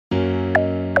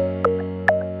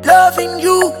loving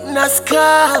you, na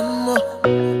scam.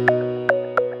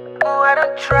 Oh, I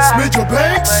don't try. Smith your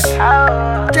banks.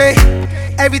 Jay,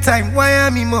 every time, why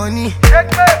am I money?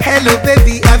 Hello,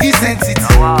 baby, have you sent it?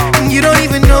 You don't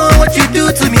even know what you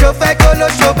do to me.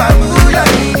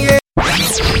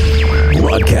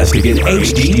 Broadcasting in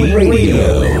HD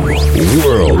radio.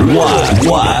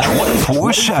 Worldwide.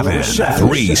 24/7.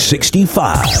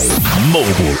 365.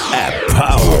 Mobile app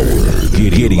power.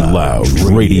 Giddy Lounge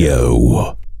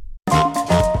Radio. Oh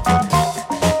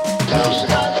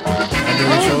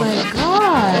my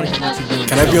god.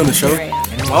 Can I be on the show?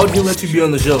 Why would he let you be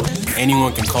on the show?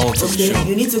 Anyone can call into the show.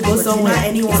 You need to go somewhere.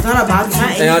 Anyone. It's not about you.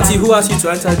 Hey, Auntie, who asked you to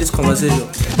enter this conversation?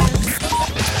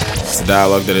 It's a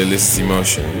dialogue that elicits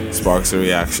emotion, sparks a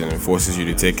reaction, and forces you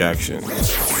to take action.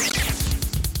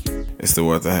 It's the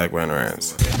What the Heck Man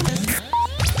Rants.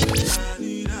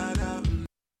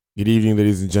 Good evening,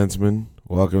 ladies and gentlemen.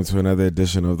 Welcome to another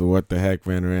edition of the What the Heck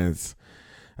Man Rants.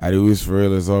 Adios for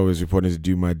real, as always, reporting to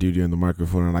do my duty on the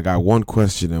microphone, and I got one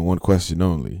question and one question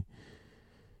only.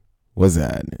 What's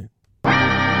that?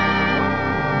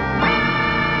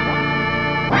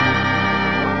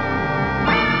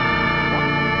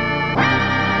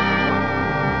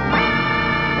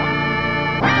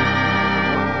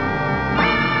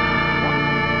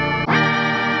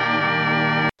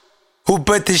 Who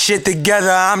put this shit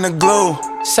together? I'm the glue.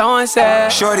 Someone said,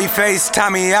 Shorty face,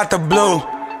 Tommy out the blue.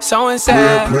 someone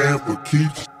said,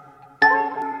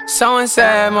 someone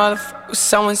said, motherfucker,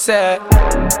 someone said,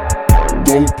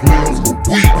 Don't play us for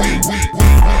we.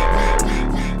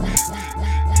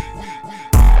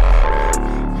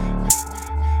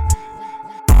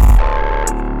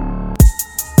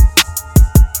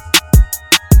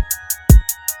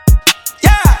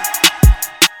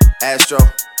 Astro.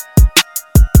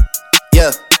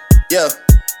 Yeah.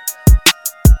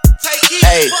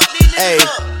 Hey.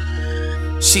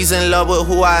 She's in love with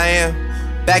who I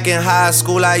am. Back in high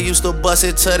school, I used to bust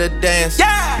it to the dance.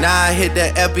 Yeah. Now I hit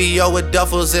the FBO with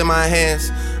duffels in my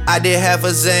hands. I did half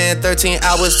a Zan, 13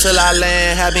 hours till I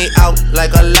land. Had me out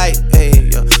like a light,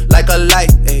 ayy, like a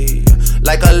light, ayy,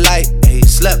 like a light, ayy.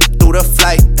 Slept through the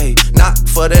flight, ayy, not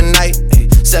for the night, ayy.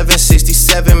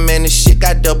 767, man, this shit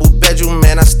got double bedroom,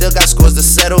 man. I still got scores to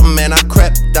settle, man. I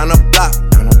crept down the block,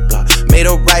 made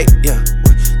a right, yeah.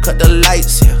 Cut the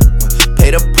lights, yeah.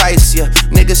 Pay the price, yeah.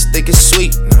 Niggas think it's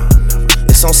sweet, no, never.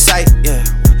 It's on sight, yeah.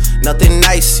 Nothing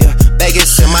nice, yeah.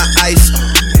 Baggage in my ice,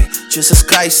 oh man. Jesus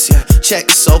Christ, yeah.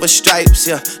 Checks over stripes,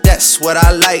 yeah. That's what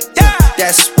I like, yeah.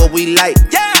 That's what we like,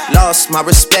 yeah. Lost my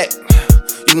respect,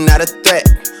 you not a threat.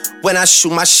 When I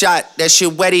shoot my shot, that shit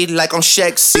wetty like on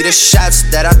Shaq. See the shots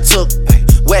that I took, ay,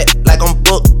 wet like on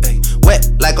Book, ay, wet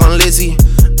like on Lizzie.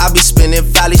 I be spinning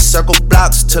valley circle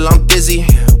blocks till I'm busy.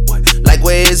 Yeah, what? Like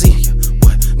where is he? Yeah,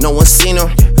 what? No one seen him.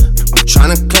 Yeah, I'm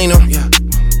tryna clean him. Yeah.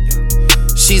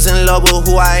 She's in love with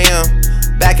who I am.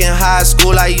 Back in high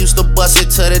school, I used to bust it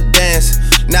to the dance.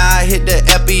 Now I hit the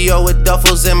FBO with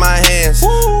duffels in my hands.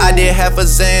 Woo. I did half a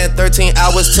Zan, 13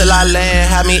 hours till I land.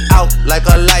 Had me out like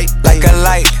a light, like a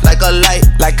light, like a light,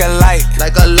 like a light,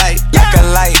 like a light, like a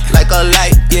light, like a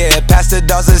light. Yeah, Pastor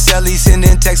Dawson Sell, he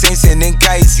sending texts, ain't sending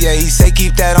kites. Yeah, he say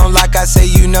keep that on lock. I say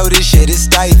you know this shit is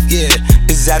tight. Yeah,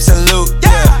 it's absolute.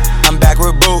 Yeah, I'm back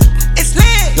with Boot. It's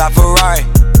lit. La Ferrari.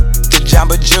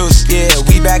 Jamba Juice, yeah,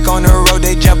 we back on the road,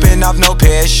 they jumping off no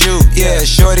parachute, yeah,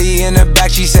 shorty in the back,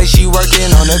 she say she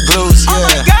working on the glutes,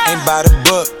 yeah, ain't by the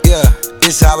book, yeah,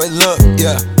 it's how it look,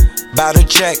 yeah, bout to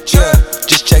check, yeah,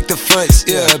 just check the foots,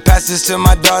 yeah, pass this to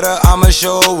my daughter, I'ma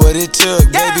show her what it took,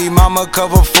 baby mama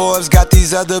cover Forbes, got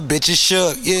these other bitches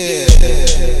shook,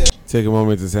 yeah. Take a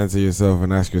moment to center yourself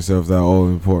and ask yourself that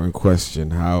all-important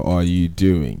question. How are you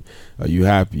doing? Are you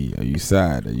happy? Are you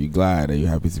sad? Are you glad? Are you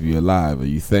happy to be alive? Are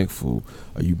you thankful?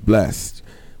 Are you blessed?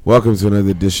 Welcome to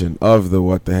another edition of the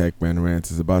What the Heck Man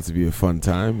Rants. It's about to be a fun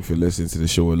time. If you're listening to the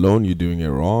show alone, you're doing it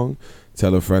wrong.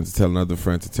 Tell a friend to tell another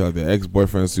friend to tell their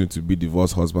ex-boyfriend, soon-to-be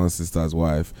divorced husband, sister's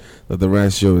wife, that the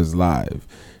Rant Show is live.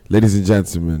 Ladies and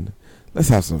gentlemen, let's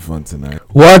have some fun tonight.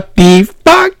 What the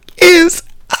fuck is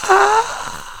up?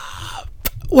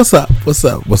 What's up? What's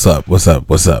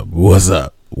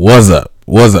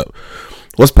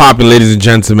poppin', ladies and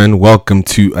gentlemen? Welcome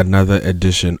to another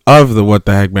edition of the What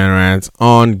the Heck Man Rants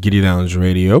on Giddy Lounge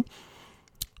Radio.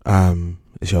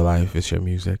 It's your life, it's your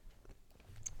music.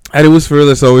 And it was for real,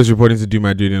 as always, reporting to do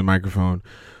my duty on the microphone.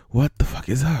 What the fuck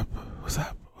is up? What's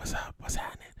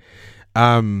happening?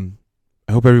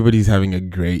 I hope everybody's having a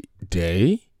great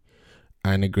day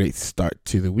and a great start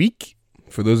to the week.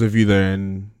 For those of you that are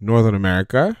in Northern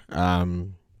America,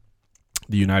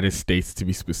 the United States to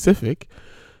be specific,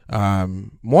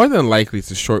 More than likely,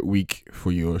 it's a short week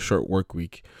for you, a short work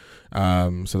week.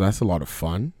 So that's a lot of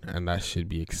fun, and that should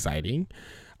be exciting.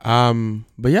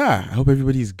 But yeah, I hope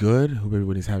everybody's good. I hope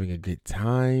everybody's having a good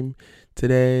time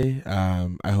today.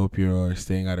 I hope you're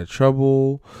staying out of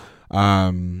trouble.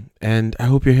 And I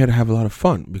hope you're here to have a lot of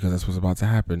fun, because that's what's about to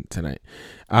happen tonight.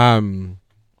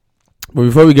 But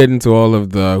before we get into all of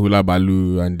the hula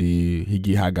baloo and the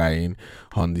higi hagain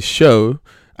on the show,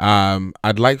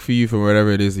 I'd like for you, from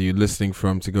wherever it is that you're listening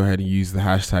from, to go ahead and use the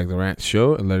hashtag The Rant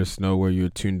Show and let us know where you're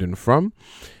tuned in from,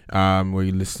 where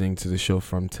you're listening to the show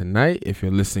from tonight. If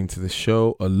you're listening to the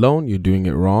show alone, you're doing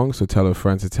it wrong. So tell a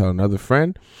friend to tell another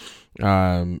friend.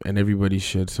 And everybody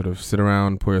should sort of sit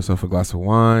around, pour yourself a glass of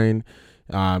wine,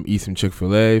 eat some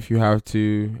Chick-fil-A if you have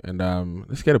to, and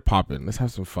let's get it popping. Let's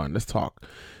have some fun. Let's talk.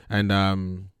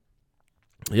 And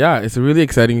yeah, it's a really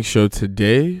exciting show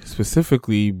today,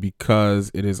 specifically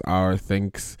because it is our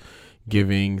thankful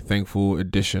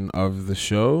edition of the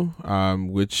show,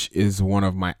 which is one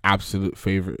of my absolute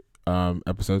favorite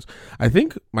episodes. I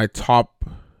think my top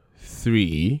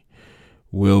 3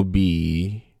 will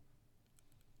be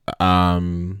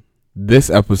this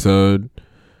episode,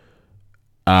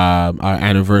 our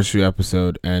anniversary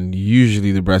episode, and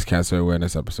usually the breast cancer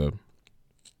awareness episode.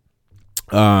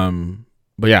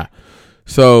 But yeah,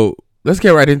 so let's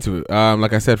get right into it.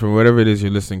 Like I said, from whatever it is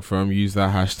you're listening from, use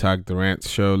that hashtag The Rant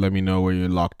Show. Let me know where you're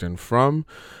locked in from.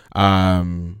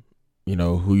 You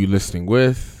know, who you're listening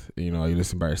with. You know, are you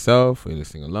listening by yourself? Are you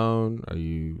listening alone? I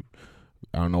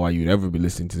don't know why you'd ever be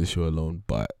listening to the show alone,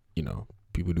 but you know,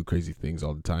 people do crazy things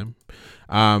all the time.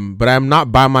 But I'm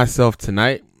not by myself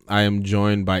tonight. I am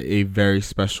joined by a very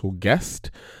special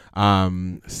guest.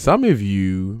 Some of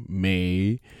you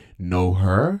may know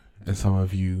her, and some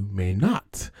of you may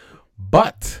not.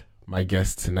 But my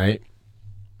guest tonight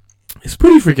is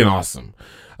pretty freaking awesome.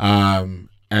 And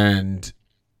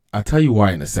I'll tell you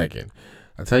why in a second.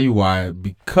 I'll tell you why,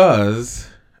 because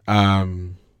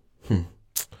I'm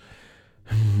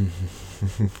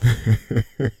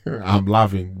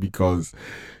laughing because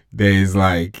there's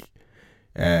like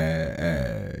there's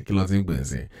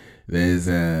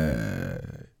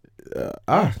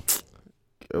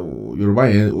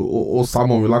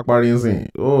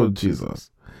oh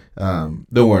Jesus. Don't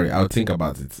worry, I'll think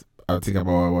about it. I'll think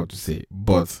about what I want to say.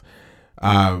 But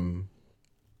I'm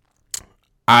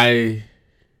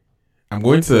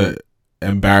going to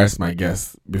embarrass my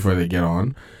guests before they get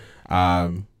on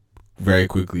very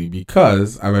quickly,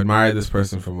 because I've admired this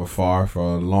person from afar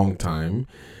for a long time,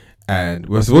 and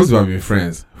we're supposed to have been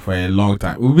friends for a long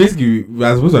time. We were supposed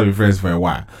to have been friends for a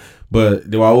while,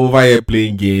 but they were over here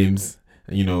playing games,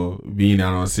 you know, being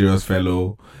an unserious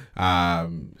fellow.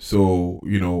 So,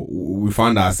 you know, we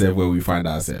find ourselves where we find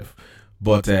ourselves.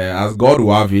 But as God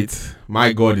will have it,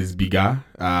 my God is bigger.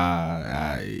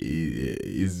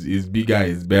 Is bigger,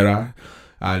 is better.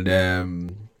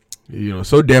 And, you know,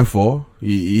 so therefore,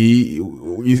 he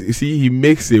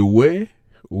makes a way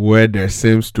where there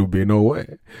seems to be no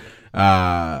way.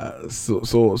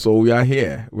 So we are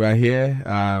here. We are here.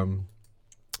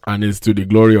 And it's to the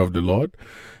glory of the Lord.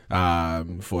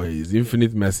 For his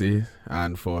infinite mercy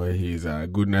and for his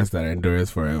goodness that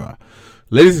endures forever.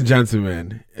 Ladies and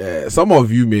gentlemen, some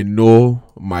of you may know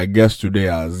my guest today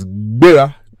as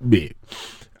Bera B.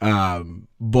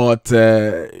 But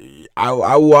I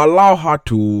will allow her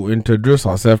to introduce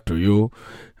herself to you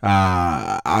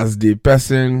as the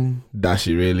person that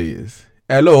she really is.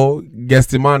 Hello,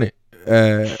 Gestimane.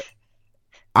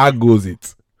 How goes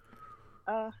it?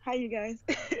 Hi, you guys.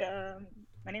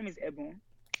 My name is Ebon.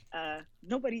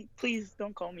 Nobody, please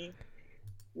don't call me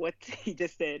what he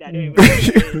just said. I don't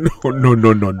even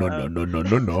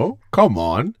No. Come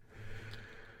on.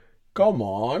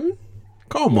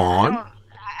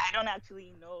 I don't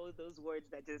actually know those words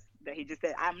that he just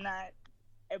said. I'm not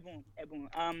Ebon.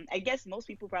 I guess most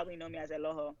people probably know me as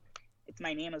Eloho. It's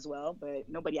my name as well, but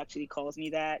nobody actually calls me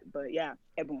that. But yeah,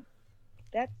 Ebon.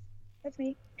 That's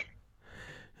me.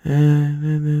 We're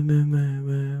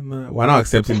not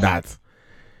accepting that.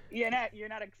 You're not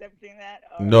accepting that?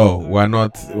 No, we're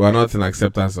not in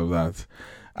acceptance of that.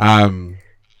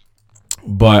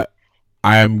 But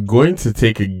I am going to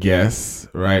take a guess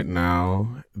right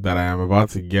now that I am about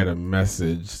to get a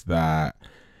message that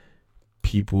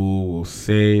people will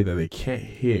say that they can't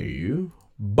hear you,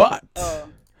 but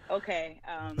okay.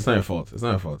 It's not your fault. It's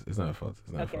not your fault. He's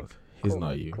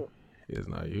not you. Cool. He's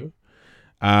not you.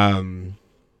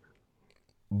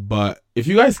 But if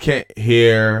you guys can't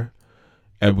hear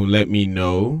Ebu, let me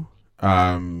know.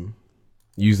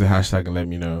 Use the hashtag and let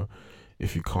me know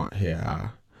if you can't hear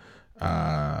her.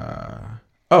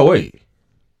 Oh wait.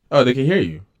 Oh, they can hear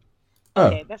you.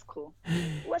 Okay, that's cool.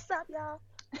 What's up, y'all?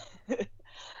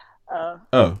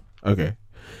 Oh, okay.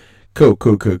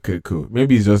 Cool.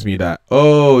 Maybe it's just me that.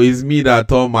 Oh, it's me that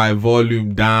turned my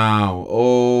volume down.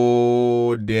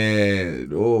 Oh,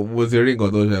 dead. Oh, was the ring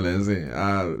or those?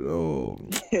 Oh,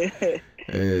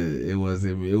 it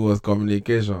was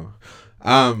communication.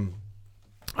 All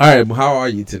right. How are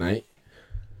you tonight?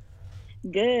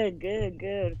 Good.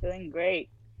 Feeling great.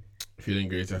 Feeling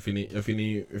great. You're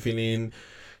feeling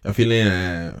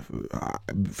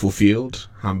fulfilled.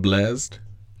 I'm blessed.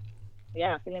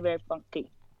 Yeah, feeling very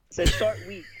funky. It's a short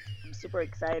week. I'm super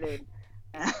excited.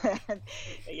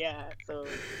 So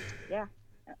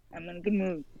I'm in a good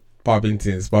mood. Popping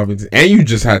things. And you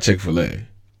just had Chick-fil-A.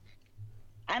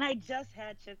 And I just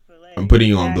had Chick-fil-A. I'm putting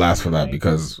you on blast for that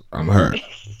because I'm hurt.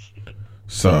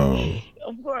 So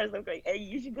of course, okay. Hey,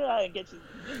 you should go out and get you.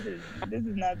 This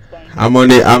is not fun. I'm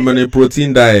on a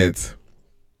protein diet.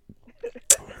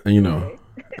 And you know,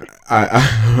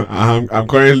 I'm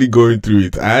currently going through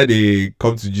it. I had a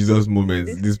come to Jesus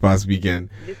moment this past weekend.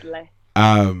 This life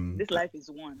is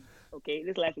one. Okay,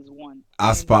 this life is one.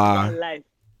 As per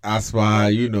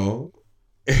you know,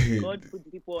 God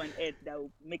put people on earth that will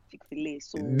make Chick-fil-A.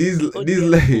 So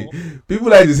people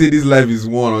like to say this life is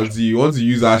one until you want to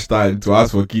use hashtag to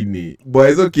ask for kidney.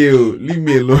 But it's okay. Leave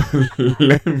me alone.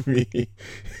 let me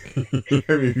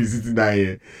be sitting down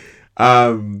here.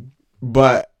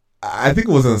 But I think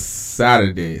it was on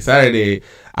Saturday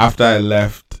after I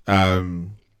left Femi's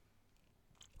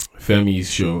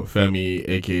show, Femi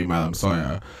aka Madam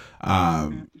Sawyer.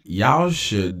 Y'all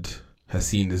should have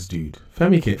seen this dude.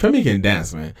 Femi can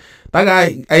dance, man. That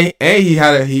guy, he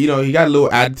got a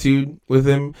little attitude with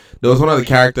him. There was one of the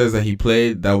characters that he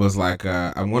played that was like,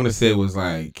 I'm gonna say it was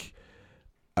like,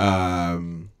 I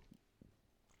don't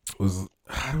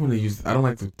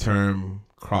like the term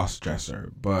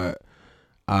cross-dresser, but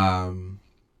I'll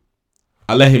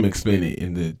let him explain it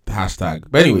in the hashtag.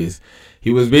 But anyways,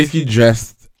 he was basically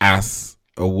dressed as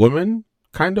a woman,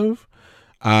 kind of.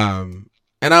 And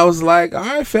I was like, all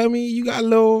right, Femi,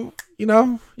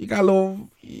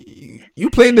 you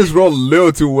playing this role a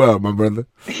little too well, my brother.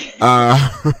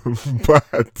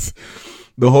 But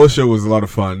the whole show was a lot of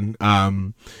fun.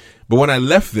 But when I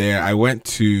left there, I went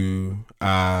to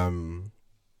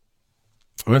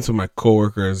my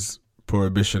coworker's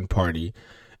prohibition party,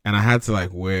 and I had to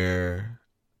like wear,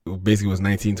 basically it was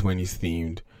 1920s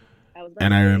themed.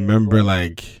 And I remember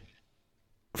like,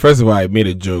 first of all, I made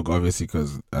a joke, obviously,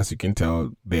 because as you can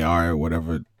tell, they are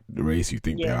whatever race you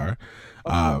think they are.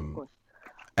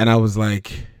 And I was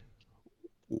like,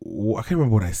 I can't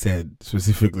remember what I said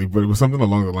specifically, but it was something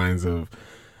along the lines of,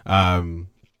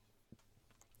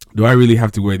 do I really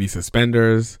have to wear these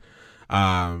suspenders?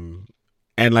 And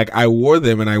like I wore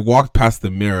them and I walked past the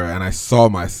mirror and I saw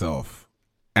myself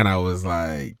and I was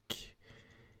like,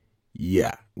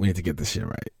 yeah, we need to get this shit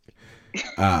right.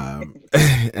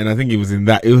 And I think it was one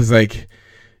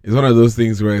of those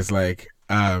things where it's like,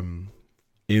 in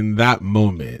that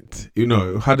moment,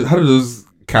 how do those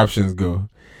captions go?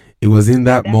 It was in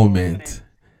that moment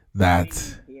that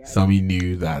Sammy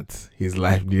knew that his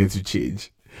life needed to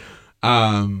change.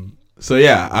 So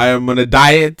yeah, I am on a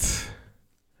diet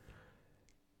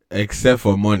except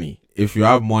for money. If you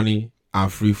have money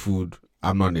and free food,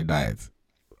 I'm not on a diet.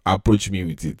 Approach me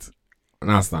with it.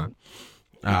 Understand?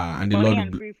 And money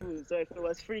and free food. So if it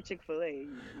was free Chick-fil-A,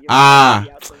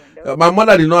 my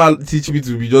mother did not teach me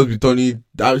to be turning.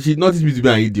 She did not teach me to be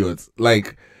an idiot.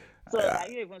 Like, so are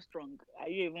you even strong? Are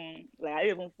you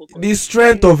even focused? The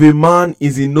strength of a man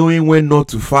is in knowing when not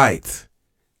to fight.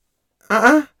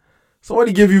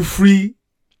 Somebody gave you free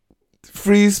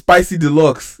spicy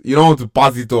deluxe. You don't want to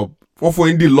pass it up. One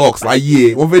for deluxe a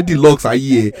year. One for deluxe a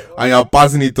year, and you're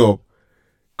passing it up.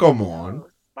 Come on.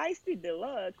 Spicy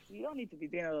deluxe. You don't need to be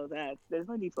doing all of that. There's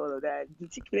no need for all of that. The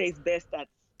Chick-fil-A is best at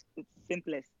the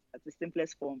simplest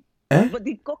form. But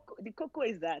the cocoa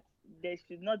is that there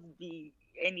should not be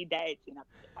any diet in it.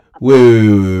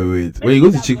 Wait. When you go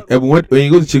to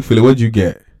Chick-fil-A, what do you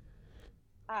get?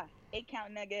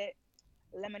 8-count nugget,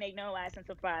 lemonade, no ice, and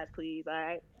some fries, please. All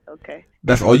right, okay.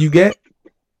 That's all you get?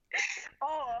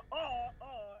 Or a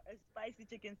spicy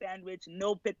chicken sandwich,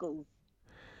 no pickles.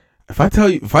 If I tell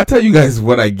you guys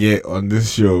what I get on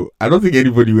this show, I don't think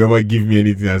anybody will ever give me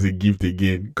anything as a gift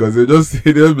again. Because they'll just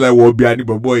be like, well, Biani,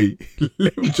 but boy,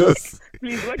 let me just.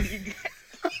 Please, what do you get?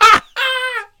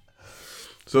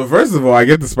 So first of all, I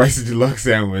get the spicy deluxe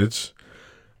sandwich,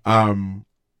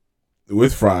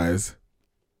 with fries,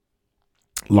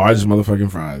 large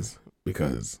motherfucking fries,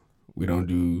 because we don't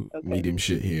do medium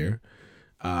shit here.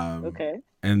 Okay.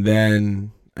 And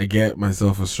then I get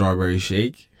myself a strawberry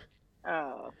shake.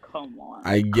 Oh, come Come on.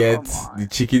 I get the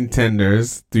chicken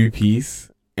tenders,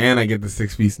 3-piece, and I get the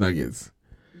 6-piece nuggets.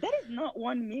 That is not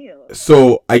one meal.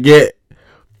 So I get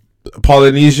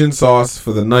Polynesian sauce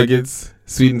for the nuggets,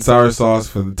 sweet and sour sauce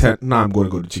for the Now I'm going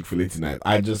to go to Chick-fil-A tonight.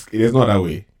 It's not that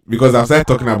way. Because I've started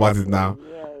talking about it now.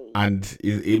 And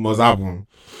it must happen.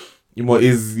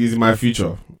 It's in my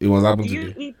future. It must happen today.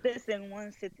 You eat this in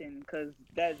one sitting because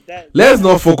that. Let's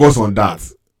not focus on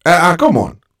that. Come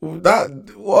on. That's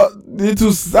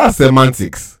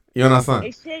semantics. You understand?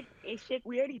 A shake.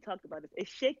 We already talked about this. A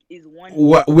shake is one.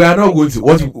 We are not going to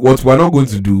what we're not going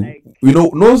to do.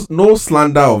 No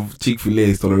slander of Chick-fil-A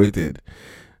is tolerated.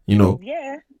 Yeah.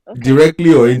 Okay.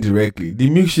 Directly or indirectly, the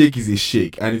milkshake is a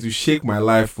shake, and it will shake my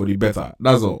life for the better.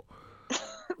 That's all.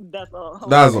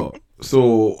 That's all.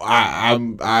 So I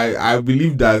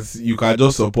believe that you can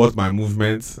just support my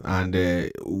movements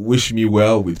and wish me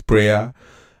well with prayer,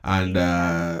 and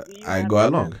I go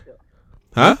along.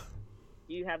 Huh?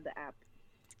 You have the app.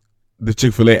 The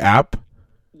Chick-fil-A app?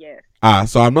 Yes.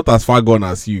 So I'm not as far gone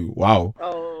as you. Wow.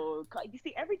 Oh, you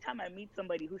see, every time I meet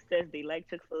somebody who says they like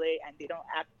Chick-fil-A and they don't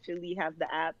actually have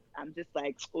the app, I'm just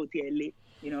like, oh, TLA,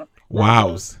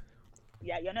 Wow.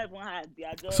 Yeah, you're not even hard.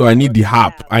 So I need the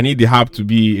app. I need the app to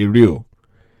be real.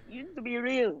 You need to be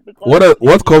real.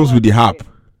 What comes with the app?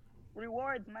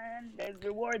 Rewards, man. There's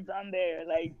rewards on there.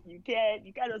 Like you can't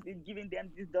just be giving them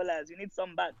these dollars. You need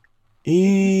some back.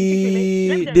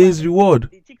 There's reward.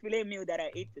 The Chick-fil-A meal that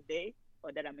I ate today,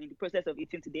 or that I'm in the process of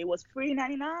eating today, was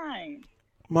 $3.99.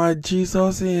 My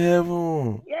Jesus in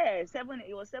heaven. Yeah, it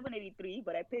was $7.83,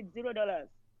 but I paid $0.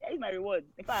 That is my reward.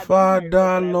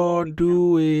 Father, Lord,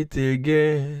 do it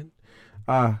again.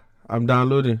 I'm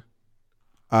downloading.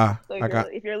 So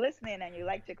if you're listening and you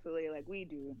like Chick-fil-A like we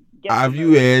do, have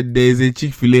you heard there's a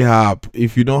Chick-fil-A app?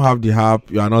 If you don't have the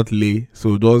app, you are not late.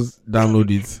 So just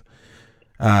download it.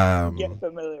 Get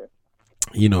familiar.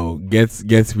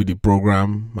 Get with the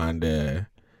program, and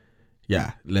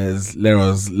let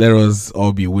us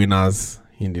all be winners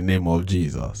in the name of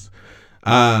Jesus.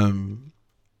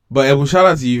 But Ebu, shout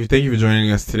out to you. Thank you for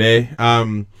joining us today.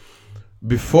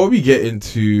 Before we get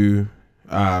into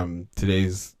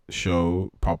today's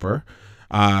show proper,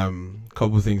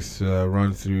 couple things to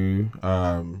run through.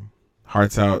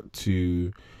 Hearts out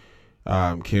to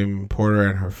Kim Porter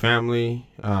and her family.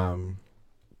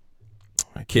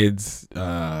 My kids,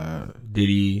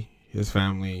 Diddy, his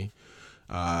family.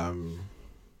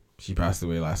 She passed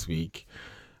away last week.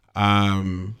 So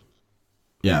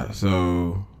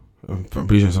I'm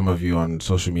pretty sure some of you on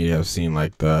social media have seen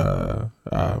like the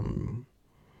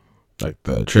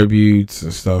tributes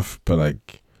and stuff, but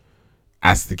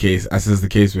as is the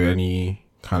case with any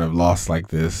kind of loss like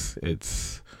this,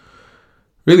 it's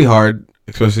really hard,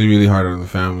 especially really hard on the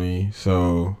family.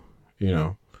 So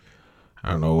I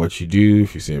don't know what you do,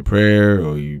 if you say a prayer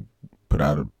or you put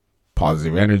out a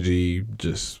positive energy,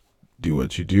 just do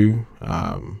what you do.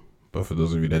 But for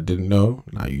those of you that didn't know,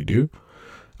 now you do.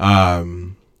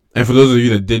 And for those of you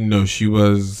that didn't know, she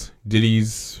was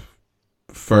Diddy's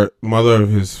mother of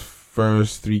his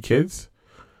first 3 kids.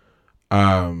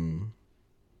 So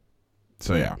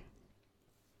yeah.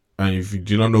 And if you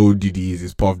do not know who Diddy is,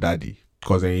 it's Puff Daddy.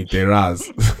 Because ain't there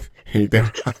as. I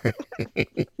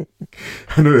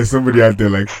know there's somebody out there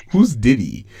like, who's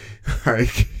Diddy?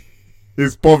 Like,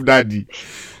 it's Puff Daddy.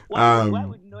 Why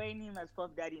would knowing him as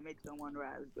Puff Daddy make someone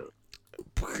rise though?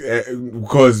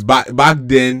 Because back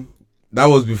then, that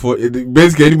was before.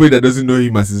 Basically, anybody that doesn't know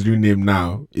him as his real name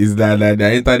now is that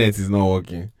the internet is not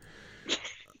working.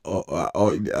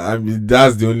 I mean,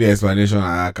 that's the only explanation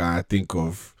I can think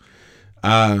of.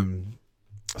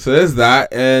 So there's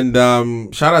that, and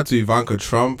shout out to Ivanka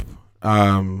Trump,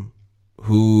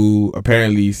 who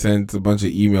apparently sent a bunch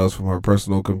of emails from her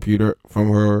personal computer, from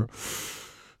her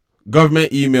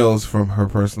government emails from her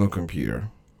personal computer.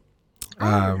 I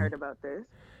haven't heard about this.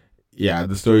 Yeah,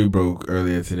 the story broke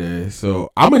earlier today.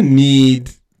 So I'm gonna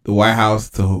need the White House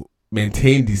to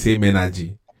maintain the same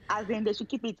energy. As in, they should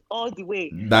keep it all the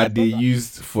way that they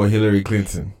used for Hillary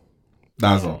Clinton.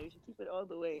 That's all. You should keep it all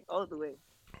the way.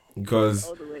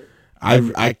 Because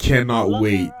I cannot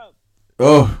wait.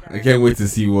 I can't wait to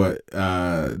see what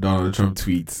Donald Trump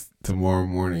tweets tomorrow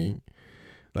morning.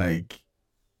 Like,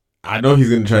 I know he's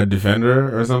gonna try to defend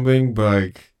her or something,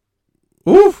 but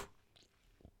oof.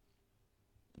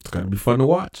 It's gonna be fun to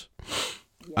watch.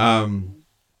 Yeah.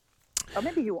 Or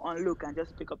maybe he will unlook and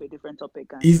just pick up a different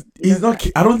topic. He's not.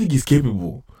 I don't think he's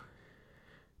capable.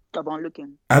 Of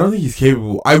unlooking. I don't think he's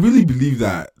capable. I really believe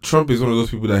that Trump is one of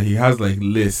those people that he has like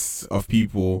lists of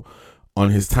people on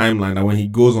his timeline that when he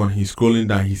goes on, he's scrolling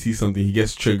down, he sees something, he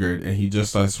gets triggered, and he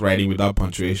just starts writing without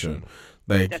punctuation.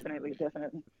 Like, definitely.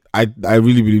 I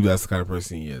really believe that's the kind of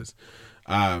person he is.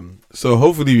 So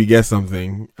hopefully we get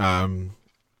something. And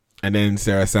then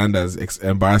Sarah Sanders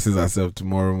embarrasses herself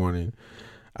tomorrow morning.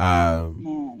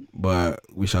 But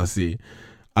we shall see.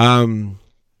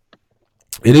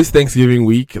 It is Thanksgiving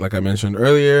week, like I mentioned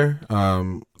earlier.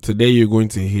 Today you're going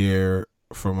to hear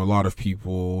from a lot of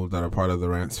people that are part of the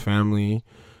Rants family,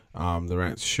 the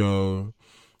Rants show.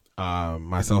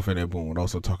 Myself and Ebon would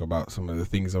also talk about some of the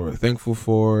things that we're thankful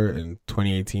for in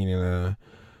 2018 in a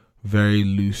very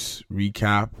loose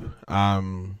recap.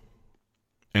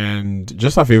 And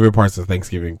just our favorite parts of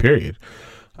Thanksgiving, period.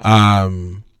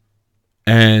 And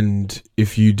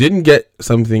if you didn't get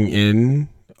something in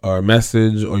or a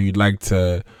message, or you'd like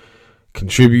to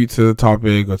contribute to the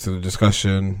topic or to the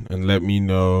discussion, and let me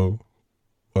know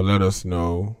or let us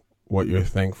know what you're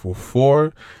thankful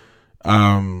for, go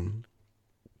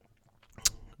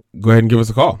ahead and give us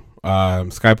a call.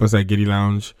 Skype us at Giddy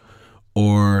Lounge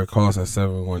or call us at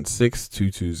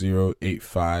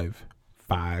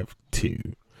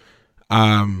 716-220-8552.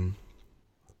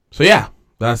 So yeah,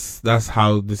 that's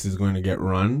how this is going to get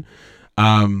run.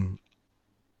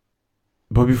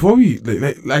 But before we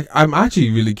like I'm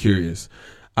actually really curious.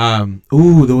 There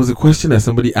was a question that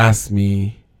somebody asked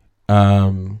me.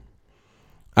 I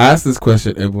asked this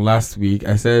question last week.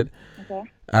 I said, I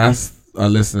asked our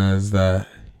listeners that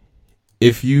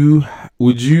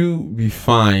would you be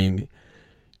fine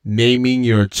naming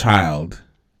your child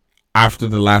after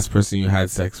the last person you had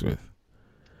sex with?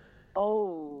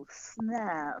 Oh,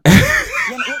 snap.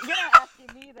 You're not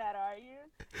asking me that, are you?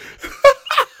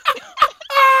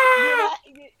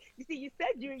 You see, you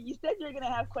said you're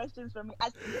gonna have questions from me.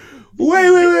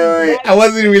 Wait. I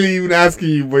wasn't really even asking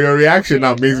you, but your reaction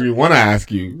now makes me want to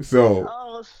ask you. So.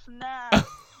 Oh, snap. I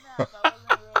wasn't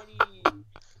ready.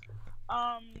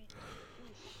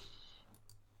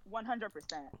 100%.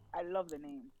 I love the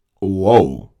name. Whoa.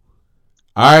 All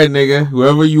right, nigga.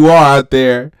 Whoever you are out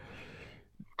there.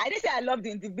 I didn't say I love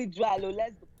the individual.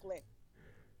 Let's be clear.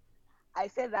 I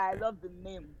said that I love the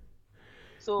name.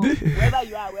 So wherever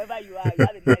you are, you have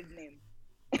a nice name.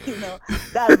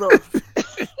 That's all.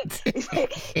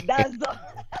 That's all.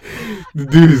 The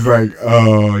dude is like,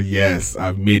 oh yes,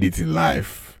 I've made it in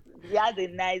life. He has a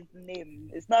nice name.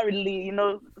 It's not really, a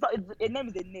name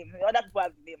is a name. Other people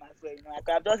have the name as well. I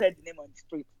could have just heard the name on the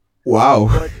street. Wow.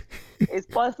 But it's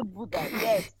possible that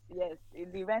yes,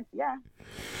 in the event, yeah,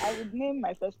 I would name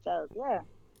my first child. Yeah,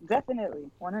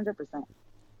 definitely, 100%.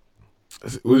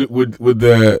 Would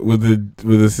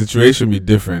the situation be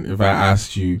different if I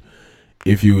asked you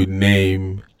if you would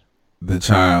name the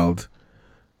child,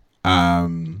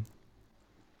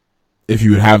 if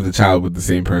you would have the child with the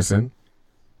same person?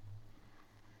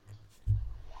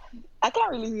 I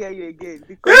can't really hear you again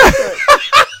because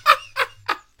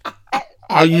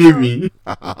I'll give me.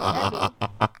 Hello.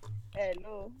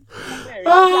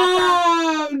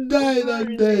 I'm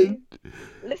dead.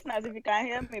 Listeners, if you can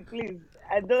hear me, please.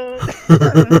 I don't.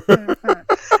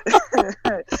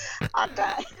 I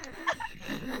can't.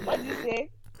 What did you say?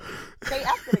 Say,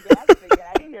 ask it again. I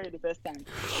didn't hear it the first time.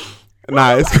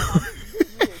 Nah, it's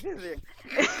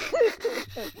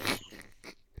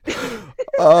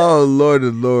oh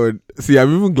Lord. See,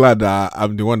 I'm even glad that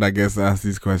I'm the one that gets to ask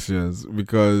these questions,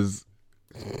 because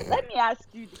let me ask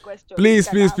you the question. Please,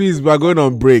 we're going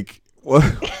on break. What?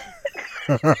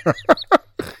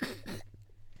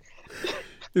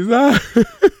 Is that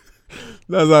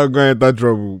that's how I'm going to enter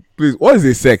trouble? Please, what is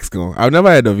a sex, girl? I've never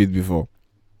heard of it before.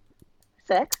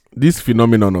 Sex? This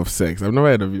phenomenon of sex, I've never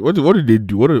heard of it. What do they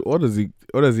do? What does it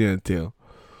entail?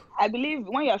 I believe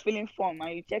when you're filling form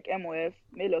and you check MOF,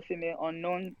 male or female,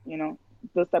 unknown,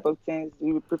 those type of things,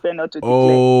 you prefer not to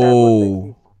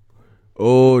declare.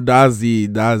 Oh, that's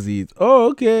it. Oh,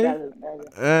 okay.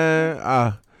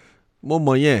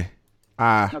 Momo, yeah.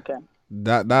 Okay.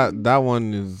 That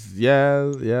one is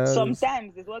yeah.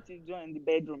 Sometimes it's what you do in the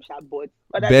bedroom, but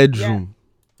bedroom.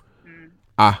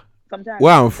 Yeah. Sometimes.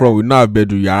 Where I'm from, we don't have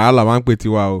bedroom. Yara la man peti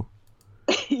wa.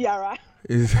 Yara.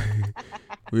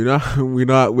 We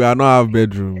are not have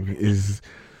bedroom. It's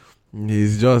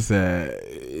just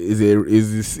is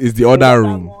the other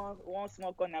room. One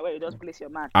small corner where you just place your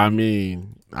mat. I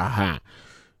mean, I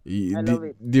love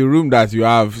it. The room that you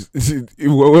have.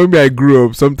 When I grew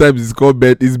up, sometimes it's called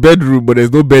bed. It's bedroom, but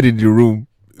there's no bed in the room.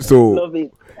 So love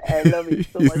it. I love it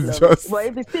so much. It. But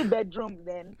if it's still bedroom,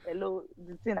 then the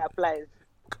thing applies.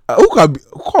 Who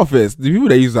confess? The people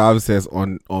that used to have sex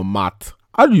on mat.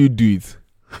 How do you do it?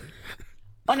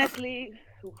 Honestly,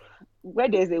 where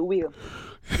there's a will,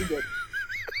 you get.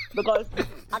 Because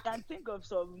I can think of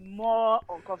some more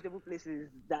uncomfortable places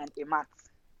than a mat.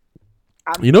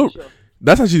 I'm sure.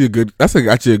 That's actually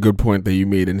actually a good point that you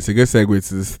made, and it's a good segue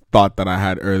to this thought that I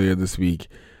had earlier this week,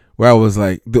 where I was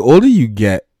like, the older you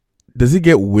get, does it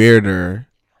get weirder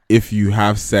if you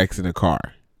have sex in a car?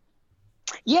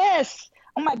 Yes.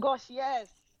 Oh my gosh, yes.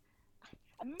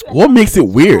 What makes it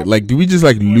weird? Like, do we just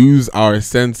like lose our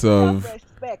sense of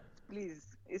self-respect? Please,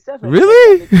 it's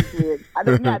really? I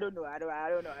don't know.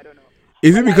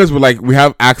 Is it because we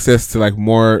have access to like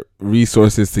more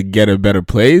resources to get a better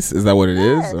place? Is that what it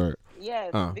is? Or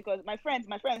yes, because my friends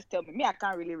tell me I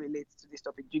can't really relate to this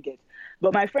topic, you get,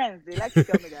 but my friends, they like to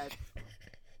tell me that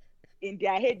in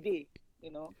their heyday,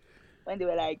 when they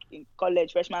were like in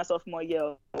college, freshman, sophomore year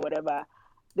or whatever,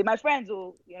 my friends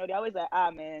who, they're always like,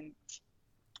 man,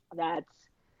 that,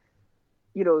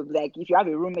 like if you have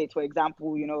a roommate, for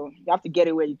example, you have to get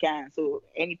it where you can. So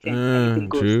anything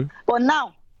goes. True. But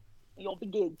now, your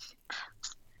big age,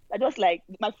 I just like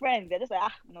my friends, they're just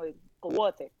like,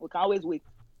 what? We can always wait.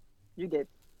 You get.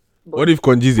 But what if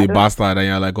Konji's a bastard and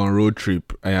you're like on road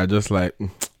trip and you're just like,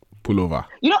 pull over?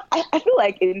 I feel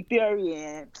like in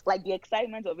theory, like the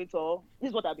excitement of it all, this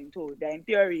is what I've been told. That in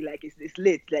theory, like it's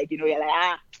late. Like, you're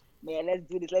like, man, let's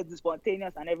do this, let's do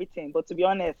spontaneous and everything. But to be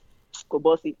honest, go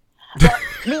bossy. But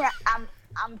me,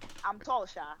 I'm tall,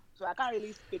 Sha, so I can't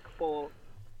really speak for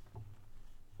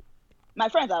my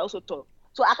friends are also tall.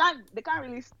 So they can't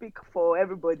really speak for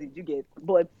everybody, you get.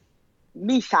 But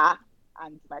me, Sha,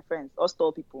 and my friends, us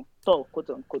tall people, tall, quote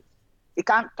unquote, it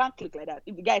can't click like that.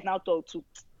 If the guy is now tall too,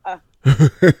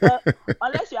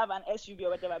 unless you have an SUV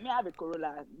or whatever. Me, I have a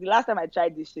Corolla. The last time I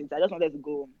tried this shit, I just wanted to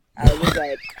go home. I was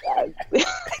like,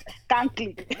 can't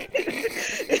click.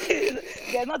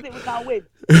 There's nothing, we can't wait.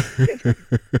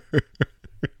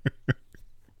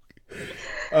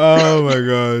 Oh my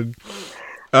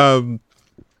god.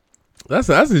 That's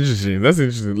interesting. That's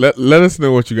interesting. Let us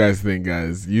know what you guys think,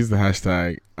 guys. Use the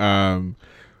hashtag.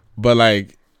 But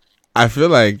like, I feel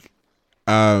like,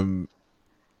 I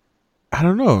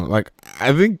don't know. Like,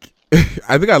 I think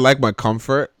I like my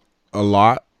comfort a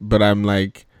lot, but I'm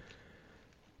like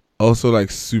also like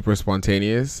super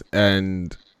spontaneous,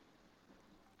 and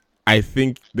I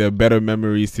think there are better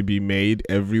memories to be made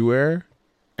everywhere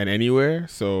and anywhere.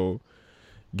 So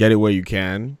get it where you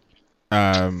can.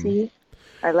 See,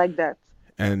 I like that.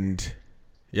 And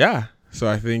yeah, so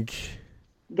I think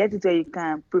get it where you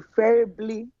can,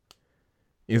 preferably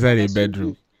inside a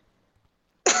bedroom.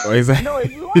 Or is that? No,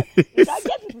 if you want, you can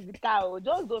get it in the car.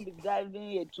 Just don't be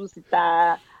driving a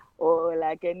 2-seater or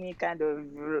like any kind of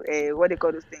what they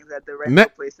call those things at the rental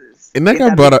places.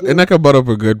 Ineka brought up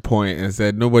a good point and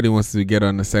said nobody wants to get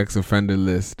on the sex offender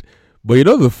list. But you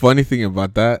know the funny thing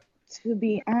about that? To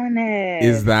be honest,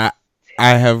 is that I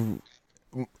have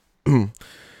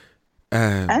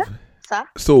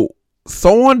so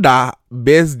someone that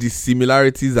bears the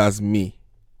similarities as me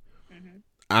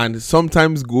and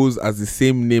sometimes goes as the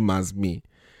same name as me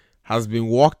has been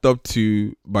walked up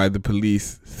to by the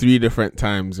police 3 different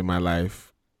times in my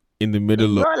life in the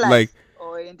middle of like,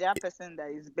 or in that person that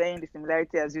is bearing the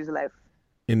similarity as you's life.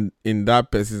 In that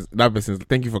person's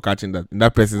thank you for catching that. In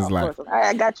that person's life.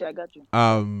 I got you.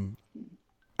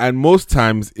 And most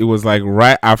times it was like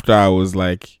right after I was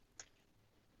like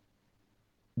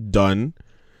done.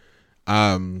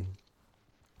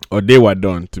 Or they were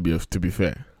done to be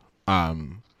fair.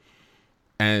 And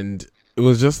it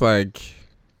was just like,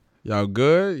 y'all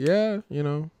good? Yeah,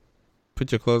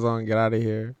 put your clothes on, get out of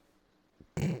here.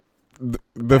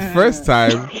 The first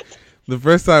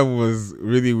time was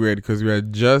really weird because we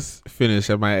had just finished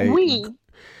at my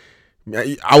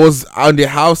I was on the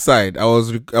house side. I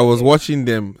was watching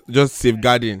them just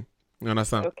safeguarding. You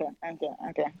understand? Okay.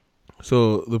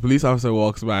 So the police officer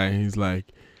walks by and he's like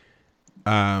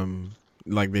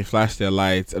they flash their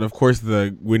lights, and of course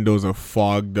the windows are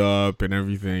fogged up and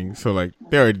everything. So like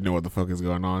they already know what the fuck is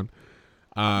going on.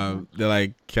 They're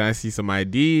like, "Can I see some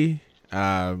ID?"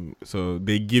 So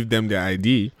they give them their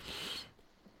ID.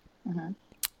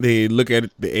 They look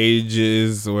at the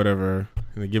ages or whatever,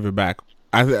 and they give it back.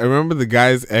 I remember the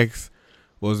guy's ex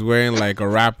was wearing like a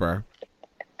wrapper.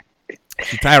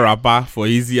 She tie wrapper for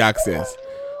easy access.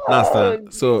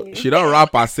 So she don't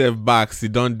wrap herself back. She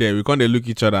don't there. We can't look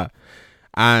each other.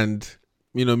 And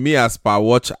me as per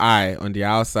watch eye on the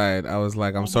outside, I was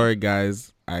like, I'm sorry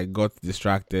guys, I got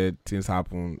distracted. Things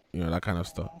happen. That kind of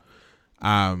stuff.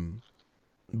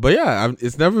 But yeah,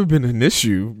 it's never been an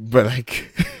issue. But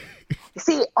like.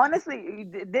 See, honestly,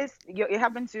 it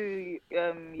happened to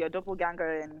your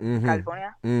doppelganger in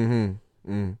California.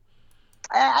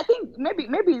 I think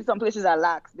maybe some places are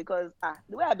lax because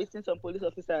the way I've been seeing some police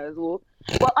officers as well.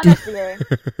 But honestly,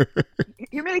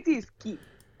 humility is key.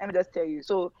 Let me just tell you.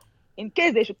 So, in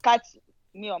case they should catch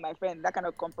me or my friend that kind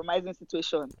of compromising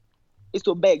situation is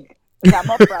to beg. Because I'm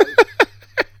not proud.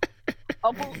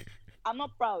 I'm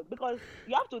not proud because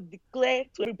you have to declare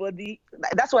to everybody.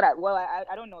 That's what I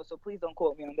don't know, so please don't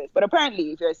quote me on this. But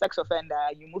apparently, if you're a sex offender,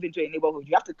 you move into a neighborhood,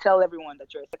 you have to tell everyone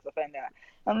that you're a sex offender.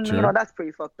 And Sure. you know that's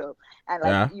pretty fucked up. And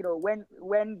like Yeah. you know, when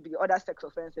the other sex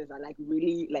offenses are like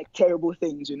really like terrible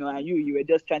things, you know, and you were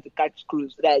just trying to catch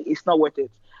screws, like it's not worth it.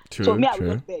 True, So me, I would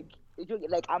true. just beg.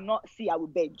 Like I'm not. See, I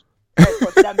would beg. Like,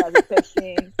 consider me as a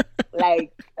person.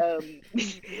 Like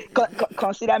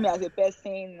consider me as a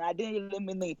person. I didn't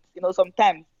eliminate. You know,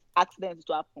 sometimes accidents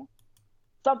to happen.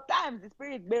 Sometimes the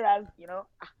spirit bearers, you know,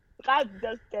 you can't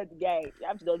just tell the guy. You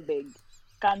have to just beg.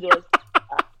 Can't just.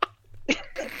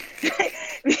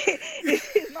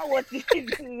 It's not what it is.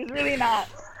 It's really not.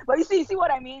 But you see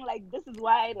what I mean? Like this is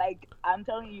why, like I'm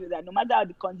telling you that no matter how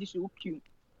the condition will queue,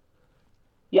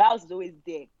 your house is always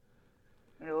there.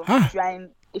 You know,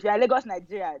 if you're in Lagos,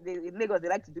 Nigeria, in Lagos they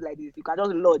like to do like this. You can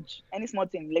just lodge any small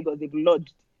thing in Lagos. They've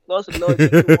lodged. Just lodge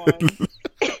into one.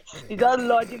 You just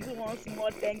lodge into one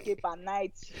small 10K per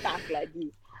night stack like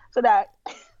this, so that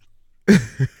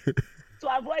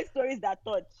to avoid stories that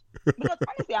touch. Because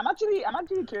honestly, I'm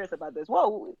actually curious about this.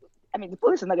 Well, I mean, the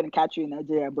police is not going to catch you in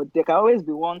Nigeria, but there can always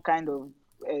be one kind of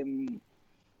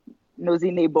nosy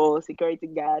neighbor, security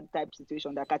guard type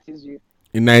situation that catches you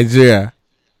In Nigeria.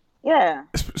 Yeah.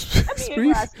 Let me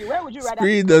even ask you, where would you rather?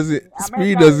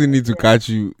 Spirit doesn't need to catch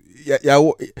you.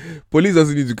 Police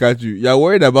doesn't need to catch you. You're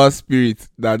worried about spirits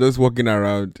that are just walking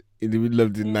around in the middle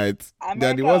of the night.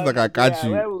 They're the ones that can catch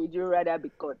you. Where would you rather be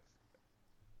caught?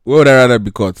 Where would I rather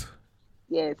be caught?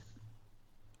 Yes.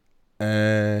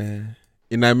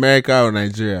 In America or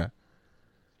Nigeria?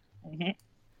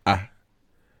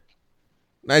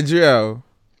 Nigeria.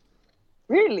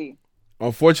 Really?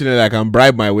 Unfortunately, I can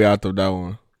bribe my way out of that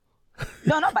one.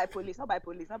 No, not by police.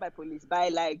 By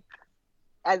like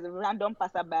as a random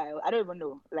passerby. I don't even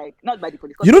know. Like not by the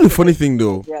police. You know the funny thing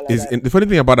though is that. the funny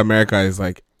thing about America is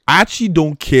like I actually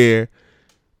don't care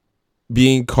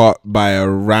being caught by a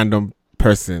random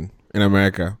person in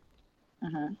America.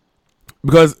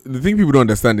 Because the thing people don't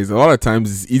understand is a lot of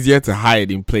times it's easier to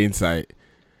hide in plain sight.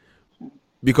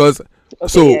 Because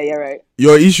you're right.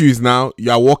 Your issue is now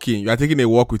you are taking a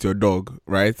walk with your dog,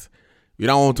 right? You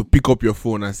don't want to pick up your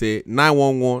phone and say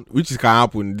 911, which can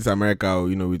happen in this America,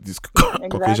 you know, with these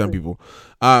Caucasian people.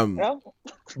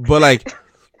 But like,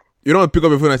 you don't pick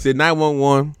up your phone and say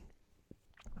 911.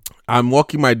 I'm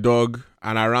walking my dog,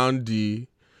 and around the,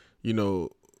 you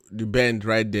know, the bend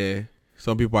right there,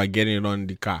 some people are getting it on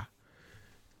the car.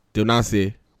 They'll now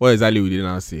say, what exactly would they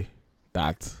now say?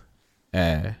 That,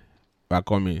 we're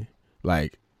coming.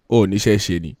 Like, oh, Nisha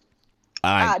Shady.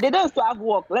 They don't still have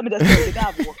work. Let me just say, they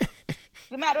don't have work.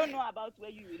 I don't know about where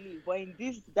you live, but in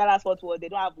this Dallas Fort Worth, they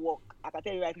don't have work. I can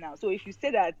tell you right now. So if you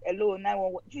say that, hello,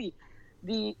 911, see,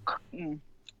 the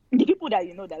people that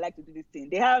you know that like to do this thing,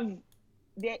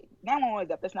 911 is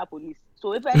their personal police.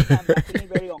 So if anytime they're feeling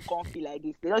very uncomfy like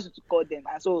this, they just need to call them.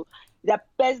 And so their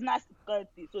personal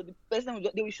security. So the person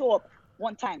they will show up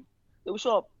one time. They will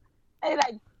show up. And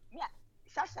like, yeah,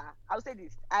 Shasha, I'll say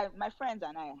this. My friends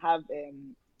and I have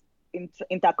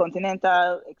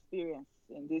intercontinental experience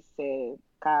in this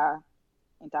car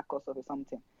intercourse or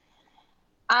something.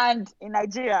 And in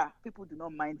Nigeria, people do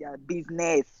not mind their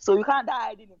business. So you can't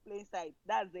hide in plain sight.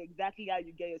 That's exactly how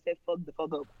you get yourself fucked the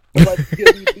fuck up. But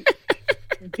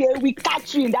they will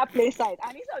catch you in that plain sight.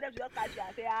 And instead of them to just catch you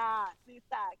and say,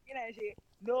 sister,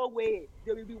 no way.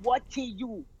 They will be watching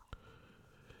you.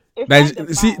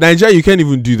 Nigeria, you can't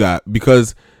even do that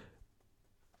because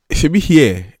it should be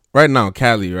here. Right now,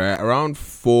 Cali, right? Around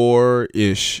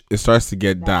 4-ish, it starts to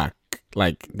get dark.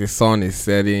 Like, the sun is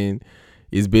setting.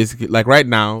 It's basically, like right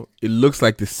now, it looks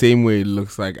like the same way it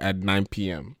looks like at 9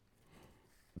 p.m.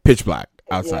 Pitch black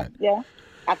outside. Yeah.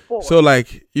 At 4. So,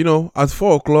 like, you know, at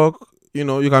 4 o'clock, you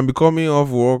know, you can be coming off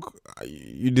work.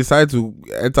 You decide to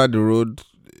enter the road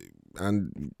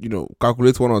and, you know,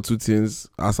 calculate one or two things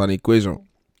as an equation.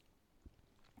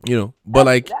 You know, but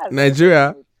like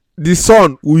Nigeria, the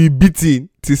sun will be beating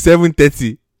till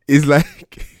 7:30. It's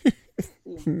like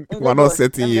we're not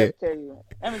setting here.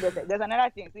 Let me just say, there's another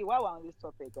thing. See, while we're on this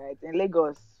topic, right? In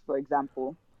Lagos, for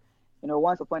example, you know,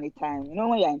 once upon a time, you know,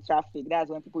 when you're in traffic, that's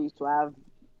when people used to have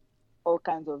all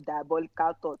kinds of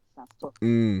diabolical thoughts and stuff.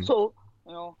 So,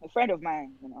 you know, a friend of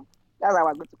mine, you know, that's how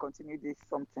we're going to continue this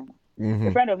something.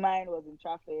 A friend of mine was in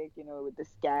traffic, you know, with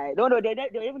this guy. No, they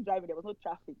were even driving. There was no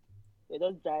traffic. They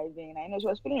were just driving. I know she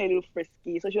was feeling a little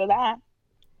frisky. So she was like,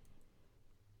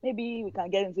 maybe we can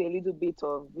get into a little bit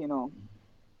of, you know,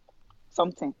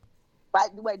 something.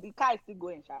 But the car is still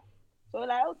going, Sha. So we're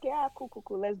like, okay,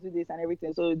 cool, let's do this and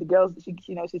everything. So the girls,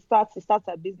 she starts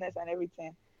her business and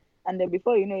everything. And then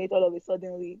before you know it, all of a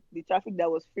sudden, the traffic that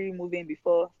was free moving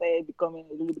before started becoming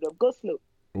a little bit of go slow.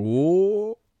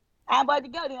 Oh. And but the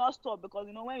girl did not stop because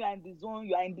when you are in the zone,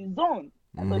 you are in the zone.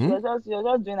 And so she was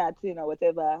just doing her thing or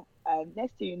whatever. And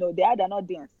next thing you know, they had an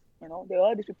audience. There were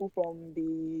all these people from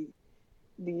the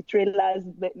trailers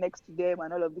next to them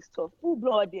and all of this stuff, full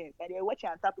blown audience, and they were watching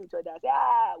and tapping each other and say,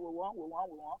 we won.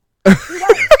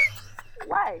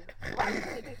 Why?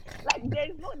 Like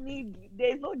there's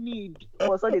no need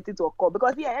for such a thing to occur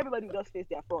because everybody will just face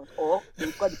their front or they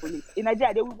will call the police. In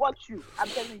Nigeria, they will watch you. I'm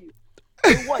telling you.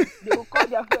 They will call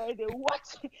their friends, they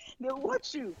will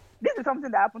watch you. This is something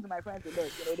that happened to my friends a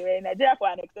lot. They were in Nigeria for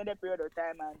an extended period of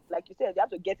time, and like you said, you have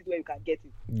to get it where you can get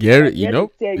it. Yeah,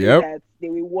 tell you that they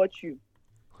will watch you.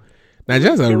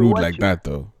 Nigerians are rude like that,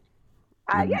 though.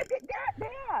 Yeah, they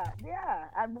are.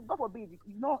 And God forbid,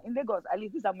 in Lagos, at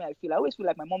least this is how I feel. I always feel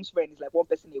like my mom's friend is like one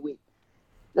person away.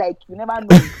 Like, you never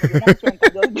know. Your mom's friend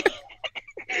can just be...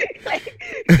 like,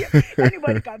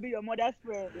 anybody can be your mother's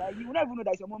friend. Like, you will never know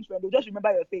that's your mom's friend. They'll just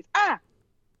remember your face.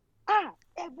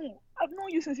 Evan, I've known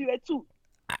you since you were 2.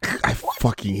 I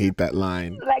fucking hate that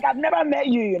line. Like, I've never met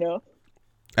you,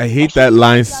 I hate that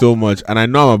line so much. And I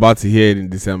know I'm about to hear it in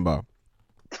December.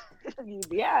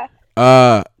 Yeah.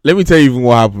 Let me tell you even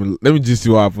what happened. Let me just see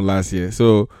what happened last year.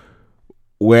 So,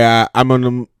 where I'm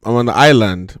on the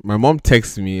island, my mom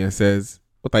texts me and says,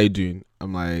 "What are you doing?"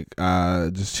 I'm like,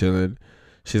 just chilling.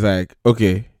 She's like,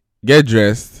 "Okay, get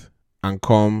dressed and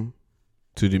come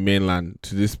to the mainland,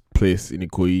 to this place in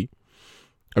Ikoyi.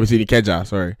 Obviously in Ikeja,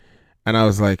 sorry." And I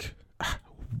was like,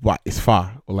 "What? It's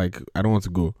far. Like, I don't want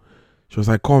to go." She was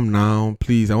like, "Come now,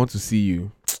 please. I want to see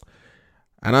you."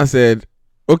 And I said,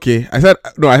 "Okay." I said,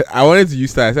 "No, I wanted to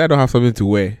use that." I said, "I don't have something to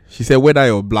wear." She said, "Whether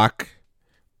you're black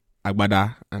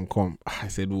agbada and come." I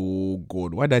said, "Oh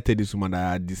God, why did I tell this woman that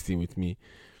I had this thing with me?"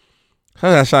 So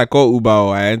I call Uber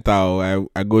or I enter or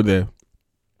I go there.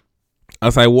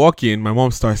 As I walk in, my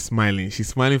mom starts smiling. She's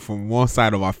smiling from one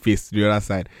side of her face to the other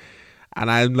side.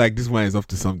 And I'm like, this one is up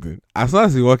to something. As soon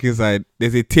as we walk inside,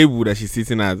 there's a table that she's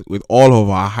sitting at with all of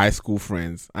her high school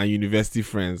friends and university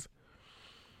friends.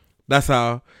 That's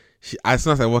how as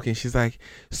soon as I walk in, she's like,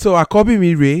 "So I copy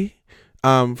me Ray."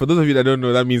 For those of you that don't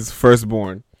know, that means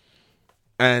firstborn.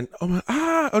 And I'm like,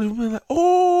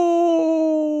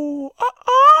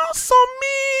 so me.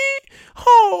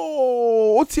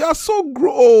 Oti are so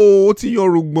grow. Oti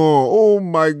Yorugbo. Oh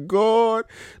my God.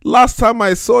 Last time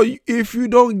I saw you, if you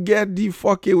don't get the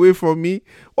fuck away from me,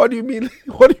 what do you mean?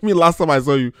 What do you mean last time I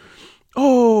saw you?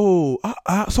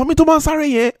 So me to Mansare,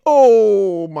 yeah.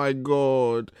 Oh my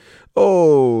God.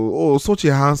 Oh, such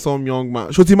a handsome young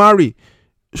man. Shoti marry?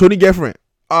 Shoti girlfriend?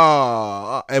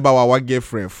 Eba what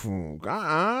girlfriend?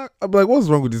 I'm like, what's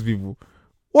wrong with these people?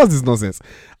 What's this nonsense?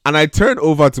 And I turned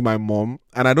over to my mom,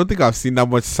 and I don't think I've seen that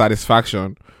much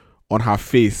satisfaction on her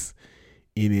face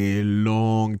in a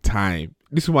long time.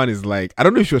 This woman is like, I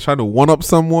don't know if she was trying to one-up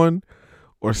someone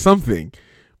or something,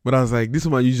 but I was like, this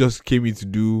woman, you just came in to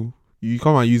do, you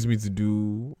come and use me to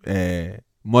do a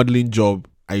modeling job,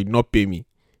 and you not pay me.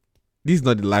 This is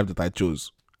not the life that I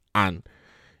chose. And,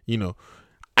 and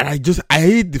I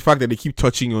hate the fact that they keep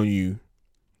touching on you.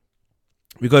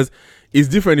 Because it's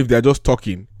different if they're just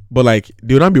talking. But, like,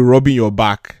 they will not be rubbing your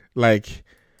back. Like,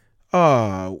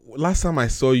 last time I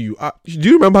saw you. Do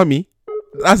you remember me?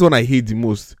 That's what I hate the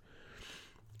most.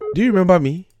 Do you remember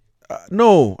me?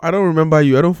 No, I don't remember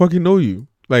you. I don't fucking know you.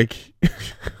 Like,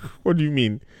 what do you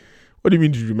mean? What do you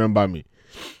mean, do you remember me?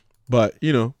 But,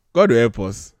 God will help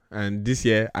us. And this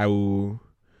year, I will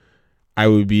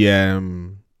be,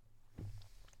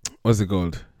 what's it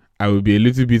called? I will be a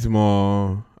little bit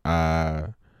more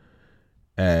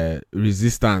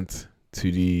resistant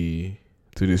to the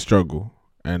struggle,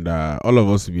 and all of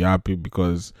us will be happy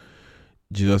because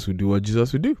Jesus will do what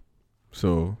Jesus will do.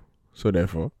 So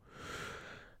therefore,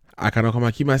 I cannot come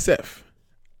and keep myself.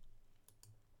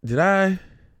 Did I?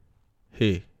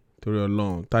 Hey, Tori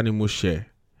Olorun, Tani mo share,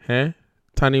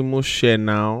 Tani mo share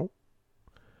now.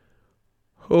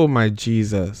 Oh my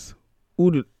Jesus,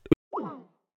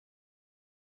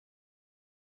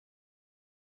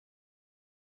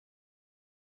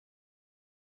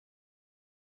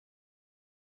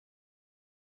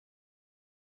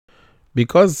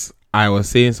 because I was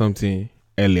saying something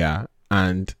earlier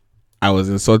and I was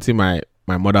insulting my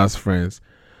mother's friends,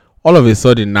 all of a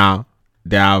sudden now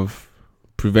they have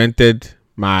prevented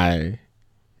my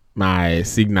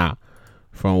signal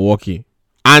from working.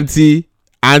 Auntie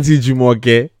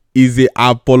Jumoke is a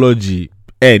apology.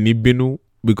 Nibinu,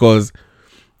 because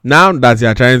Now that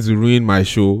you're trying to ruin my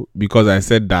show because I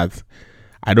said that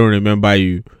I don't remember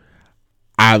you,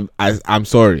 I'm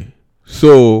sorry.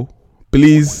 So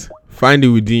please find it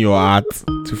within your heart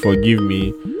to forgive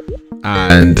me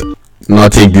and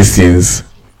not take these things.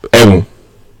 Evan.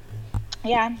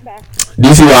 Yeah, I'm back. Do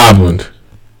you see what happened?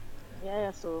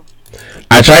 Yeah, so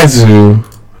I tried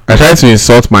to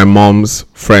insult my mom's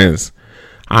friends,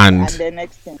 and the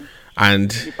next thing,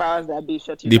 and the powers that be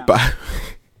shut you down.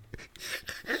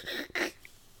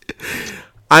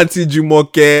 Auntie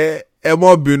Jumoke,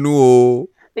 Emo Binu.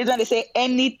 It's when they say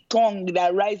any tongue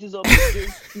that rises up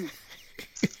against you.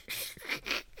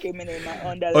 Came in my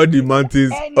underline. All the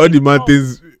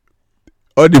mountains.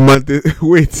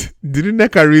 Wait, didn't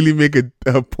Neka really make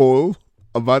a poll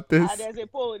about this? There's a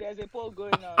poll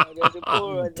going on. There's a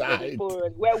poll.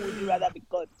 Where would you rather be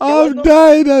caught? I'm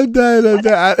dying. There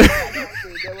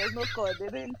was no court. They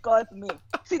didn't court me.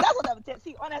 See, that's what I'm telling.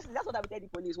 See, honestly, that's what I'm telling the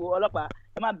police. There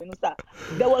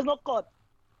was no court.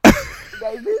 There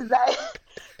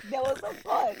was no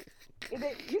court.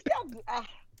 You still have to.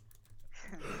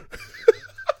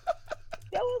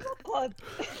 There was no court.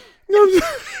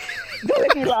 Don't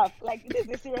make me laugh. Like, this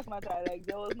is a serious matter. Like,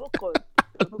 there was no court.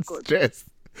 Stress.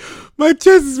 My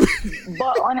chest is.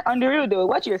 But on the real though,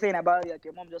 what you're saying about like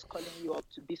your mom just calling you up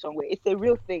to be somewhere, it's a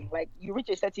real thing. Like, you reach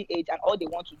a certain age and all they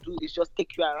want to do is just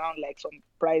take you around like some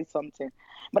prize something.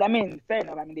 But I mean, fair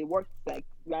enough. I mean, they worked like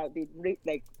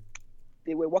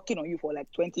they were working on you for like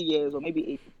 20 years or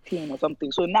maybe 18 or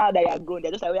something. So now that you're grown,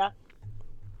 they're just like,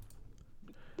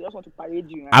 they just want to parade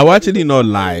you. I will actually not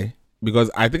lie, because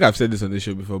I think I've said this on the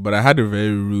show before, but I had a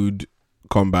very rude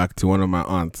comeback to one of my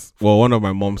aunts. Well, one of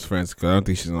my mom's friends, because I don't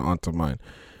think she's an aunt of mine.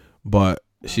 But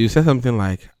she said something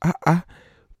like,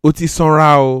 Uti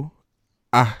Sonrao.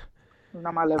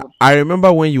 Normal level. I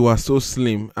remember when you were so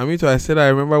slim. I said I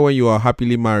remember when you were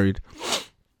happily married.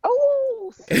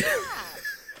 Oh,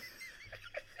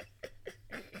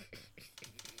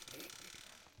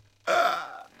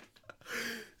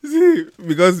 see,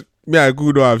 because me, I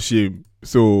could not have shame,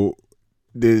 so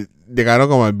they cannot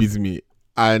come and beat me.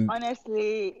 And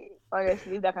honestly,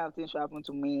 if that kind of thing should happen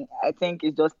to me, I think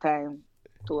it's just time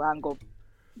to hang up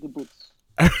the boots.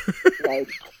 Like,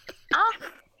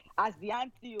 as the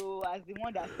auntie, as the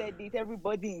one that said this,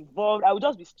 everybody involved, I would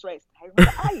just be stressed. I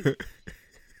remember,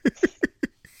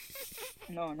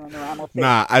 No, I'm upset.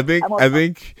 Nah, I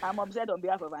think I'm upset on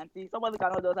behalf of auntie. Somebody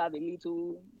cannot just have a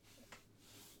little.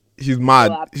 She's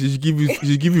mad. She should give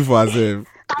you for herself.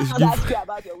 I'm not asking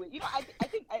about your way. You know, I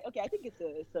think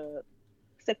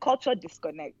it's a cultural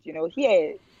disconnect. You know,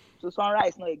 here to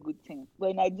sunrise is not a good thing,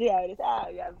 but in Nigeria,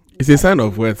 it's a sign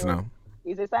of wealth now.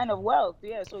 It's a sign of wealth,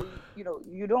 yeah. So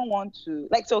you don't want to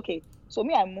like. So okay. So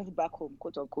me, I moved back home,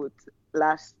 quote unquote,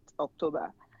 last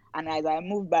October. And as I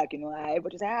moved back,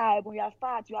 everybody said, you're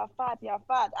fat,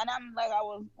 and I'm like, I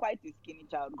was quite a skinny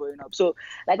child growing up. So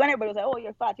like when everybody was like, oh,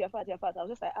 you're fat, I was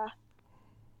just like,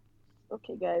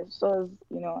 okay, guys. So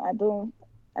I didn't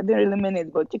really mean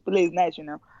it, but Chick-fil-A is nice,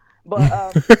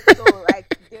 But so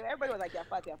like everybody was like,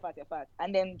 you're fat,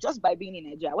 and then just by being in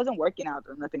Nigeria, I wasn't working out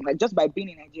or nothing. Like just by being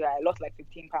in Nigeria, I lost like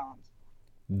 15 pounds.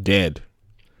 Dead.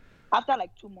 After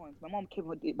like 2 months, my mom came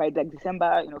by like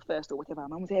December, 1st or whatever. My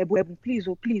mom said, hey, please,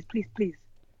 please.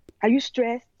 Are you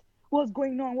stressed? What's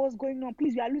going on?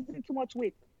 Please, you are losing too much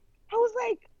weight. I was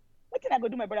like, what can I go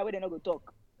do, my brother, where they not go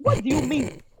talk? What do you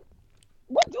mean?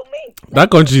 That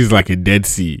country is like a Dead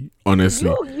Sea,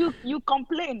 honestly. You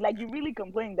complained, like you really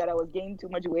complained that I was gaining too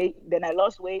much weight. Then I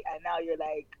lost weight, and now you're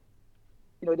like,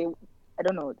 I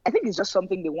don't know. I think it's just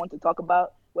something they want to talk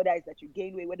about. Whether it's that you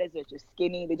gain weight, whether it's that you're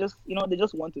skinny, they just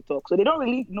want to talk. So they don't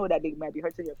really know that they might be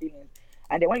hurting your feelings.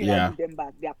 And then when you give them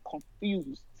back, they are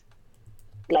confused.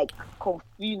 Like,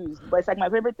 confused. But it's like my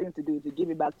favorite thing to do is to give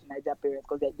it back to Niger parents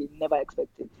because they never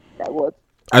expected that. What?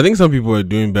 I think some people are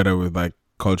doing better with, like,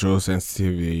 cultural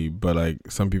sensitivity, but,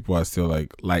 like, some people are still,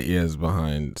 like, light years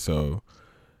behind, so...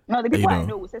 No, the people I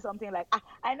know will say something like,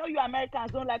 I know you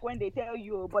Americans don't like when they tell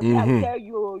you, but I will tell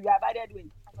you, you have added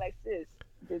weight. I'm like, sis,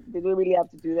 they don't really have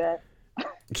to do that.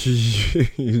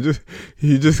 you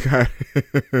just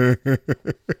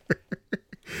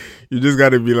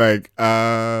gotta be like,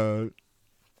 I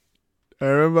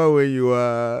remember when you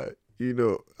were,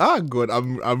 God,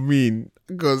 I mean,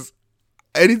 because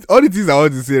all the things I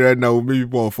want to say right now will make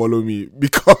people unfollow me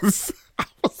because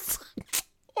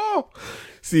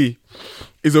see,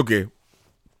 it's okay.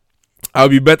 I'll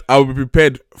be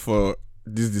prepared for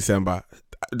this December.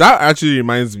 That actually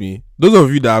reminds me, those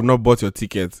of you that have not bought your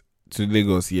ticket to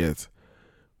Lagos yet,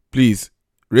 please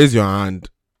raise your hand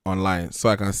online so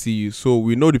I can see you. So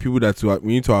we know the people that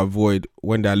we need to avoid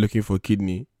when they're looking for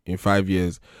kidney in 5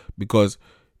 years, because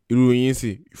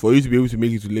for you to be able to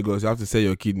make it to Lagos, you have to sell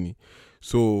your kidney.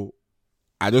 So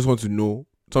I just want to know,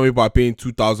 some people are paying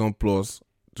 2,000 plus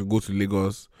to go to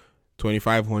Lagos,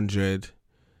 2,500,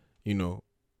 long,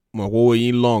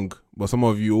 but some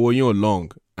of you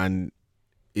long, and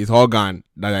it's organ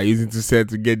that are using to sell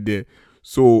to get there.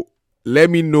 So let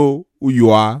me know who you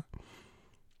are.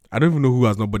 I don't even know who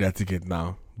has not bought their ticket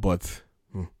now, but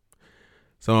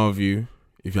some of you,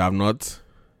 if you have not,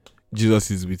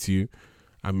 Jesus is with you,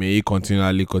 and may He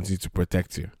continue to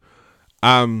protect you.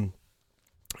 Evan,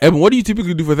 what do you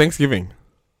typically do for Thanksgiving?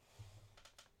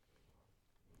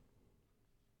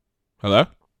 Hello?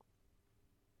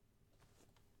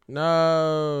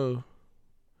 No.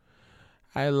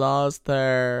 I lost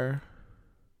her.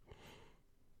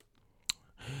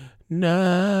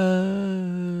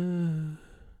 No.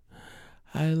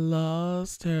 I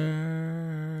lost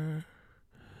her.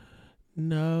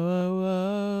 No.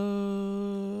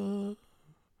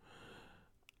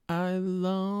 I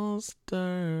lost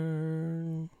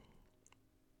her.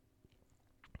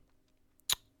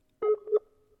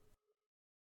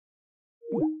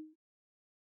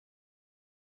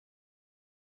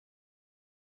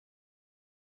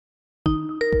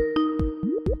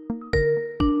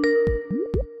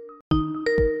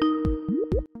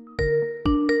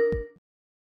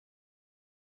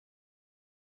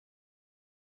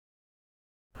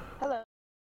 Hello.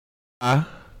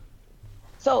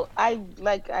 So I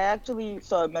actually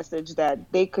saw a message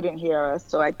that they couldn't hear us,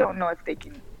 so I don't know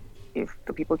if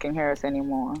the people can hear us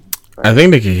anymore. But I think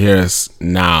they can hear us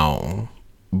now,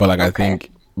 but okay. I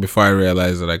think before I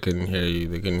realized that I couldn't hear you,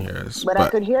 they couldn't hear us. But I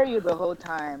could hear you the whole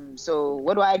time. So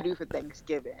what do I do for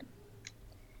Thanksgiving?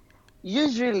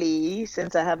 Usually,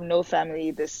 since I have no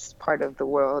family this part of the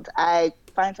world, I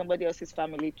find somebody else's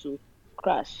family to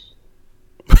crash.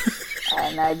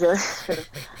 And I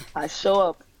show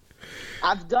up.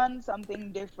 I've done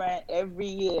something different every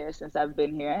year since I've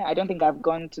been here. I don't think I've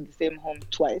gone to the same home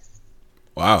twice.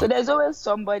 Wow. So there's always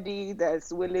somebody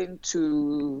that's willing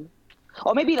to,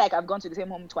 or maybe like I've gone to the same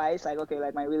home twice, like, okay,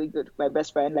 like my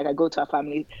best friend, like I go to her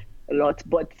family a lot,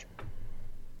 but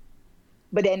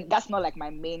then that's not like my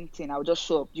main thing. I'll just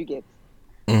show up, you get?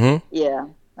 Mm-hmm. Yeah.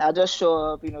 I'll just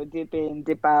show up, dip in,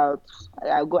 dip out.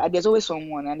 I go. There's always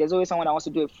someone, and there's always someone that wants to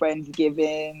do a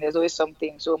Friendsgiving. There's always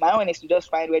something. So my own is to just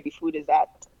find where the food is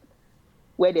at,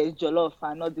 where there's jollof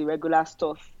and not the regular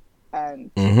stuff,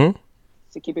 and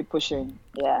to keep it pushing.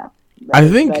 Yeah, that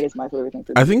is my favorite thing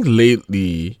to do. I think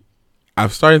lately,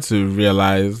 I've started to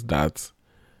realize that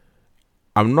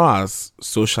I'm not as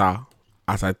social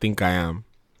as I think I am.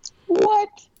 What?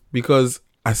 Because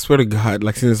I swear to God,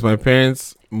 like since my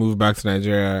parents moved back to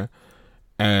Nigeria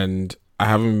and I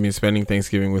haven't been spending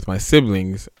Thanksgiving with my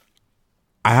siblings,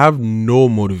 I have no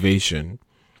motivation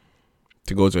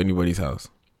to go to anybody's house.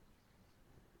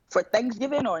 For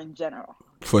Thanksgiving or in general?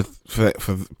 For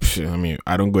I mean,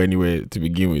 I don't go anywhere to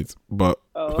begin with, but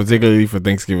particularly for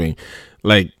Thanksgiving.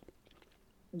 Like,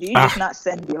 do you just not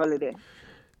send the holiday?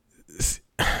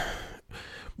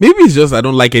 Maybe it's just I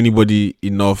don't like anybody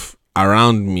enough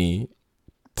around me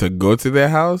to go to their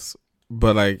house,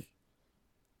 but like,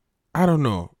 I don't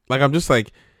know. Like, I'm just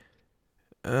like,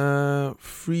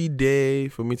 free day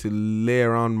for me to lay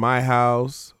around my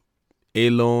house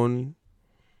alone.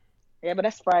 Yeah, but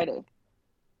that's Friday.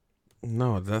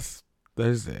 No, that's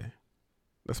Thursday.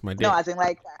 That's my day. No,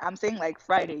 I'm saying like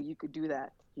Friday you could do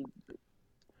that.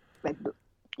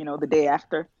 The day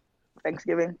after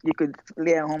Thanksgiving, you could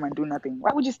lay at home and do nothing.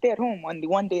 Why would you stay at home on the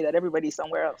one day that everybody's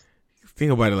somewhere else?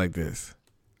 Think about it like this.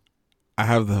 I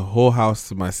have the whole house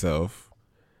to myself.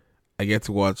 I get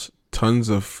to watch tons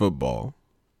of football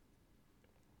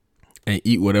and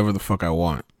eat whatever the fuck I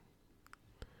want.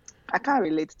 I can't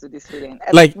relate to this feeling.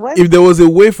 Like, if there was a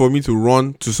way for me to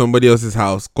run to somebody else's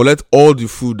house, collect all the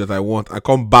food that I want, and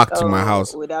come back to my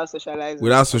house without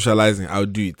socializing, I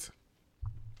would do it.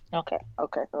 Okay.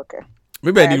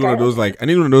 Maybe I need one of those, like, I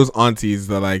need one of those aunties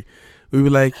that, like, we be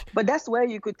like. But that's where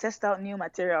you could test out new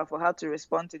material for how to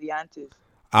respond to the aunties.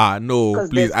 No,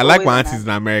 please. I like my aunties in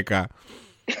America.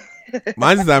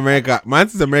 My aunties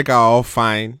in America are all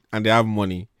fine and they have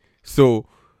money. So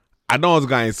I don't want to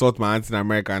go and insult my aunties in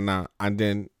America now, and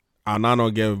then I'll now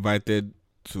not get invited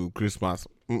to Christmas.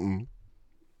 Okay,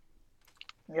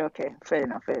 fair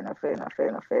enough.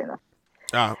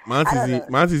 My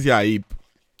aunties here are hip.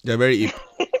 They're very hip.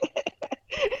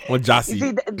 What Jassy?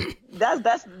 See,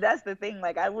 that's the thing.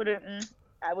 Like, I wouldn't.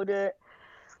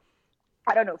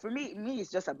 I don't know. For me,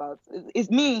 it's just about. It's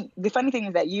me. The funny thing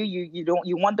is that you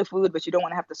want the food, but you don't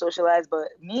want to have to socialize. But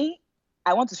me,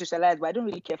 I want to socialize, but I don't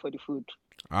really care for the food.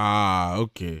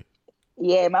 Okay.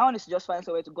 Yeah, my own is to just find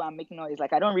somewhere to go and make noise.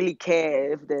 Like I don't really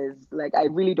care if there's like I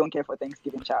really don't care for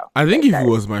Thanksgiving, child. I think like, if it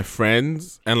was my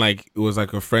friends and like it was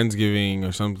like a Friendsgiving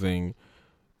or something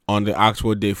on the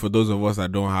actual day, for those of us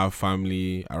that don't have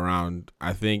family around,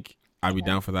 I think I'd be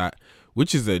down for that.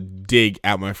 Which is a dig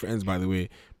at my friends, by the way.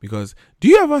 Because do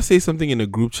you ever say something in a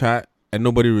group chat and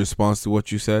nobody responds to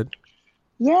what you said?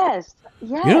 Yes.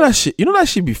 You know that shit. You know that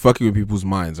shit be fucking with people's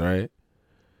minds, right?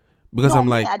 Because I'm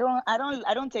like,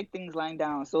 I don't take things lying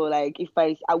down. So like, if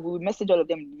I will message all of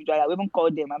them individually, I will even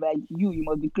call them. I'm like, you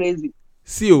must be crazy.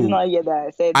 See, you not hear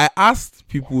that? I asked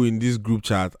people in this group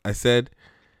chat. I said,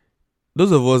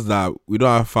 those of us that we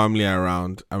don't have family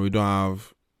around and we don't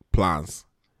have plans,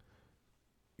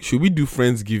 should we do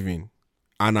Friendsgiving?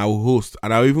 And I will host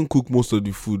and I'll even cook most of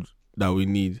the food that we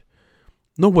need.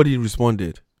 Nobody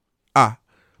responded. But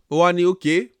Wani,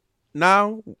 okay,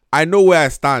 now I know where I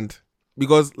stand.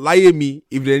 Because lie me,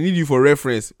 if they need you for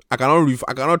reference, I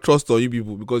cannot trust on you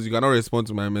people because you cannot respond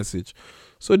to my message.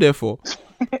 So therefore,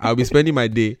 I'll be spending my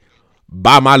day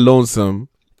by my lonesome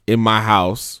in my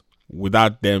house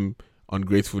without them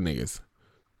ungrateful niggas.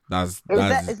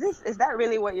 Is that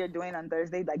really what you're doing on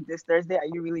Thursday? Like this Thursday, are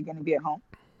you really gonna be at home?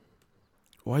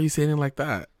 Why are you saying it like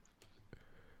that?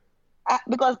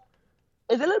 Because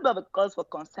it's a little bit of a cause for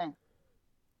concern.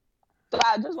 So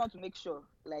I just want to make sure,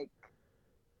 like,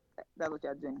 that's what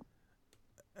you're doing.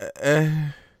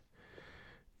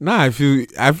 Nah, I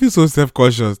feel so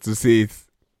self-conscious to say it,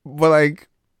 but like,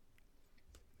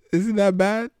 is it that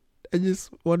bad? I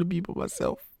just want to be by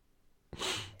myself.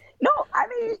 No, I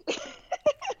mean,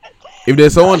 if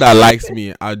there's someone that likes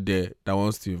me out there that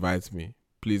wants to invite me,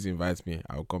 please invite me.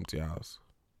 I'll come to your house.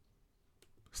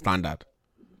 Standard.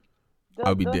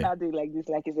 I'll be there. Don't do it like this,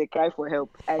 like it's a cry for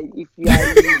help. If you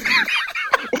are,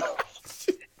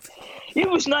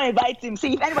 you should not invite him.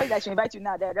 See, if anybody that should invite you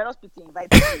now, they're just putting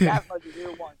invite him. That's not the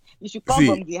real one. You should come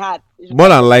from the heart. More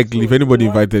than likely, if anybody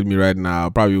invited me right now, I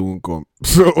probably won't come.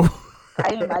 So.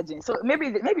 I imagine. So maybe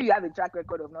you have a track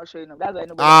record of not showing up. That's why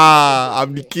nobody.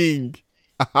 I'm the king.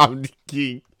 I'm the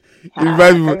king.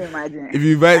 If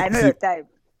you invite, I know your type.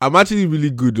 I'm actually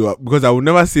really good because I will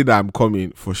never say that I'm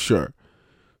coming for sure.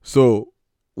 So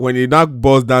when it now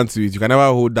boils down to it, you can never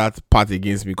hold that part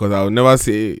against me because I will never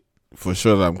say for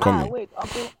sure that I'm coming. Wait,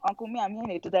 Uncle me, I'm hearing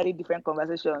a totally different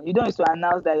conversation. You don't need to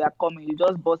announce that you are coming. You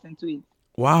just burst into it.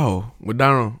 Wow, we're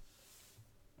down.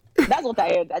 That's what I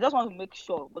heard. I just want to make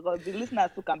sure because the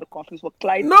listeners too can be confused for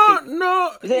clarity. No.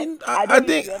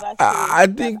 I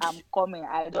think I'm coming.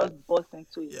 I just burst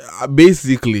into it.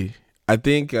 Basically, I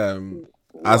think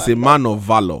as a man of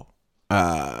valor,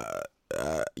 I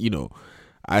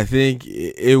think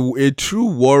a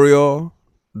true warrior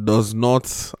does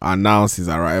not announce his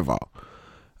arrival.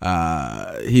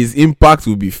 His impact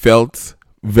will be felt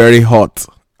very hot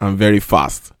and very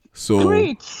fast. So.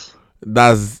 Preach.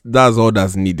 That's all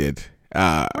that's needed.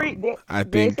 I think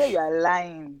they say you are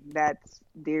lying that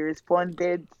they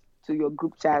responded to your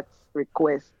group chat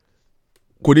request.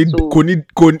 They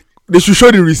should show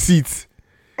the receipt.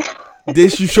 They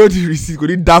should show the receipt.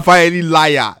 Could it daffy any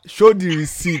liar? Show the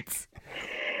receipt.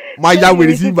 My dad will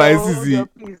receive my SCC.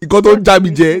 You got don't jam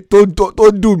me, Jay.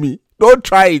 Don't do me. Don't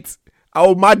try it. I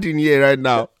will mad in here right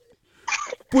now.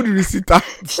 Put the receipt out.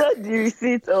 Show the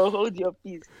receipt or hold your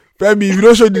peace. Femi, if you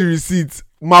don't show the receipt,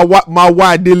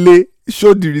 my delay,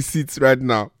 show the receipts right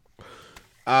now.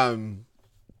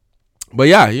 But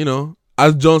yeah,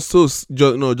 as Jon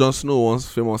Snow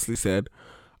once famously said,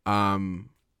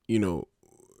 you know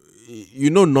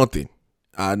nothing,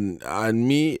 and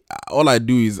me, all I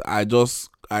do is I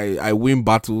win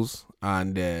battles,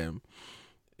 and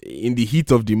in the heat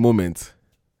of the moment,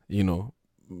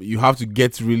 you have to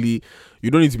get really. You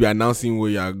don't need to be announcing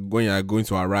when you are going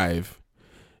to arrive.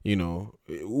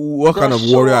 What kind of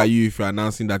warrior are you if you're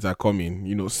announcing that you're coming?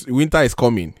 Winter is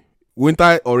coming.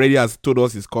 Winter already has told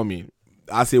us it's coming.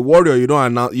 As a warrior, you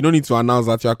don't need to announce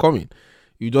that you're coming.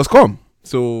 You just come.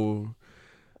 So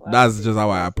that's just how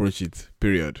I approach it.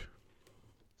 Period.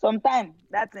 Sometimes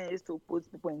that thing is to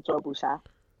put people in trouble, Sha.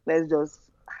 Let's just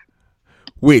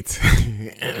wait.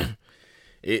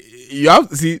 You have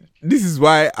to see. This is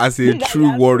why, as a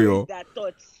true warrior.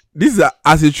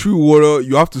 As a true warrior,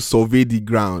 you have to survey the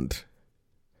ground.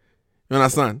 You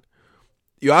understand?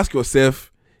 You ask yourself,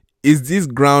 is this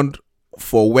ground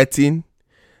for wetting?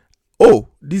 Oh,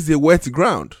 this is a wet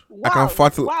ground. Wow, I can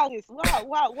fertilize. Wow.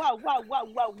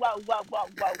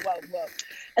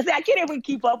 I say I can't even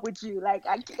keep up with you. Like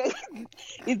I can't.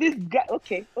 Is this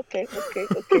okay?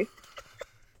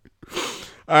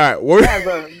 All right, we're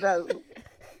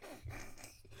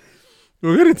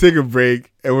gonna take a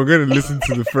break and we're gonna listen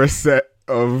to the first set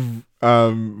of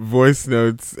voice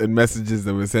notes and messages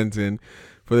that were sent in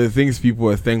for the things people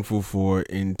are thankful for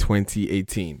in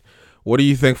 2018. What are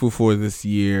you thankful for this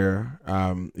year?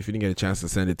 If you didn't get a chance to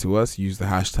send it to us, use the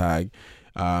hashtag.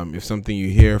 If something you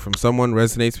hear from someone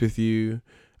resonates with you,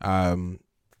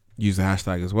 use the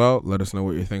hashtag as well. Let us know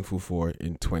what you're thankful for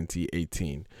in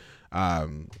 2018.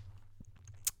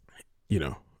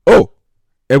 Oh,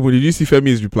 Ebu, did you see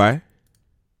Femi's reply?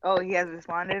 Oh, he has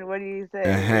responded. What did he say?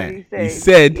 Uh-huh. What did he say? He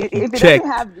said if he it checked.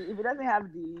 If it doesn't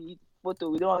have the photo,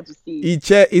 we don't want to see. He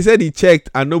said he checked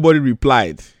and nobody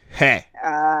replied. Hey.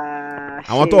 I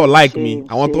want to like me.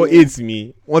 I want to hate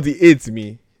me. Want to hate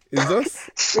me. It's just.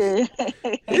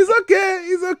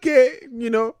 It's okay. You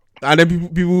know. And then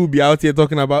people will be out here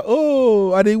talking about,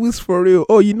 oh, are they wish for real?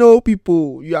 Oh,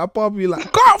 people, you are popular.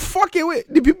 God, fuck it,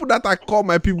 wait. The people that I call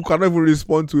my people cannot even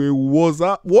respond to a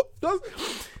WhatsApp. What? Just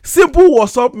simple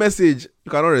WhatsApp message. You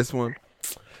cannot respond.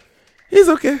 It's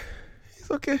okay.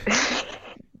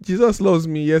 Jesus loves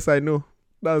me. Yes, I know.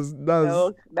 That's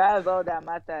all that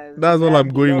matters. That's all I'm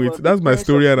going with. That's my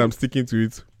story, and I'm sticking to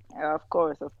it. Of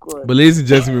course. But ladies and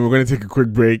gentlemen, we're going to take a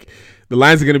quick break. The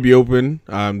lines are going to be open.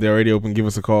 They're already open. Give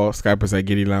us a call. Skype us at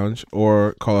Giddy Lounge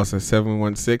or call us at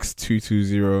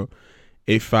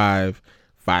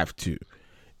 716-220-8552.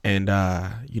 And,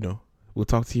 we'll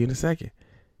talk to you in a second.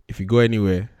 If you go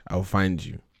anywhere, I'll find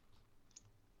you.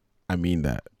 I mean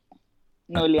that.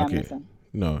 No, Liam, listen.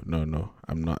 No.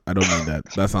 I'm not. I don't mean that.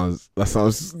 That sounds like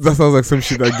some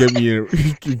shit that get me in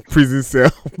prison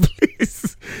cell.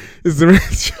 Please. It's the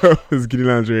Red Show. It's Giddy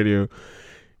Lounge Radio.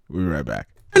 We'll be right back.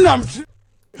 When I'm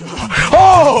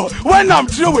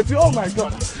through with you, oh my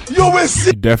God, you will see.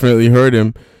 You definitely heard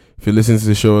him. If you listen to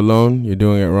the show alone, you're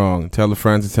doing it wrong. Tell a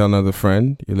friend to tell another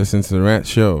friend. You listen to the Rant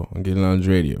Show on Giddy Lounge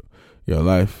Radio. Your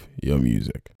life, your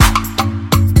music.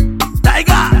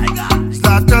 Tiger,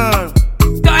 Starter.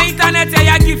 Dans internet, il y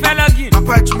a qui fait login.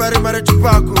 Après, tu m'as démarré du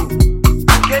Paco.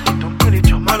 Angeli, ton pele,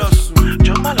 Jomalosu.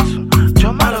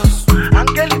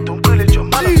 Angeli, ton pele,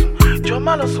 Jomalosu.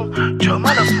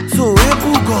 So,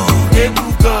 Ebugo.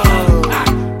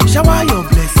 Shower your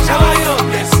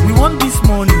blessing. We want this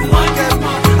money. I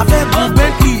feel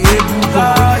Bentley, Ebugo.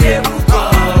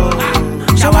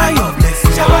 Shower your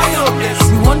blessing.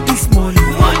 We want this money. I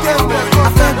feel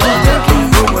Bentley.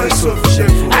 No more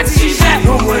sufficient.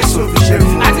 No more sufficient.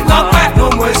 No more sufficient. No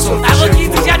more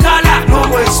sufficient. No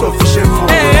more sufficient.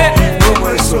 No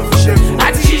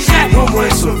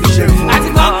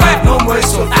more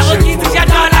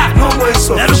sufficient. No more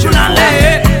sufficient.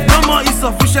 No more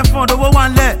insufficient for the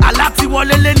one leg. Alati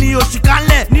wọlé ní oṣù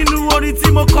kanlẹ̀. Nínú orin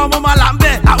tí mo kọ mo máa là ń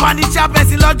bẹ̀. Àwa ní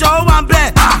ṣàbẹ̀sí lọ́jọ́ ó wà ń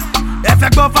bẹ̀. Ẹ fẹ́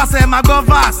gbọ́ fast ẹ máa gbọ́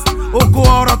fast. Ògo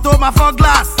ọ̀rọ̀ tó máa fọ́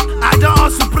glass. I don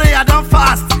hustle pray I don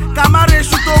fast. Kàmáre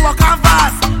èṣù tó wọ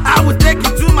canvas. I will take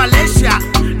you to Malaysia.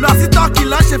 Lọ sí Turkey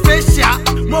lọ ṣe facial.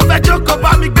 Mo fẹ́ jókòó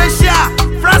bá mi gbé ṣíà.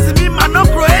 France mi máa ná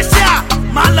Croatia.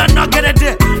 Máa lọ ná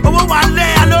gẹ́dẹ́dẹ́. Owó wà lé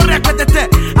aló rẹpẹtẹtẹ.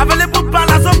 Available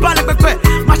balance ó balẹ̀ pẹpẹ.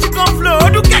 Machine gun flow ó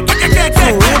dún kẹ́kẹ́kẹ́kẹ́. So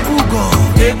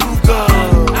Ebugo.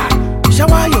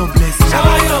 Shower your blessing.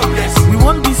 We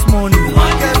want this money. I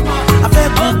feel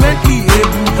Bentley,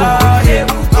 Ebugo.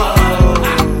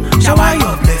 Shower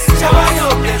your blessing.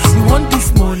 We want this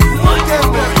money. I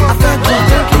feel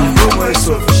Bentley. No more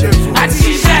sufficient.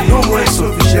 No more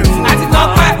sufficient. No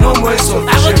more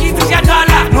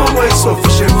sufficient. No more sufficient. No more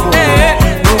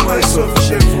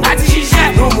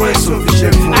sufficient. No more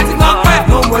sufficient. No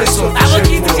more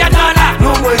sufficient.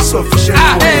 No more sufficient.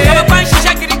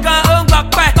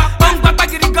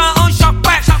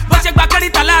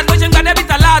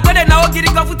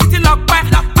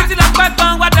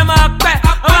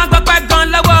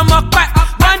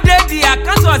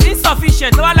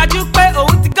 Tó wá lajú pé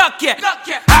òun ti gòkè.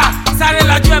 Sáré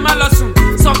lajú ẹ má lọ sùn.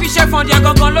 Sufficient fund yẹ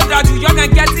gangan ló dájú. Yọ̀gàn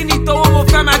gẹ́tì ní tówó mo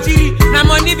fẹ́ máa jírí. Na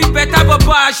mo níbi bẹ́tà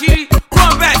bọ̀bọ̀ àṣírí.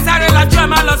 Kúrò bẹ́ẹ̀ sáré lajú ẹ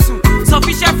má lọ sùn.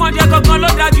 Sufficient fund yẹ gangan ló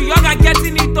dájú. Yọ̀gàn gẹ́tì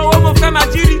ní tówó mo fẹ́ máa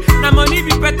jírí. Na mo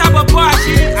níbi bẹ́tà bọ̀bọ̀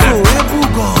àṣírí. So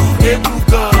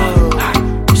Ebugo.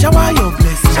 Shower your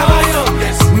blessing.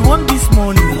 We want this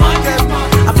money. I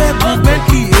feel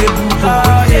Bentley, Ebugo.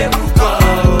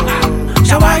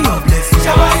 Shower your blessing.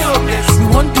 We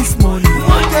want this money. I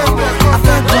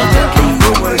feel Bentley. No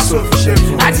more sufficient.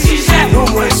 No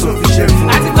more sufficient.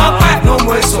 No more sufficient. No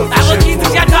more sufficient.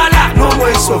 No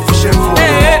more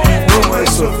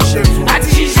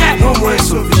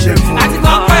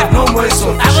sufficient. No more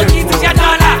sufficient.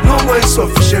 No more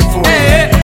sufficient.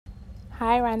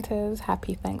 Hi Ranters,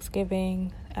 happy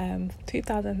Thanksgiving.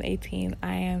 2018,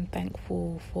 I am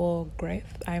thankful for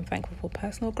growth. I am thankful for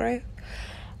personal growth.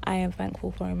 I am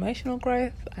thankful for emotional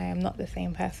growth. I am not the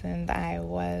same person that I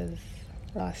was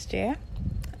last year.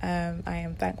 I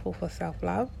am thankful for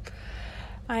self-love.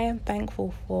 I am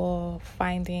thankful for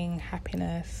finding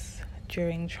happiness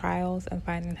during trials and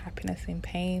finding happiness in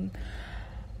pain.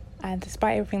 And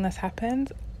despite everything that's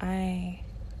happened, I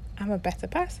am a better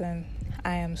person.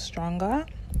 I am stronger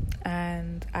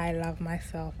and I love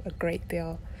myself a great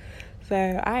deal. So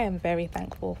I am very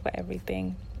thankful for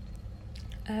everything.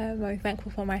 I'm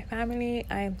thankful for my family.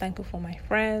 I am thankful for my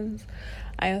friends.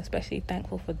 I am especially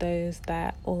thankful for those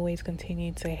that always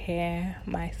continue to hear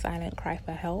my silent cry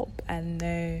for help and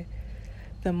know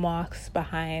the marks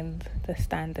behind the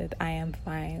standard I am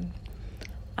fine.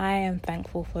 I am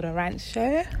thankful for the Rant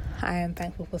Show. I am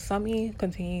thankful for Somi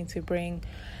continuing to bring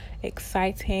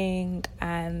exciting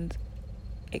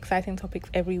topics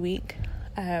every week.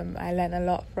 I learn a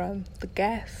lot from the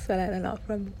guests. I learn a lot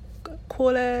from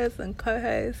callers and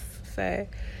co-hosts. So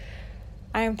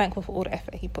I am thankful for all the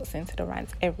effort he puts into the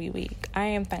rants every week. I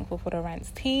am thankful for the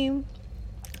rants team.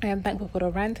 I am thankful for the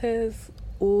ranters,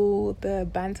 all the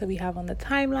banter we have on the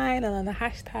timeline and on the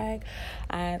hashtag,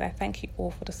 and I thank you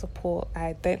all for the support.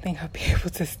 I don't think I'd be able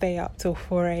to stay up till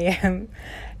 4 a.m.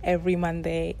 every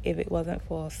Monday if it wasn't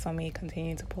for Somi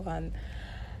continuing to put on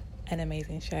an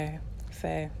amazing show.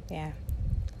 So yeah,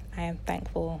 I am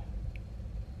thankful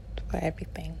for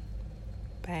everything.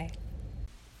 Bye.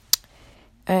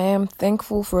 I am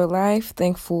thankful for life,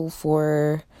 thankful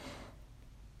for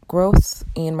growth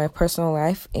in my personal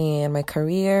life and my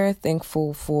career,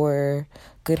 thankful for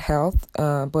good health,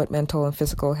 both mental and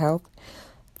physical health,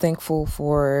 thankful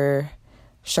for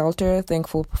shelter,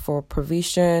 thankful for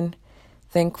provision,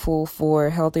 thankful for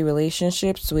healthy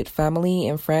relationships with family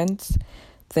and friends,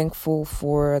 thankful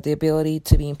for the ability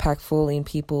to be impactful in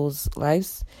people's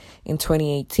lives in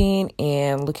 2018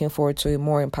 and looking forward to a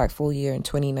more impactful year in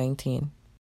 2019.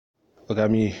 Look at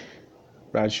me,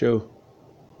 Brad Show.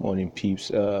 Morning,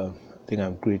 peeps. I think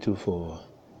I'm grateful for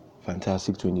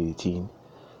fantastic 2018.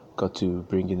 Got to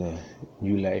bring in a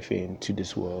new life into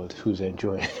this world who's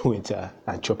enjoying winter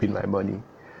and chopping my money.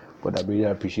 But I'm really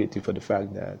appreciative for the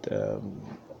fact that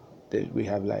we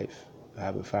have life. I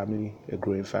have a family, a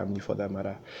growing family for that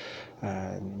matter.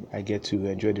 And I get to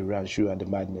enjoy the Rant Show and the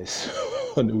madness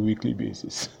on a weekly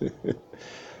basis.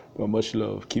 But much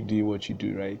love. Keep doing what you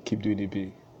do, right? Keep doing it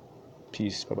big.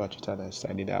 Peace. Baba Chitana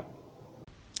signing out.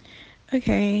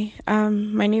 Okay,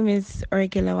 my name is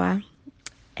Origilawa,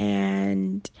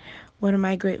 and what am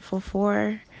I grateful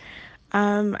for?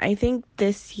 I think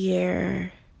this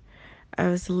year I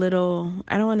was a little,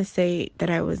 I don't want to say that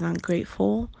I was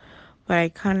ungrateful, but I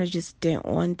kind of just didn't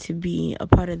want to be a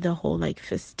part of the whole like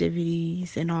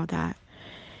festivities and all that.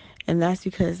 And that's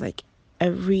because like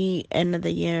every end of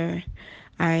the year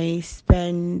I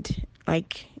spend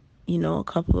like, a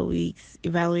couple of weeks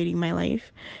evaluating my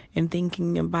life and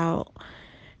thinking about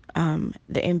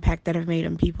the impact that I've made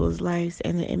on people's lives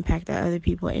and the impact that other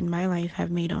people in my life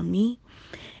have made on me.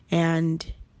 And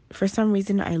for some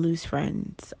reason, I lose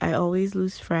friends. I always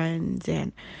lose friends,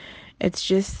 and it's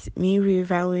just me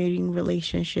reevaluating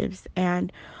relationships.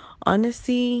 And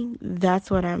honestly, that's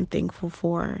what I'm thankful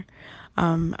for.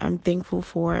 I'm thankful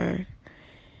for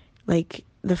like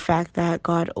the fact that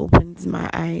God opens my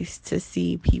eyes to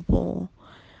see people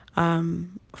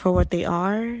for what they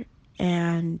are,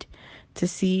 and to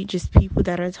see just people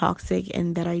that are toxic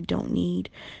and that I don't need.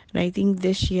 And I think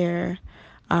this year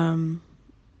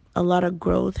a lot of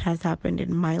growth has happened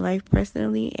in my life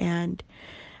personally, and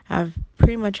I've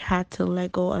pretty much had to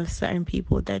let go of certain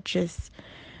people that just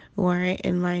weren't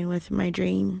in line with my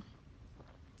dream.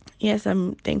 Yes,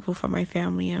 I'm thankful for my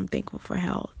family, I'm thankful for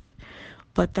health,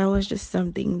 but that was just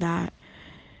something that,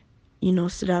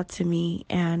 stood out to me.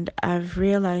 And I've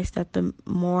realized that the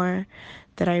more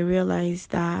that I realize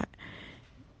that,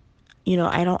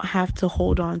 I don't have to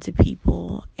hold on to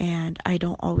people, and I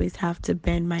don't always have to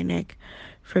bend my neck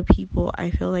for people.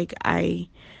 I feel like I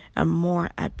am more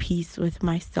at peace with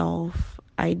myself.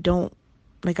 I don't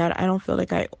feel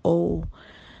like I owe,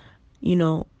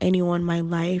 anyone my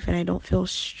life, and I don't feel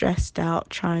stressed out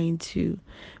trying to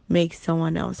make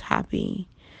someone else happy.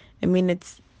 I mean,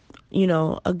 it's,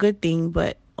 a good thing,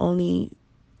 but only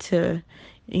to,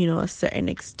 a certain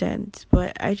extent.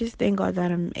 But I just thank God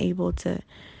that I'm able to,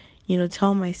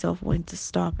 tell myself when to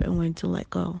stop and when to let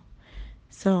go.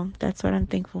 So that's what I'm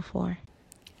thankful for.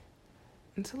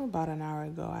 Until about an hour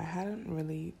ago, I hadn't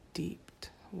really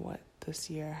deeped what this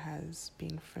year has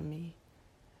been for me.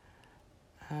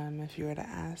 If you were to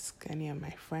ask any of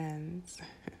my friends,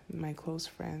 my close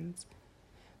friends,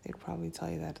 they'd probably tell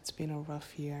you that it's been a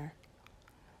rough year.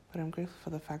 But I'm grateful for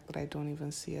the fact that I don't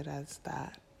even see it as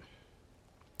that.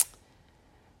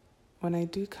 when I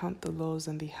do count the lows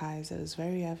and the highs, it is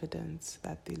very evident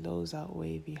that the lows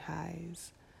outweigh the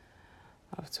highs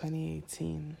of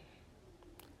 2018.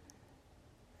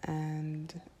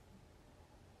 And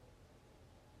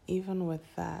even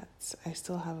with that, I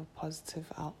still have a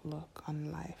positive outlook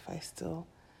on life. I still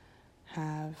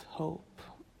have hope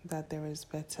that there is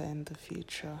better in the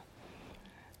future.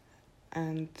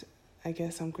 And I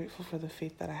guess I'm grateful for the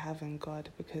faith that I have in God,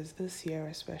 because this year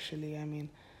especially, I mean,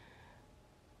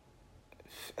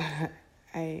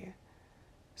 I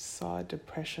saw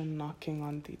depression knocking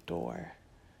on the door,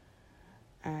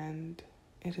 and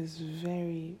it is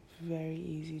very, very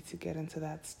easy to get into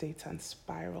that state and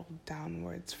spiral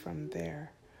downwards from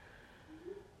there.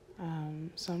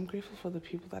 So I'm grateful for the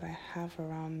people that I have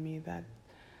around me that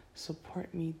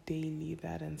support me daily,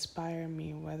 that inspire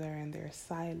me, whether in their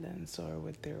silence or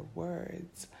with their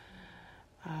words,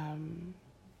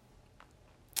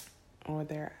 or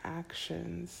their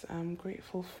actions. I'm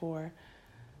grateful for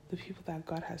the people that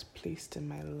God has placed in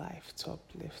my life to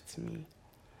uplift me.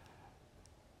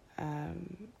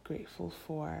 I'm grateful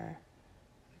for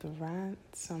the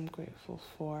rants. I'm grateful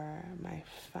for my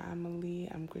family.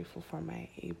 I'm grateful for my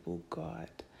able God.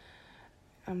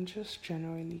 I'm just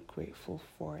generally grateful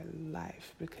for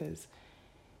life, because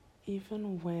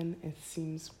even when it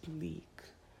seems bleak,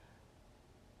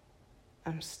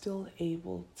 I'm still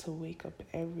able to wake up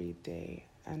every day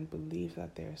and believe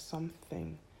that there's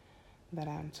something that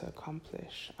I'm to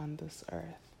accomplish on this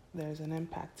earth. There's an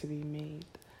impact to be made,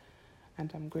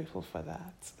 and I'm grateful for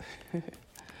that.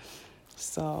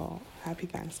 So, happy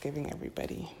Thanksgiving,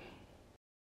 everybody.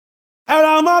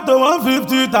 Ẹ̀rọ mọ́tò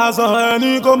 150,000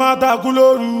 ẹni kó má takú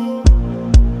lóru.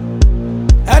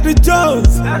 Eddie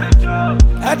Jones.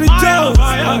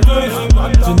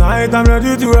 Tonight I'm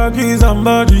ready to rock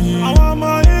somebody.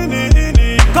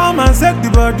 Come and shake the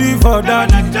body for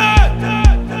daddy.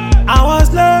 I was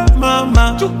slave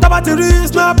mama. Tabati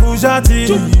reach na pushati.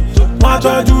 Wọ́n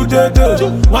tọ́jú dédé,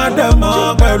 wọ́n dẹ̀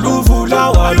mọ́ pẹ̀lú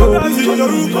fúláwà lórí.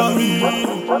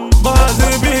 Bọ́sì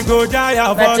bí kò jáyà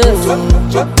fọ́tò.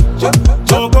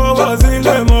 Joko was in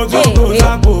the motor go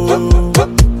sapo.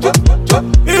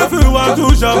 If you want to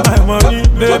shop my money,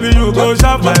 baby you go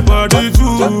shop my body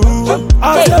too. I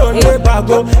say only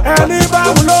bago, any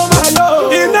bago no mayo.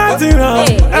 Iná ti ràn,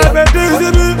 ẹ̀bẹ̀ tí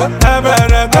síbí, ẹ̀bẹ̀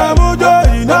rẹ̀ kẹ́ mú jó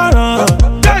iná ràn.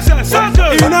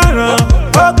 Iná ràn,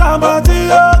 ó kà mọ́ tí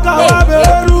ó kà wá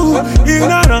bẹ̀rù.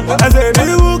 Iná ràn, ẹsẹ̀ ní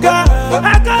wúkẹ́.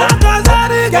 Ẹ̀ka ọkọ̀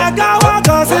sẹ́ni kẹ̀kẹ́ wọ́n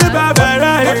kàn sí bẹ̀bẹ̀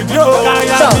rẹ̀ ìdí ò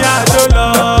káyà ní àjò lọ.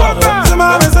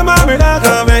 Mami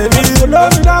dákun bèbí,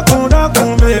 olómi dákun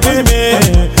bèbí mi.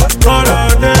 Kọ́rọ̀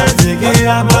dẹ́sì kí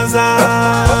a máa sá.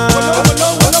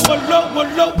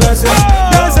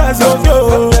 Gbèsè sókè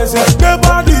o, gbé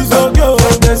bọ́dì sókè o.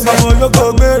 Ọmọ olóko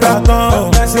gbéra tán.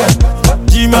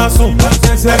 Jí máa sùn,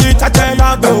 ẹni tẹ́tẹ́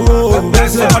lágbòó.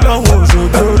 Ọlọ́run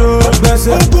òṣòjòrò.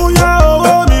 Ogun yá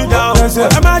owó mi dá o.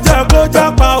 Ẹ má jẹ́ kó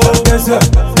jápa o.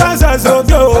 Gbèsè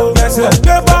sókè o,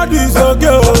 gbé bọ́dì sókè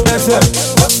o.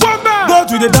 Go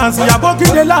to the dance, aboki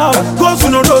the loud. Go to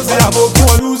no rose, aboki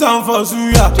will lose and for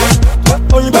suya.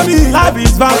 Oh, you baby, life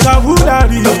is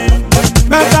vocabulary.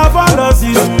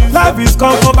 Metaphorosis, life is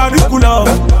curriculum.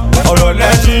 Ọ̀rọ̀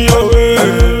lẹ́sìn òwe.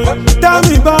 Tell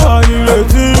me báwo ni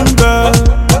retí ń bẹ.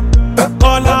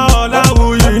 Ọlá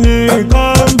wuyì ní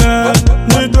nǹkan ń bẹ.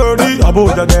 Nítorí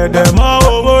àbójọ̀gẹ̀dẹ̀ mọ́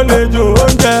owó lè jò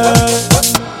oúnjẹ.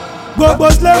 Gbogbo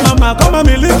slay mama come and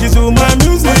miliki to my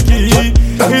music.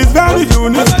 It's very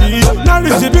unique. Now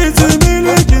it's a bit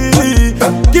miliki.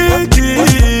 Kiki,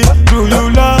 do you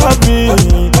love me?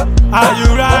 Are you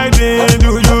riding?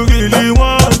 Do you really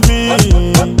want me?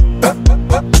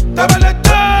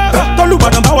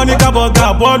 Tọ́lùbọ̀dàn báwọn ní kábọ̀gà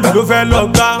bọ́ọ̀lù ló fẹ́ lọ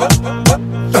gbá.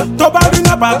 Tó bá rí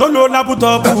nàpà tó lo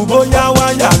lápútọ̀pù bóyá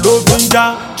wáyà ló fi ń já.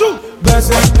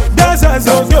 Gbèsè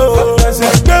sókè o,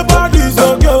 gbé bọ́ọ̀dì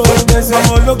sókè o.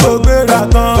 Ọmọ olóko gbéra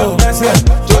tán.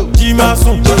 Jí máa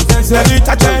sùn, ẹni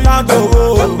tẹ́tẹ́ lágbòó.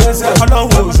 Ọlọ́run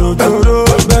òṣòjòrò.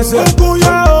 Ogun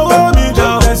yá owó mi dá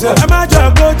o. Ẹ má jẹ́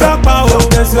kó jápa o.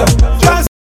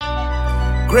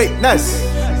 Greatness.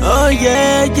 Oh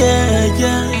yeah.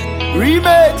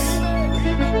 Remix.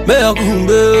 Belgium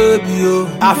baby yo.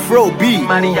 Afro beat.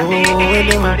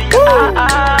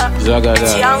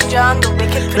 Young John, the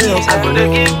wicked producer.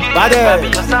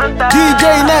 DJ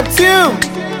Neptune.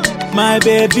 My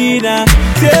baby na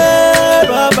yeah,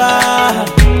 baba.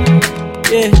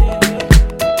 Yeah.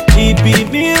 He be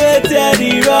me with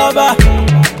the rubber.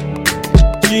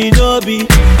 She no be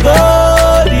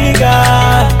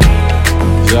bodyguard.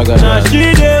 Now she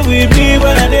dey with me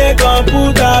when I dey come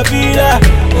put her villa.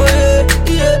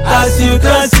 As you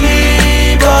can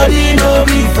see, boy. body no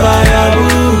be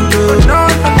firewood.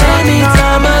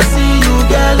 Anytime I see you,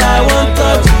 girl, I want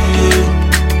touch you.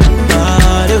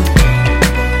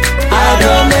 I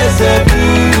don't mess up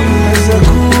you.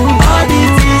 All the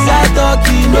things I talk,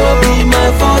 you know be my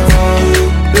fault.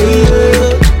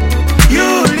 You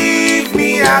leave me,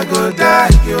 I go die,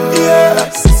 yo.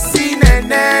 See,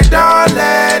 nene, don't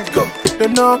let go.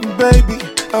 Don't know me, baby.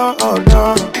 Oh no.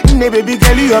 Hey, baby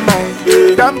girl, you're mine.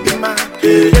 Don't be mine.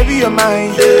 Baby, you're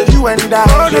mine. You and I.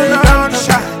 Don't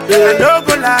shy. I don't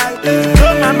go lie.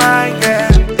 Blow my mind, yeah.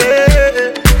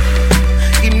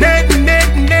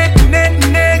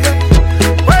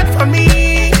 Wait for me,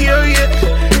 yeah.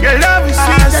 Your love is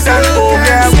sweet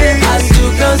as you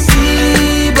can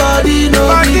see, body no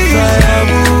be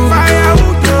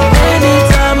firewood.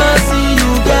 Anytime I see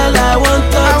you, girl, I want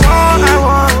touch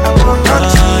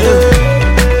you.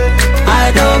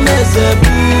 I don't mess up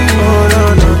you.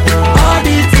 All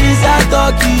the things I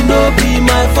talk, you know be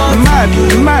my fault. Mad.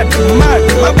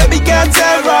 My baby girl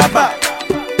tell rubber.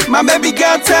 My baby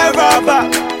girl tell rubber.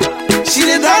 She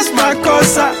did dance my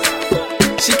cosa.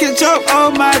 She can chop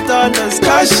all my dollars,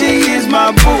 cause she is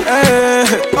my boo.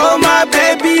 Oh my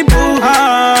baby boo.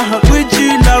 Would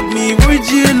you love me? Would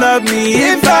you love me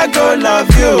if I go love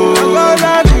you?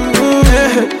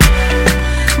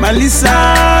 My Lisa,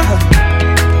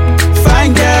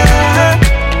 fine girl.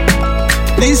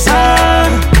 Lisa,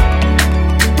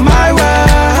 my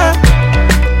wife,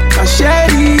 my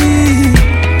shady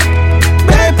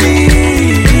baby.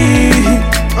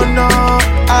 Oh no.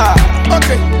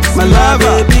 Okay. My love,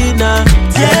 baby, now.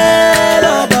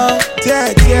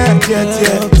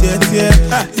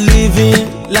 Living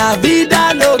la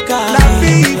vida loca. La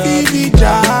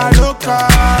vida loca.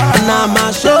 Now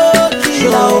my show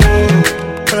killer.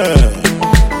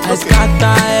 I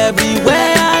scatter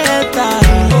everywhere I enter.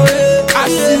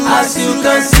 As you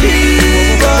can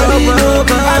see, body no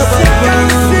be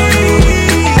firewood.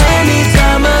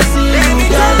 Anytime I see you,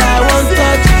 girl, I want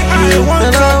touch you.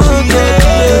 And I want you.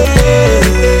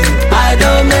 I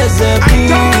don't mess up you.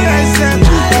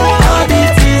 All the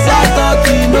things I talk,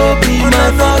 you know be my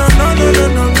fault.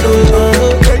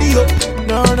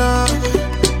 No.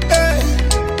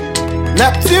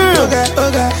 Neptune. Okay.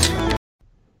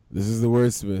 This is the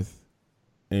Wordsmith,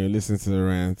 and you're listening to the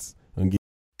rants on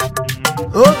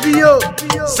Obio,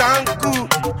 Sanku,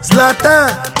 Zlatan,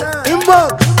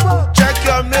 Inbox. Check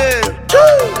your mail.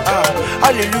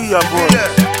 Hallelujah, boy.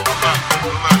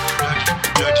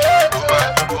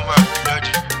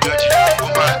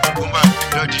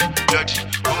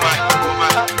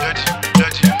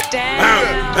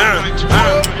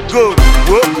 Go,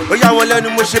 oh yeah, well, let me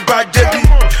mo ṣe bá débi.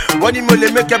 Wọ́n ní mo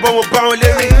lè make ẹbọ wọn bá wọn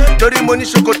lérí. Torí mo ní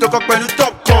ṣòkòtò kan pẹ̀lú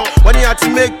top kan. Wọ́n ní àti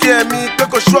make ẹ̀mí pé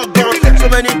kò ṣọ́gàn. So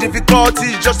many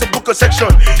difficulties just to book a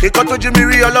section. Nǹkan tó jú mi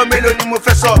rí ọlọ́mẹ́lò ni mo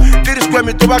fẹ́ sọ. 3 square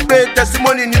mi tó bá gbé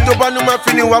testimony ni tó bá nu máa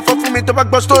fi ni wà fọ́ fún mi tó bá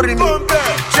gbọ́ story mi.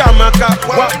 Ṣé àmàkà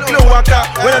wá kí ló wá ká?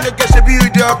 Wọ́n náà lè gẹ̀ṣẹ̀ bí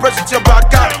ìdè ọ̀pẹ́sì tí ó bá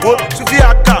ká. Wo Sufi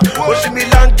Aka, Oṣimi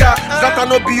Langa, Zlatan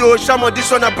no bí o, Ṣámọ̀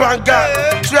this one na banga.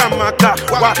 Ṣé àmàkà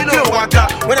wá kí ló wá ká?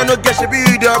 Wọ́n náà lè gẹ̀ṣẹ̀ bí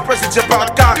ìdè ọ̀pẹ́sì tí ó bá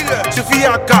ká. Sufi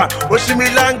Aka, Oṣimi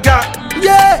Langa.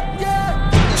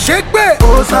 Shake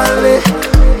Osale,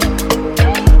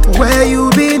 where you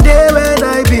been there when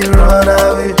I been run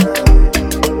away?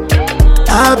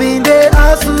 I've been there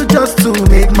hustle just to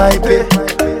make my pay.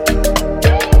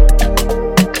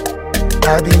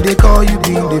 I been they call, you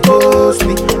been they post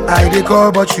me. I they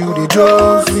call, but you they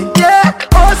jose me. Yeah,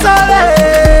 Osale,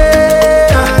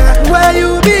 where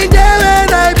you been there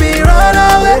when I been run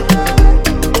away?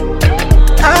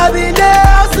 I've been there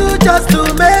hustle just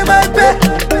to make my pay.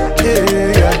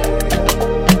 Yeah.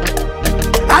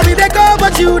 I be they call,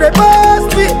 but you they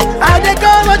post me. I they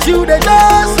call, but you they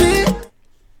jose me.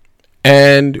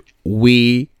 And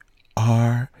we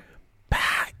are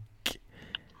back.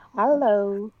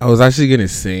 Hello. I was actually gonna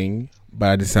sing, but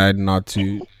I decided not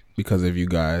to because of you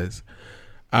guys.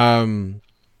 You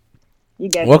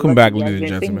guys welcome back, I've ladies and been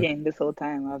gentlemen. singing this whole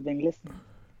time. I've been listening.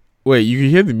 Wait, you can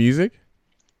hear the music?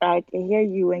 I can hear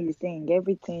you when you sing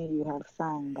everything you have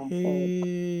sung and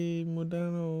Hey,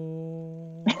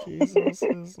 Modano, Jesus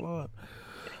is Lord.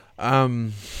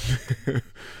 Well,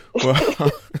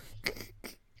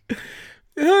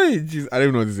 jeez, I don't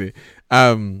even know what to say.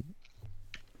 All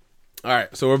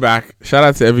right, so we're back. Shout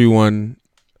out to everyone.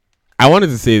 I wanted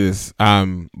to say this,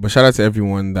 but shout out to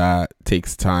everyone that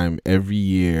takes time every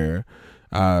year,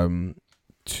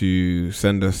 to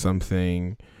send us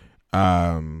something,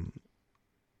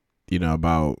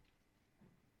 about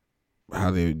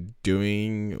how they're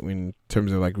doing in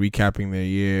terms of like recapping their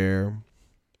year,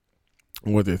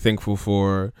 what they're thankful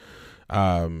for.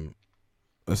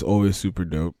 That's always super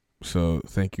dope. So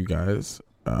thank you guys.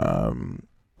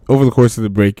 Over the course of the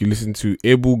break, you listen to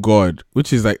Able God,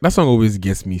 which is like, that song always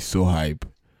gets me so hype.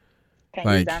 Can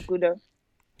like, you Zanku though?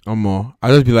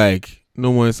 I'll just be like,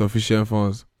 no more insufficient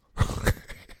funds.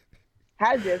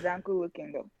 How's your Zanku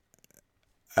looking though?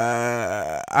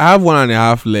 I have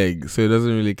 1.5 legs, so it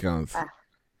doesn't really count.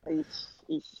 You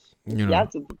know.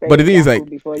 But the thing is, like,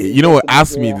 you know what?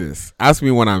 Ask me this. Ask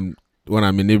me when I'm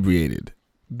inebriated.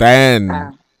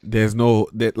 Then there's no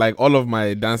that, like, all of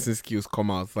my dancing skills come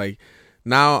out. Like,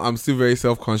 now I'm still very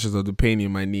self-conscious of the pain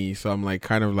in my knee, so I'm like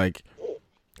kind of like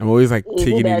I'm always like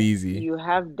taking it easy. You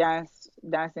have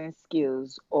dancing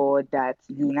skills, or that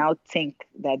you now think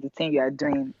that the thing you are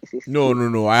doing is a skill?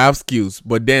 No. I have skills,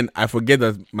 but then I forget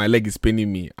that my leg is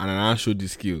paining me, and I show the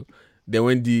skill. Then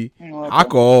when the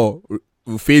alcohol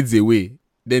fades away,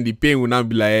 then the pain will now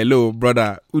be like, "Hello,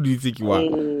 brother, who do you think you are?"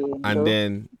 And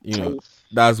then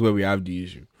that's where we have the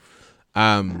issue.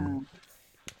 But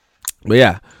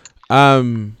yeah,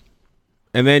 and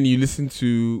then you listen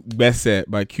to Besse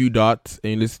by Q Dot,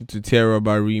 and you listen to Terra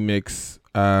by Remix,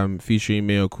 featuring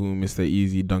Meoku, Mr.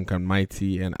 Easy, Duncan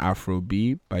Mighty, and Afro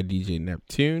B by DJ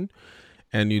Neptune,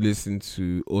 and you listen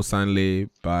to Osanle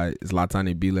by Zlatan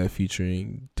Ibile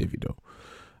featuring Davido.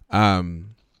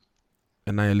 And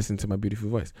now you listen to my beautiful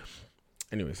voice.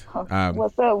 Anyways,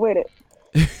 what's up with it?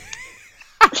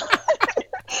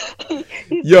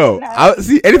 Yo,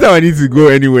 see, anytime I need to go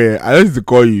anywhere, I just need to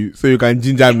call you so you can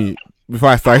ginger me before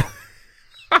I start.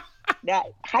 That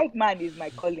hype man is my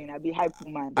calling. I'll be hype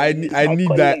man. I need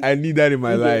that. I need that in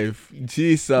my life.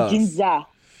 Jesus. Ginger.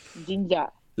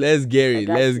 Let's get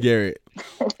it.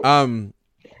 All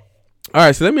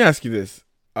right. So let me ask you this.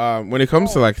 When it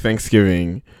comes to like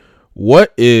Thanksgiving,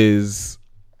 what is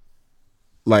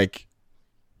like?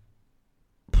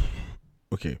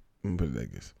 Okay, let me put it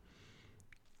like this.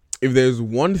 If there's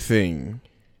one thing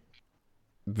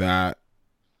that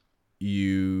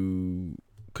you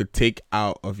could take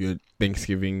out of your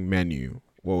Thanksgiving menu,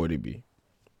 what would it be?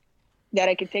 That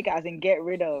I could take as in get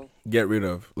rid of. Get rid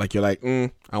of. Like you're like,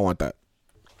 I want that.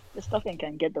 The stuffing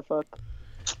can get the fuck.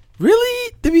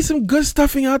 Really? There be some good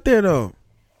stuffing out there though.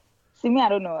 See, me, I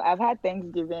don't know. I've had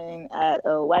Thanksgiving at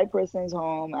a white person's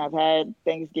home. I've had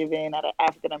Thanksgiving at an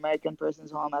African American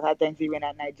person's home. I've had Thanksgiving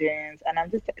at Nigerians. And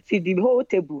I'm just, see, the whole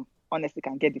table, honestly,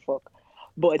 can get the fuck.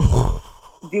 But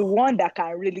the one that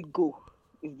can really go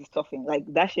is the stuffing. Like,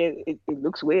 that shit, it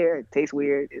looks weird. It tastes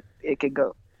weird. It can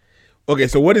go. Okay,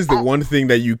 so what is the one thing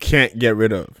that you can't get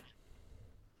rid of?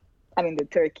 I mean, the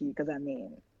turkey, because I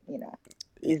mean, you know,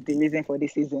 is the reason for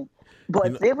this season.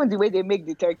 But even the way they make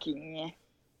the turkey,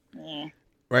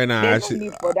 right now, there's no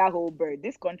need for that whole bird.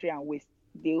 This country and waste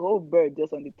the whole bird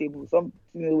just on the table. Something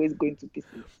always going to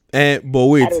pieces. But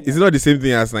wait, is it not the same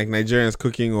thing as like Nigerians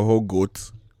cooking a whole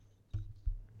goat?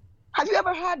 Have you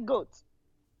ever had goat?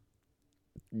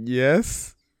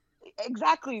 Yes.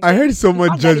 Exactly. I heard so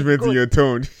much judgment in your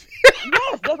tone.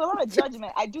 Yes, there's a lot of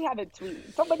judgment. I do have a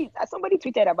tweet. Somebody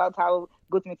tweeted about how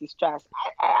goat meat is trash.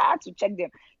 I had to check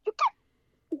them. You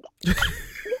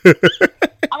can't.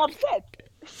 I'm upset.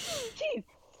 Jeez.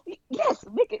 Yes,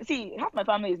 make it. See, half my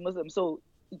family is Muslim, so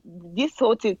this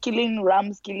whole thing, killing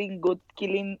rams, killing goats,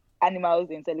 killing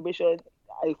animals in celebration,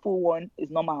 a full one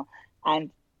is normal. And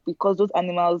because those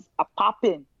animals are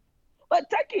popping.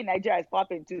 But turkey in Nigeria is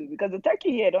popping too, because the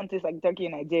turkey here don't taste like turkey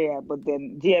in Nigeria, but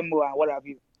then GMO and what have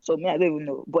you. So me, I don't even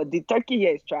know. But the turkey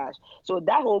here is trash. So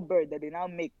that whole bird that they now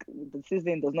make, the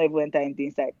seasoning does not even enter in the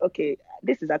inside. Okay,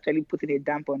 this is actually putting a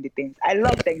damp on the things. I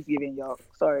love Thanksgiving, y'all.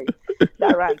 Sorry.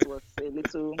 That rant was a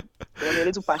little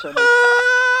passionate.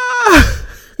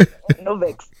 No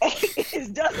vex.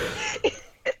 It's just...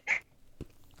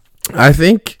 I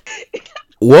think...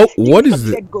 What is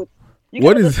it?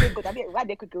 What is... Goat. I mean, why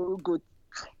they cook a goat?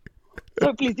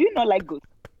 So please, do you not like goat?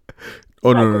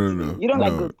 Oh no! You don't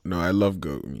like goat? No, I love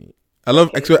goat meat.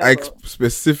 I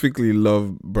specifically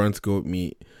love burnt goat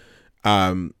meat.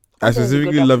 I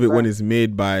specifically love it when it's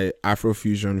made by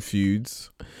Afrofusion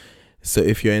Foods. So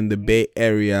if you're in the Bay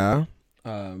Area,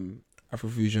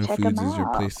 Afrofusion Foods is your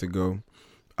place to go.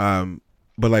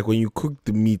 But like when you cook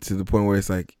the meat to the point where it's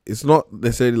like, it's not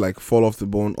necessarily like fall off the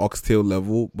bone oxtail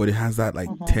level, but it has that like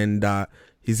tender.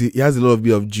 He has a little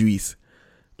bit of juice,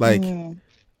 like.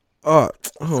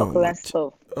 Succulent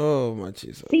stuff. Oh my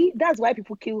Jesus! See, that's why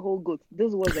people kill whole goats.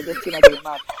 Those words are just came out of their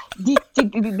mouth.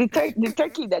 The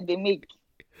turkey that they make,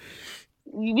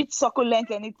 which succulent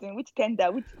anything, which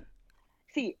tender, which.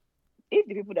 See, if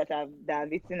the people that have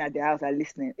eaten at their house are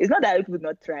listening, it's not that people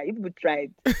not try. If people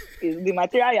tried, it's the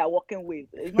material you're working with.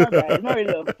 It's not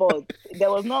really a fault. There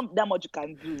was not that much you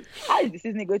can do. How is the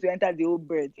seasoning going to enter the old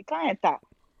bird? It can't enter.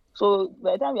 So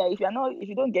by the time if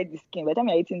you don't get the skin, by the time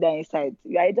you're eating that inside,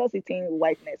 you are just eating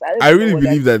whiteness. I really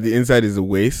believe that the inside is a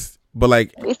waste, but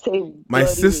like It's a my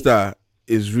bloody sister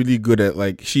is really good at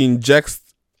like she injects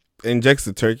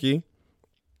the turkey.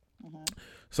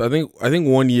 So I think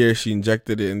 1 year she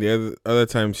injected it, and the other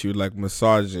time she would like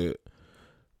massage it,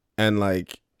 and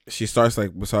like she starts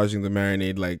like massaging the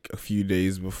marinade like a few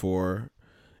days before,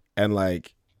 and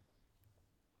like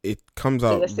it comes So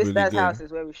out your really sister's good. house is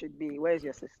where we should be. Where is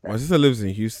your sister? My sister lives in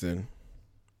Houston.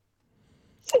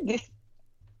 See this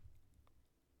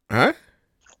Huh?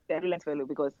 virulent fellow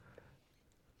because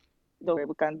don't worry,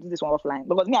 we can do this one offline.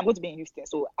 Because me, I'm going to be in Houston,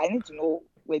 so I need to know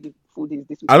where the food is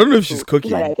this week. I don't know if she's So, cooking.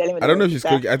 this is why you're telling me I don't know that if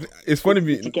she's your cooking. sister It's funny.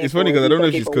 cooks chicken It's funny for because I don't know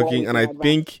if turkey she's for 1 cooking, week and in I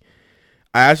advance.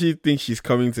 actually think she's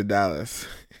coming to Dallas.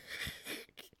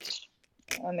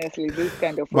 Honestly, this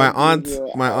kind of My friend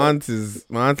aunt,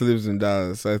 my aunt lives in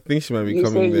Dallas, so I think she might be you say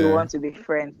coming you there. want to be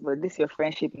friends, but this your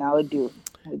friendship now do.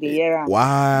 The year round.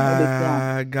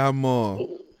 Wow, got more.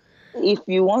 If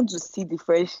you want to see the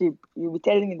friendship, you'll be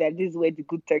telling me that this is where the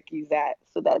good turkey is at.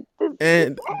 So that this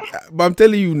But I'm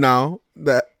telling you now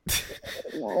that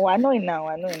oh, I know it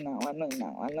now.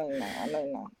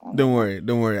 don't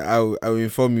worry. I will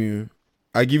inform you.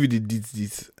 I'll give you the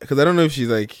deets because I don't know if she's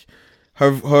like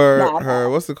her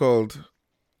what's it called?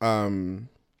 Her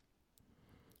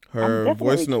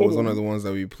voice note was one of the ones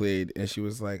that we played, and she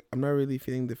was like, "I'm not really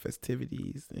feeling the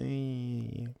festivities."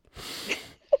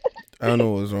 I don't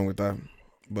know what was wrong with that,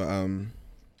 but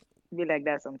be like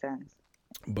that sometimes.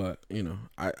 But you know,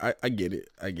 I get it.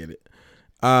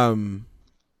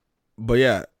 But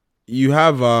yeah, you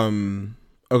have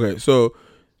okay, so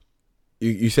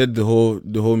you said the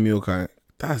whole meal kind.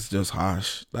 That's just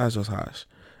harsh.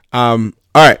 All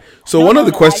right. So one of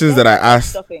the questions that I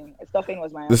asked, stuffing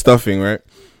was my the stuffing, right?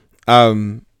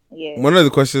 Yeah. One of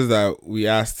the questions that we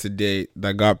asked today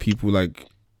that got people like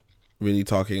really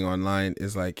talking online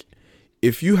is like,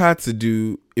 if you had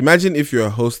to imagine if you're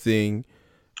hosting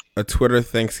a Twitter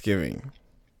Thanksgiving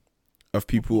of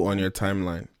people on your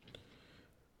timeline,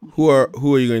 who are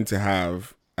you going to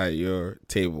have at your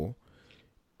table?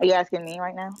 Are you asking me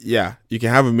right now? Yeah, you can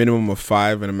have a minimum of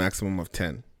 5 and a maximum of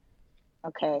 10.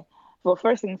 Okay. Well,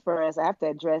 first thing first, I have to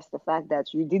address the fact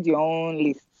that you did your own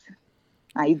list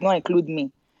and you did not include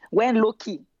me. When low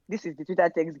key, this is the Twitter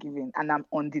Thanksgiving and I'm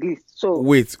on the list. So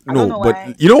wait, no,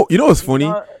 but you know what's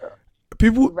funny?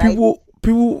 People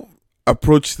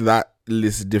approach that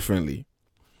list differently.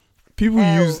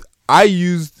 I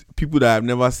used people that I've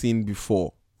never seen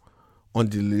before on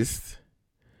the list,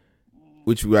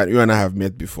 which you and I have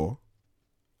met before,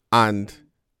 and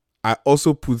I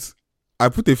also put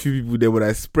a few people there, but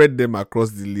I spread them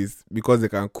across the list because they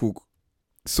can cook.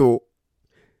 So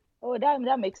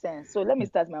that makes sense. So let me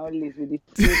start my own list with the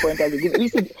 3 pointers. You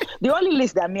see, the only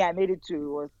list that I made it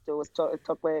to was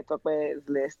Tokwe's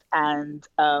list, and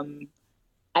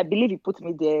I believe he put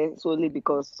me there solely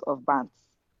because of bands.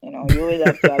 You know, you always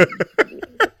have to have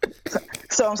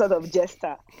some sort of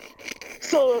gesture.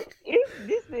 So if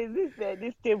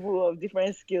this table of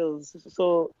different skills.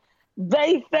 So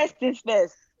very first things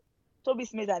first, Toby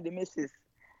Smith and the Misses.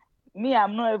 Me,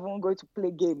 I'm not even going to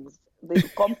play games. They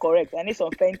come correct. I need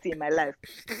some fancy in my life.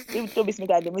 If Toby Smith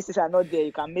and the Misses are not there,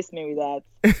 you can miss me with that.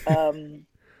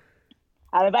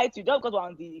 I'll invite you just because we're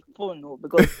on the phone, no,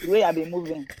 because the way I've been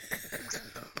moving.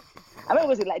 I mean,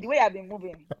 was it like the way I've been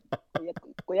moving? You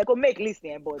can make list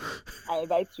there, but I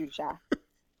invite you, Sha.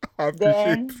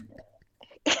 Then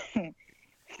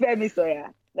Femi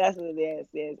Sawyer. That's what it is.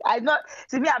 Yes.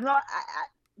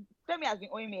 Femi has been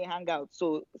owing me a hangout.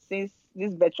 So since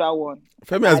this virtual one,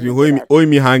 Femi has been owing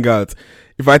me hangout.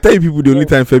 If I tell you people the only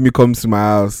time Femi comes to my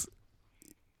house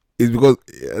is because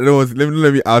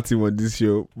let me out him on this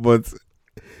show, but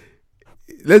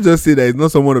let's just say that it's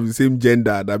not someone of the same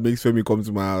gender that makes Femi come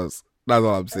to my house. That's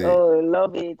all I'm saying. Oh,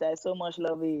 love it. I so much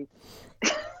love it.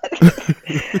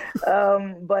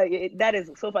 But that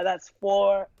is so far. That's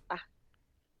 4. I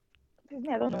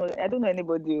don't know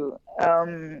anybody.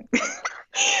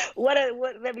 What?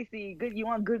 Let me see. Good. You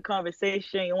want good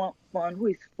conversation. You want fun. Who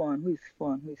is fun?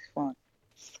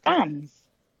 Scams.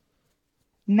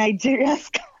 Nigeria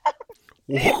scams.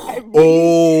 I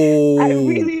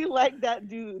really like that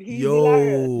dude. He's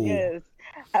hilarious. Yes,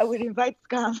 I would invite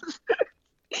scams.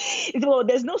 Well,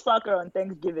 there's no soccer on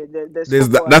Thanksgiving. There's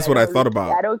that's what I thought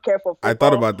about. I don't care for football. I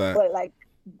thought about that. But like,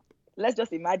 let's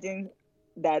just imagine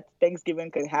that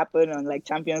Thanksgiving could happen on like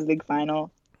Champions League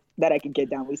final. That I could get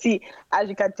down with. See, as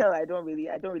you can tell, I don't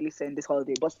really send this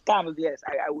holiday. But scams, yes,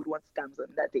 I would want scams on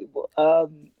that table.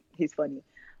 He's funny.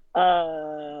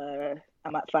 I'm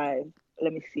at 5.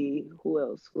 Let me see who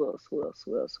else.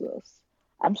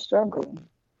 I'm struggling.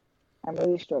 I'm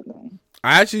really struggling.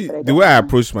 I actually, the way I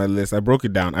approached my list, I broke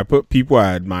it down. I put people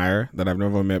I admire that I've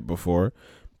never met before,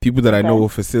 people that I know will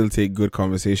facilitate good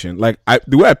conversation. Like,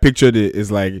 the way I pictured it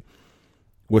is like,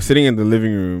 we're sitting in the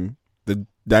living room, the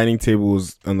dining table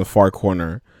is on the far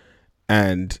corner,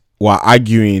 and we're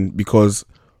arguing because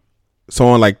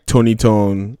someone like Tony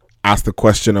Tone asked a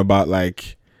question about,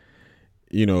 like,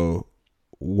 you know,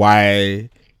 why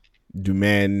do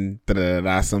men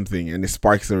something, and it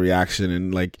sparks a reaction,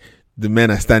 and like the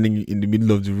men are standing in the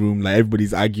middle of the room, like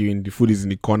everybody's arguing, the food is in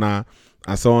the corner,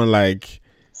 and someone like,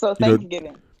 so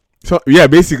Thanksgiving. So yeah,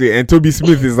 basically, and Toby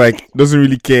Smith is like, doesn't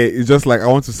really care. It's just like, I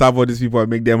want to serve all these people and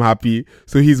make them happy.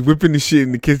 So he's whipping the shit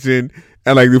in the kitchen,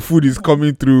 and like the food is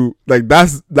coming through. Like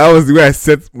that was the way I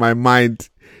set my mind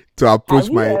to approach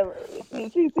See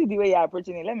the way you're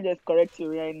approaching it. Let me just correct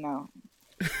you right now.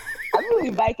 Have you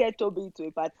invited Toby to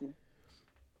a party?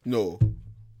 No.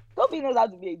 Toby knows how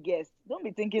to be a guest. Don't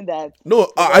be thinking that.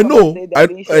 No, I know.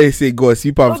 I say, God,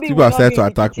 people have started to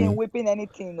attack me. Whipping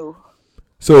anything, no.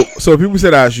 So people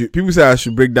said I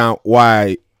should break down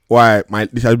why I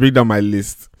should break down my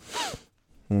list.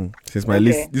 Since my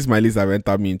list, this is my list, have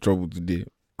entered me in trouble today.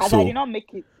 As I did not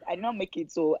make it,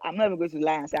 so I'm not even going to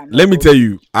lie and say I'm not. Let me tell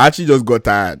you, I actually just got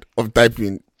tired of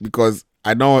typing because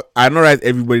I don't write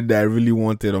everybody that I really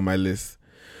wanted on my list.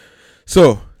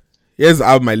 So here's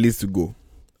how my list to go.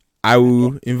 I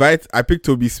will I picked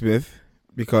Toby Smith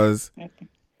because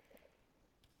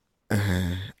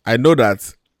I know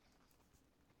that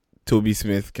Toby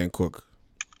Smith can cook.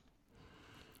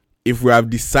 If we have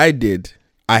decided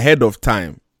ahead of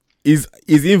time, his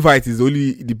invite is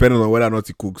only dependent on whether or not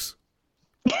he cooks.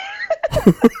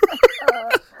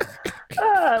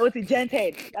 What's a gent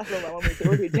head? That's what my mom would say.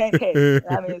 What's a gent head?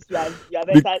 That means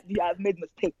you have made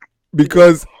mistake.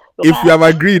 Because if you have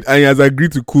agreed and he has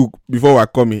agreed to cook before we're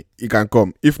coming, he can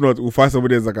come. If not, we'll find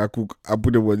somebody else that can cook and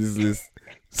put them on this list.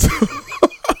 So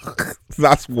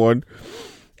that's one.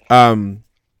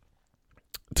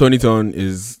 Tony Tone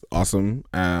is awesome.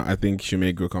 I think she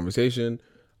made good conversation.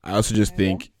 I also just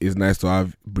think it's nice to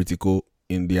have Britico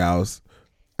in the house,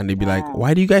 and they'd be like,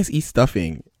 "Why do you guys eat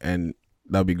stuffing?" And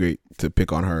that'd be great to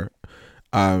pick on her.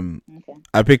 I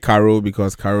picked Caro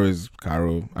because Caro is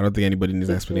Caro. I don't think anybody needs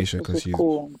an explanation because she's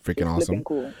freaking awesome.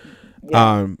 Cool.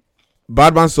 Yeah.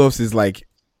 Badman Softs is like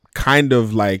kind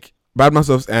of like Badman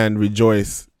Softs and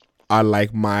Rejoice are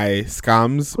like my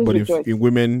scams, but in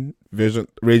women version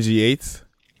Reggie 8.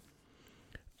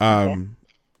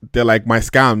 They're like my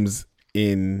scams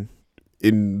in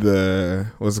the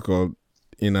what's it called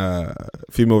in a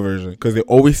female version because they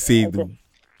always say the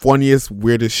funniest,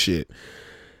 weirdest shit.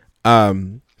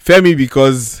 Femi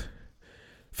because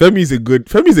Femi is a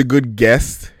good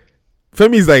guest.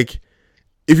 Femi is like,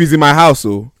 if he's in my house,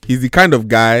 he's the kind of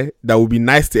guy that would be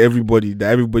nice to everybody,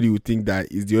 that everybody would think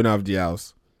that he's the owner of the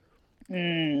house.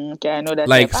 Okay, I know that.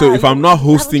 Like, so if I'm not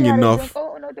hosting enough,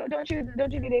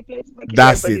 don't you need a place?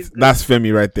 That's it. That's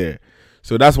Femi right there.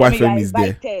 So that's why Femi is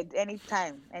there.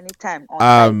 Anytime.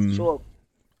 Show up.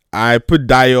 I put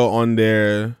Dio on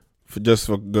there just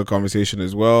for good conversation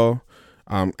as well.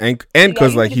 And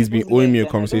because like he's been owing me a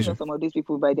conversation. Some of these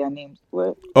people by their names.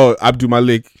 What? Oh, Abdul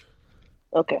Malik.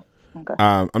 Okay.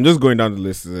 I'm just going down the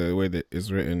list the way that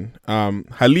it's written.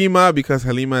 Halima because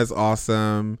Halima is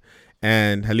awesome,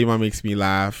 and Halima makes me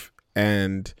laugh,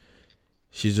 and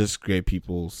she's just great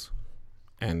peoples,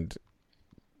 and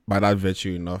by that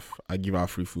virtue enough, I give her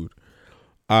free food.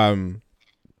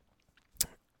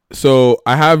 So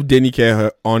I have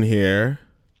Denike on here.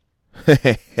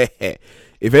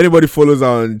 If anybody follows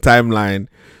on timeline,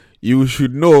 you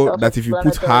should know that if you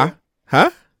put her,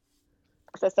 Is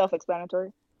that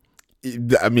self-explanatory?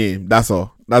 I mean, that's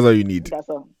all. That's all you need. That's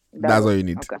all you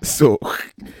need. Okay. So,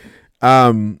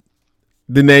 the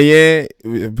Neye,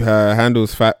 her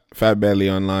handles Fat Belly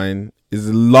online is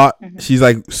a lot. Mm-hmm. She's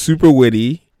like super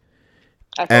witty.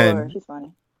 I follow her. She's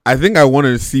funny. I think I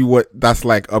wanted to see what that's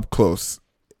like up close.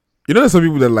 You know, there's some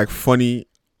people that are like funny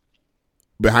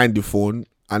behind the phone,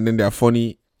 and then they're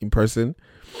funny in person.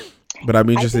 But I'm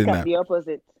interested in that. The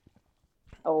opposite,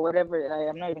 or whatever.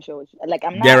 I'm not even sure which. Like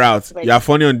I'm not. Get out. Like, you're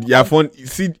funny on. You're funny.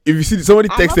 See, if you see somebody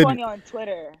texted. I'm not funny on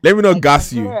Twitter. Let me not like,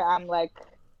 gas on you. Twitter, I'm like,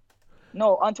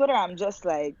 no. On Twitter, I'm just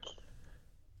like,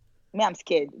 me. I'm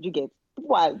scared. You get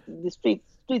why the streets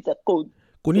are cold.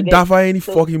 Couldn't dafa any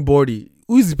fucking body.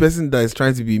 Who is the person that is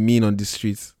trying to be mean on the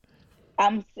streets?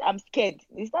 I'm scared.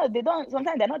 It's not. They don't.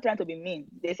 Sometimes they're not trying to be mean.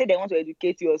 They say they want to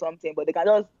educate you or something, but they can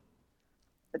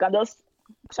just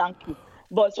shank you.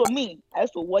 But so me, I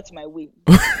used to watch my way.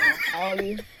 But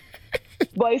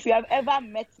if you have ever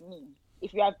met me,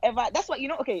 that's what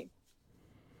okay.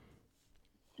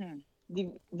 The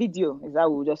video is how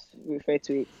we'll just refer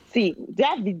to it. See,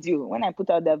 that video, when I put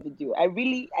out that video, I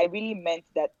really meant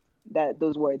that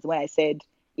those words when I said,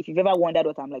 if you've ever wondered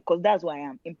what I'm like, because that's who I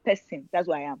am. In person, that's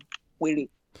who I am. Really.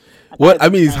 What I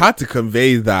mean, it's hard to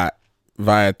convey that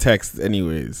via text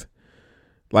anyways.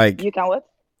 Like, you can what?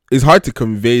 It's hard to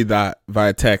convey that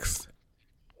via text.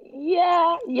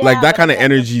 Yeah. Like that kind of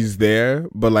energy is there,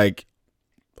 but like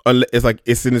it's like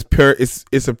it's in its pure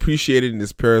it's appreciated in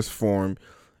its purest form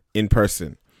in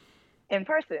person. In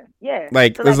person, yeah.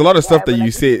 Like so there's a lot of stuff that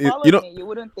you say. You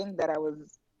wouldn't think that I was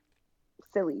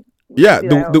silly. Yeah,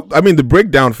 the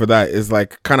breakdown for that is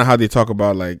like kind of how they talk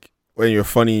about like when you're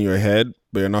funny in your head,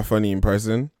 but you're not funny in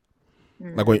person.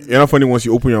 Like when you're not funny once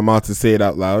you open your mouth to say it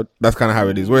out loud. That's kind of how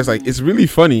it is. Where it's like it's really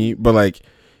funny, but like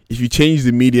if you change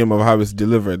the medium of how it's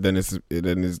delivered, then it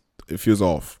feels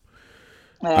off.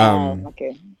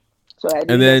 Okay. So I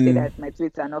didn't say that my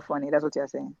tweets are not funny. That's what you're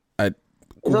saying.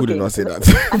 Who did not say that?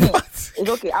 I mean, it's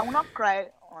okay. I will not cry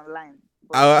online.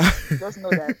 But just know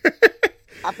that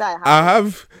after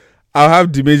I'll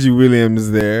have Dimeji Williams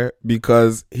there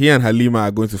because he and Halima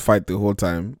are going to fight the whole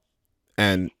time,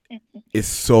 and it's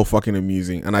so fucking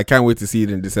amusing. And I can't wait to see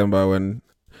it in December when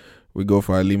we go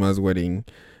for Halima's wedding.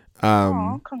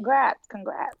 Congrats!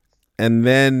 And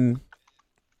then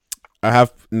I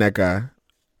have Neka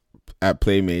at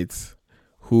Playmates,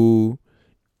 who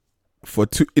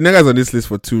Neka's on this list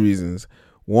for two reasons.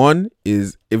 One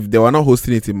is if they were not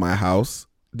hosting it in my house,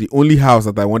 the only house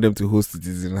that I want them to host it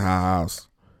is in her house.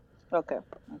 Okay.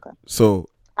 So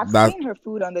I've seen her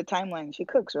food on the timeline. She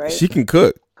cooks, right? She can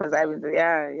cook. Because I was,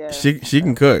 yeah. She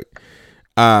can cook.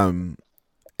 And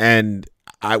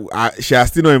she has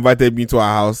still not invited me to her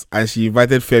house, and she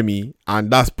invited Femi, and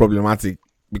that's problematic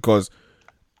because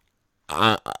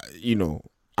I'm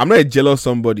not a jealous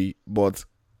somebody, but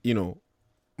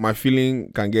my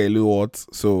feeling can get a little hot,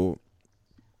 so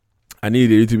I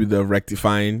need a little bit of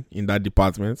rectifying in that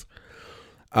department.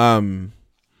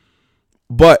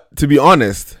 But to be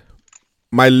honest,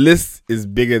 my list is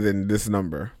bigger than this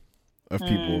number of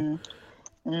people.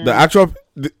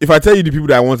 If I tell you the people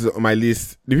that I wanted on my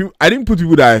list, I didn't put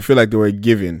people that I feel like they were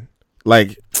given.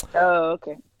 Like,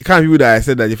 okay. The kind of people that I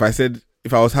said that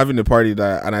if I was having a party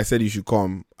and I said you should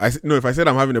come, if I said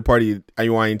I'm having a party and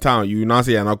you are in town, you now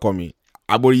say you're not coming.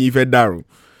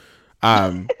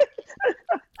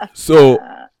 So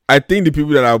I think the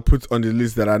people that I'll put on the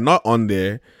list that are not on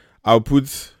there, I'll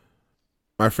put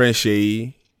my friend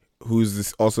Shay,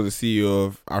 who's also the CEO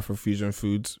of Afrofusion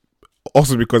Foods,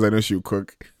 also because I know she'll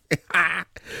cook.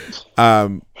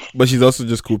 But she's also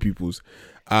just cool people's.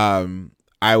 I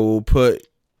will put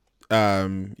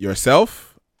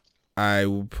yourself. I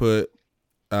will put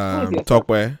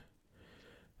Tokwe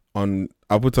on.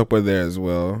 I'll put Tokwe there as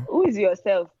well. Who is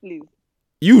yourself, please?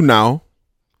 You now.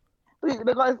 Please,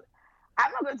 because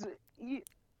I'm not going to. You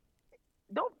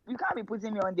can't be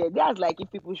putting me on there. That's like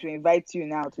if people should invite you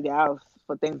now to their house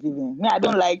for Thanksgiving. I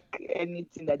don't like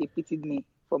anything that they pitied me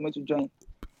for me to join.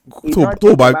 It's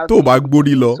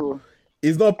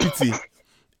not pity.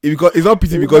 It's not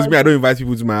pity because me, I don't invite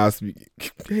people to my house.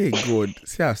 Hey, God.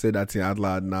 See, I've said that thing out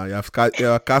loud now. You have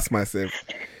cast myself.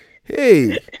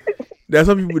 Hey, there are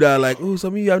some people that are like, oh,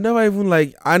 some of you have never even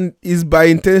like, and it's by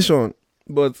intention.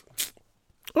 But,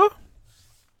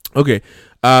 okay.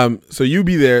 So you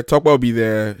be there. Talkba will be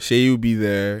there. Shay will be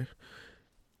there.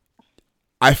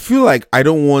 I feel like I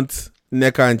don't want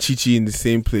Neka and Chichi in the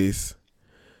same place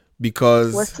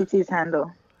because what's Chichi's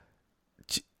handle?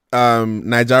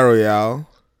 Niger Royale.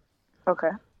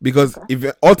 Okay. Because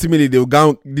if ultimately they will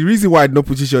gang, the reason why I did not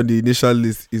put Chichi on the initial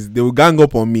list is they will gang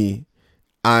up on me,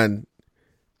 and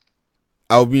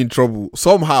I'll be in trouble.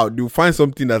 Somehow they'll find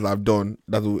something that I've done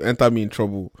that will enter me in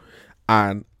trouble,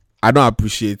 and I don't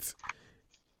appreciate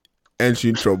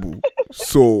entering trouble.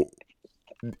 So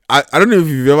I don't know if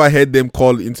you've ever heard them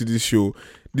call into this show.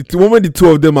 The moment the two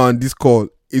of them are on this call,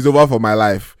 it's over for my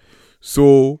life.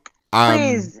 So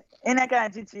please, Inaka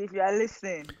and Chichi, if you are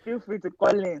listening, feel free to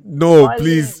call in. No,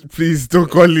 please don't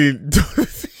call in.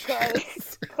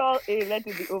 Call in, let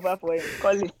it be over for him.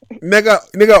 Call in.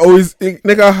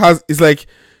 Nega has, it's like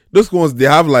those ones, they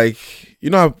have like,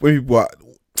 you know how when people are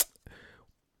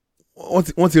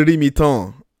want to read me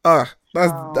tongue. That's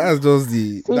just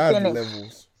the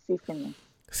levels.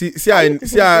 See how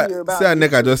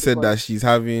Neka just said that she's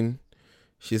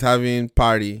having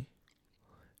party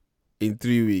in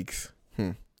 3 weeks.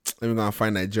 Let me go and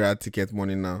find Nigeria ticket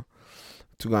money now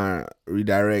to go and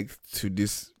redirect to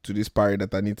this party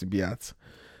that I need to be at.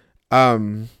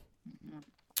 Who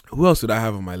else would I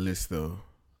have on my list though?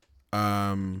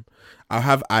 I'll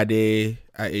have Ade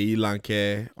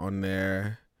Lanke on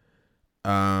there. Who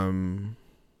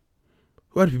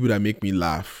are the people that make me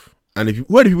laugh? And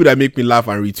who are the people that make me laugh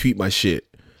and retweet my shit?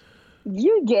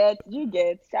 You get.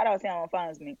 Shout out to our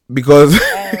fans, me. Because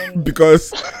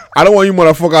because I don't want you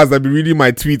motherfuckers that be reading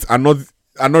my tweets and not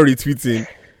retweeting.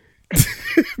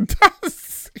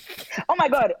 Oh my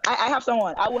god, I have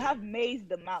someone. I will have Maze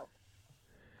the Mouth.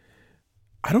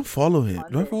 I don't follow him.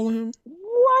 Do I follow him?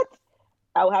 What?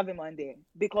 I will have him on there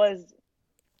because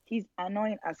he's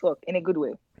annoying as fuck in a good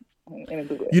way.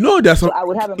 You know, there's some. So I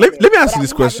would have him. Let me ask you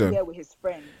this question. There with his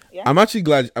friend. Yeah? I'm actually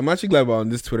glad about on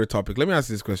this Twitter topic. Let me ask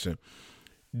you this question.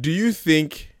 Do you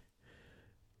think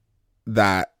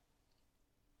that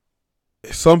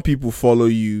some people follow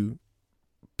you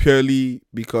purely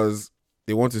because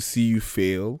they want to see you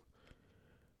fail,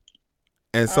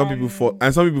 and some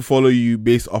people follow you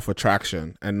based off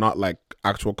attraction and not like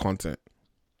actual content?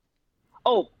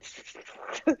 Oh,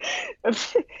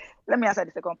 let me answer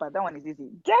the second part. That one is easy.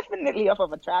 Definitely off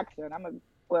of attraction.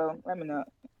 Let me know.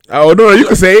 Oh no, you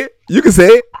can say it. You can say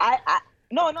it.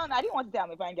 No, I didn't want to say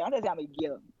I'm a fine girl. I wanted to say I'm a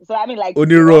girl. So I mean, like,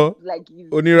 Oniro,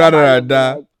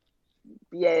 Onira.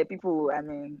 Yeah, people. I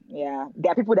mean, yeah,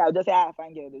 there are people that will just say, "Ah,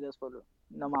 fine girl," they just follow.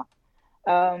 Normal.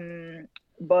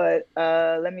 But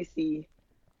let me see.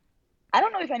 I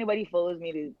don't know if anybody follows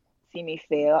me to see me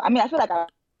fail. I mean, I feel like I've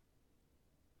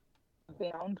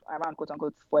been around quote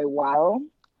unquote for a while,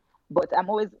 but I'm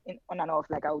always on and off.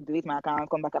 Like, I'll delete my account,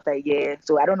 come back after a year.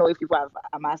 So I don't know if people have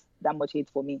amassed that much hate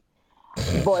for me.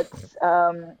 But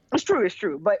it's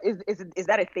true. But is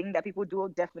that a thing that people do?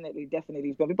 Definitely.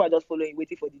 But people are just following,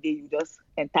 waiting for the day you just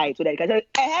entice so that you can say,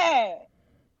 hey.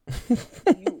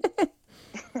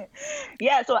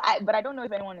 Yeah. So but I don't know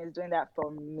if anyone is doing that for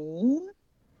me.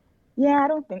 Yeah, I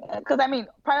don't think, because I mean,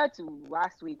 prior to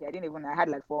last week, I had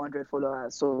like 400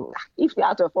 followers. So if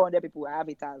out of 400 people have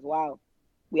it as wow,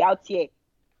 we out here.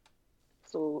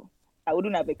 So I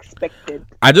wouldn't have expected.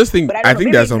 I think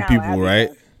there's some people, right?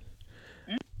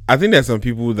 I think there's some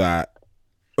people that,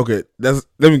 okay, let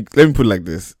me put it like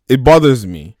this. It bothers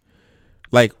me.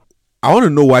 Like, I want to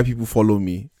know why people follow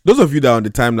me. Those of you that are on the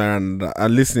timeline and are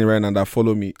listening right now that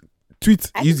follow me,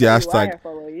 tweet, use the hashtag. I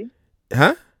follow you.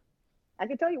 Huh? I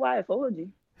can tell you why I followed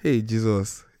you. Hey,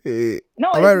 Jesus. Hey,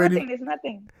 no, it's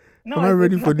nothing. No, am I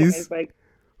ready for this? It's like,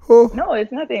 no,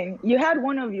 it's nothing. You had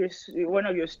one of your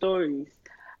stories.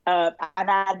 And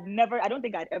I don't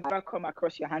think I'd ever come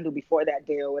across your handle before that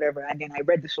day or whatever. And then I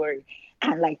read the story,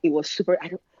 and like it was super.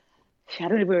 I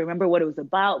don't even remember what it was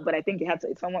about, but I think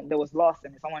it's someone that was lost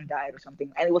and someone died or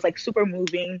something, and it was like super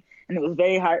moving and it was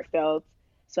very heartfelt.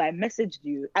 So I messaged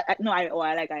you. I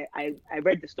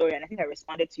read the story, and I think I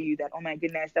responded to you that, oh my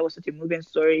goodness, that was such a moving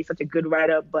story, such a good write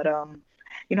up, but I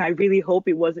really hope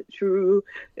it wasn't true.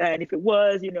 And if it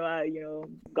was,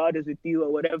 God is with you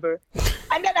or whatever.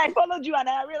 And then I followed you and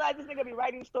I realized this nigga be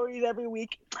writing stories every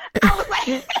week. I was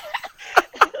like,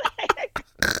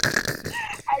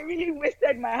 I really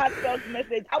wasted my heartfelt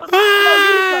message. I was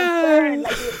really concerned.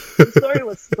 Like the story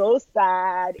was so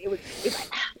sad.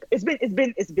 It's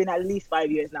been at least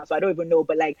 5 years now, so I don't even know.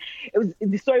 But like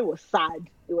the story was sad.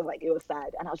 It was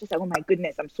sad. And I was just like, oh my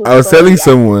goodness, I'm so I was telling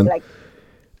someone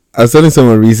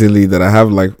recently that I have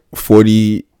like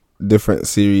 40 different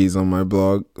series on my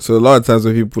blog. So a lot of times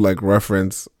when people like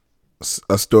reference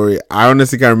a story, I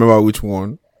honestly can't remember which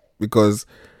one, because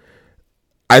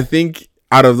I think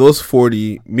out of those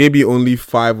 40, maybe only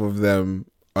 5 of them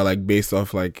are like based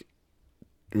off like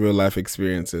real life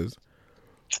experiences.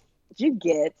 You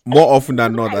get more often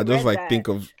than not, I just like think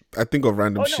of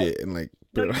random shit and like.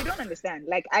 No, you don't understand.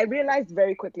 Like I realized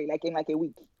very quickly, like in like a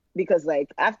week. Because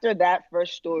like after that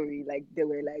first story, like there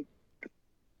were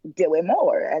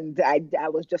more, and I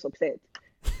was just upset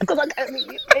because like I mean,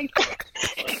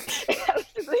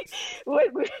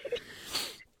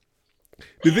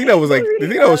 the thing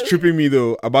that was tripping me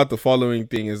though about the following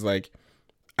thing is like,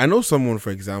 I know someone, for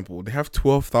example, they have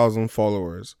 12,000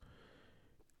 followers,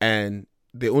 and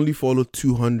they only follow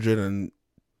 200 and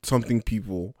something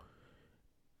people,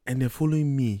 and they're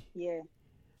following me. Yeah.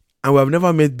 And we have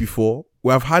never met before.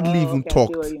 We have hardly even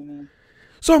talked.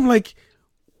 So I'm like,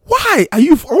 why are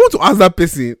you? I want to ask that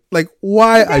person, like,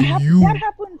 why are you? That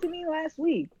happened to me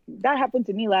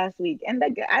last week. And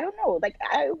like, I don't know. Like,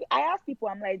 I ask people,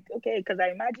 I'm like, okay, because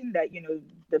I imagine that,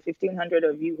 the 1,500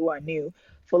 of you who are new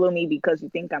follow me because you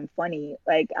think I'm funny.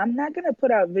 Like, I'm not going to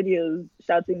put out videos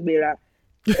shouting Bera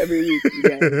every week.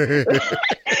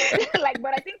 Like,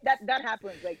 but I think that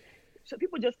happens. Like, so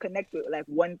people just connect with like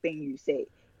one thing you say.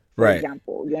 For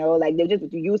example, like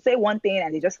you say one thing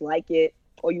and they just like it,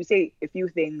 or you say a few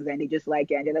things and they just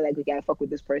like it and they're like, okay, I fuck with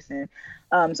this person.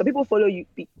 So people follow you,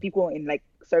 people in like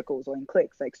circles or in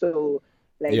cliques. Like, so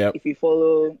Like Yep. if you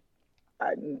follow,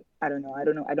 I don't know. I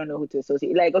don't know who to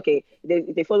associate. Like, okay,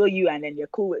 they follow you and then you're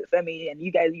cool with Femi and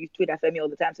you guys use tweet at Femi all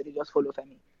the time, so they just follow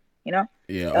Femi. You know?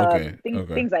 Yeah, okay.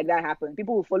 Things like that happen.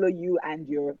 People will follow you and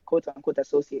your quote unquote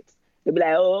associates. They'll be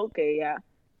like, oh, okay, yeah.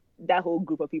 That whole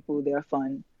group of people, they're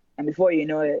fun. And before you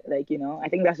know it, like, you know, I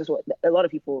think that's just what a lot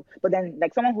of people, but then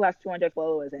like someone who has 200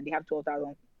 followers and they have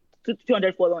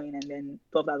 200 following and then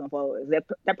 12,000 followers,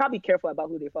 they're probably careful about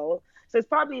who they follow. So it's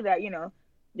probably that, you know,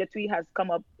 your tweet has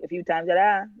come up a few times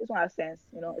that, this one has sense,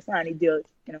 you know, it's not an idiot,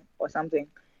 you know, or something.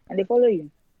 And they follow you.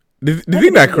 The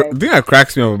thing that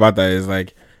cracks me up about that is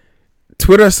like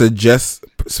Twitter suggests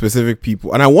specific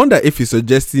people, and I wonder if it's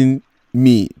suggesting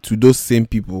me to those same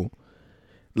people.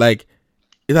 Like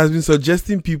it has been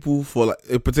suggesting people for like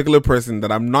a particular person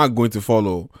that I'm not going to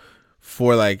follow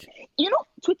for like, you know,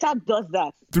 Twitter does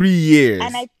that 3 years.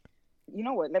 And you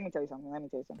know what? Let me tell you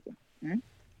something.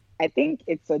 I think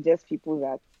it suggests people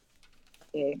that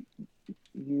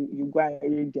you go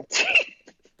and read their tweet.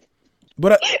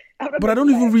 But I don't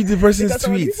even read the person's because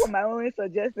some tweets. people on my own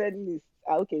suggested list.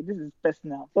 Okay, this is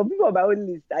personal. Some people on my own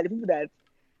list are the people that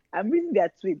I'm reading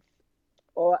their tweets,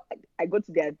 or I go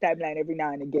to their timeline every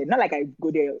now and again. Not like I go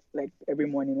there like every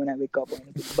morning when I wake up or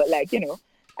anything, but like, you know,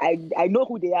 I know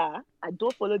who they are. I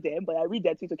don't follow them, but I read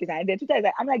their tweets occasionally. And then Twitter is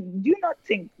like, I'm like, do you not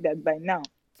think that by now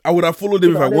I would have followed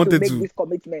them if I wanted make to. this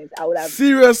commitment, I would have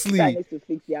Seriously. tried to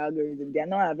fix the algorithm. They're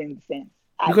not having sense.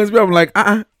 Because I'm like,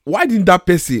 why didn't that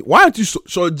person? Why don't you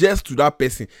suggest to that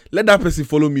person? Let that person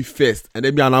follow me first, and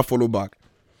then me and I follow back.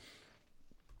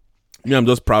 Me, I'm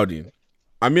just prouding.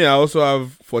 I mean, I also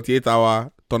have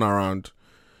 48-hour turnaround.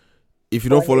 If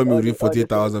you don't follow me within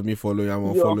 48 hours of me following, I'm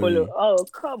gonna follow you. Oh,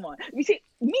 come on. You see,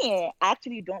 me, I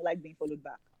actually don't like being followed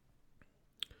back.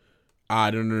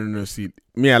 No. See,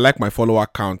 me, I like my follower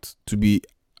count to be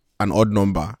an odd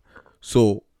number.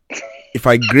 So, if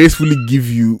I gracefully give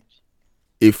you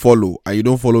a follow and you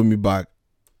don't follow me back,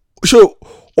 so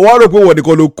what they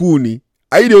call cool ni?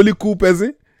 Are you the only cool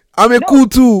person? I'm cool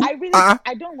too.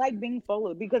 I don't like being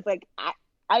followed because like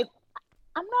I'm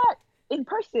not in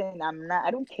person.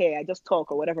 I don't care. I just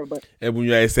talk or whatever. But when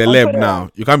you're a celeb now,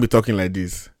 you can't be talking like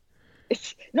this.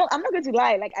 No, I'm not going to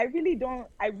lie. Like I really don't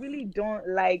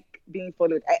like being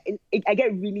followed. I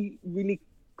get really, really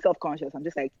self-conscious. I'm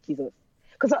just like, Jesus.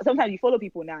 Because sometimes you follow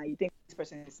people now, you think this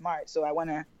person is smart, so I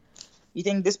wanna. You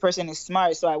think this person is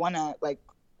smart, so I wanna like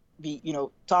be, you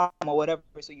know, talk or whatever.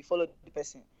 So you follow the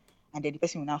person, and then the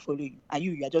person will now follow you, and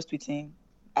you are just tweeting,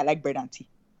 "I like bread and tea."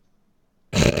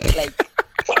 Like,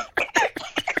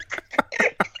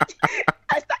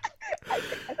 I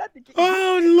start thinking,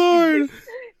 oh Lord.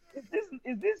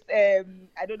 Is this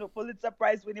I don't know, Pulitzer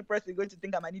Prize winning person going to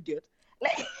think I'm an idiot?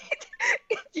 Like,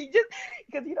 you just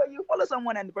because you know you follow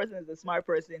someone and the person is a smart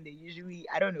person, they usually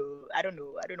I don't know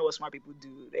what smart people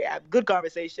do. They have good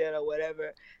conversation or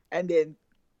whatever, and then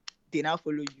they now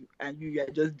follow you, and you are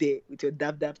just there with your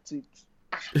dab tweets.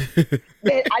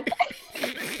 Then I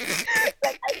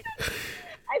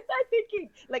start thinking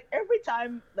like every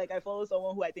time like I follow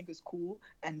someone who I think is cool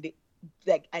and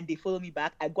they follow me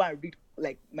back, I go and read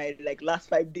like my like last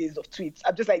 5 days of tweets.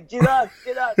 I'm just like, Jesus.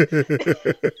 They're going to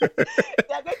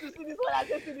see this one, I'm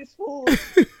going to see this fool.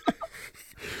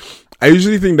 I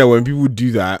usually think that when people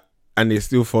do that and they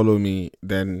still follow me,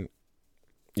 then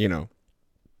they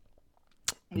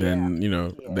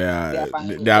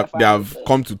have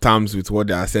come to terms with what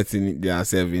they are setting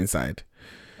themselves inside.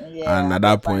 Yeah, and at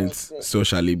that point, so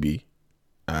shall it be.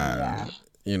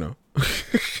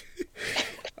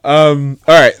 All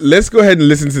right, let's go ahead and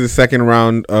listen to the second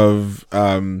round of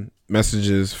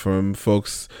messages from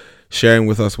folks sharing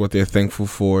with us what they're thankful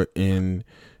for in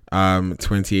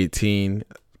 2018.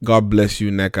 God bless you,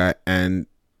 Neka, and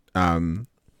and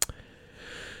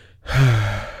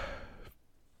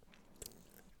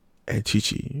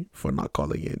Chichi for not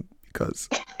calling in because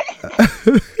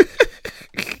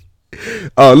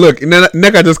oh look,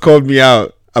 Neka just called me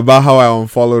out about how I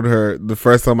unfollowed her the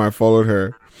first time I followed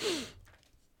her.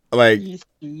 Like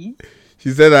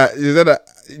she said that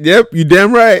yep, you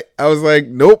damn right. I was like,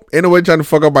 nope, ain't nobody trying to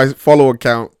fuck up my follow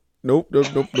account. Nope.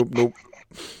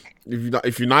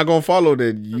 If you're not gonna follow,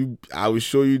 then I will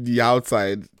show you the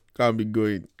outside. Can't be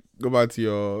going. Go back to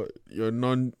your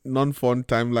non fun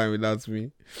timeline without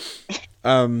me.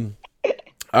 All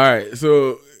right.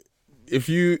 So if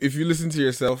you listen to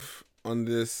yourself on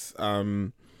this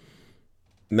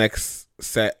next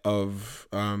set of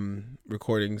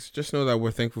recordings, just know that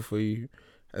we're thankful for you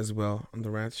as well on the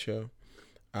Rants Show.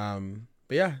 But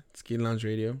yeah, it's Giddy Lounge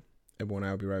Radio. Everyone,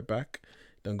 I'll be right back.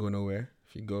 Don't go nowhere.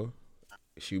 If you go,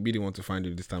 she'll be the one to find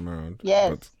you this time around.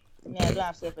 Yes. Yeah, I don't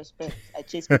have self-respect. I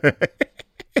chase people.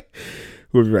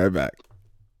 We'll be right back.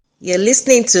 You're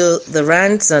listening to the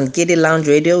rants on Giddy Lounge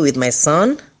Radio with my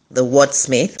son, the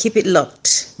Wordsmith. Keep it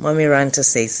locked. Mommy Ranta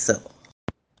says so.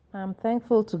 I'm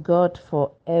thankful to God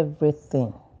for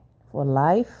everything, for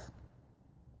life,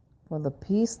 for the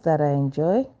peace that I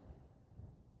enjoy.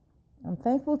 I'm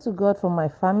thankful to God for my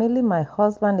family, my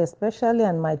husband especially,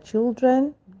 and my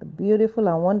children, the beautiful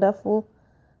and wonderful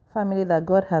family that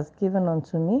God has given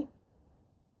unto me.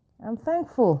 I'm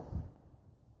thankful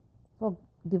for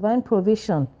divine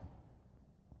provision.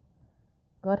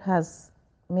 God has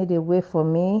made a way for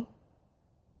me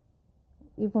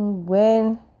even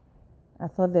when I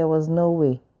thought there was no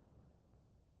way.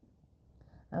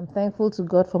 I'm thankful to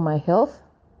God for my health.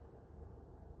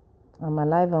 I'm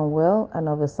alive and well and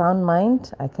of a sound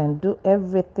mind. I can do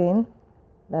everything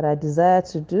that I desire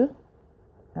to do.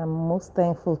 I'm most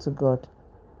thankful to God.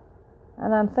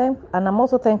 And I'm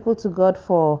also thankful to God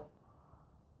for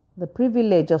the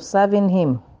privilege of serving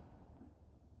Him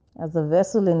as a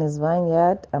vessel in His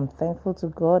vineyard. I'm thankful to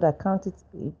God. I count it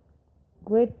a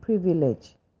great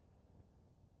privilege.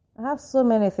 I have so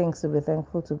many things to be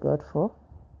thankful to God for.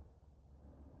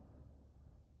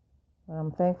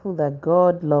 I'm thankful that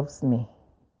God loves me.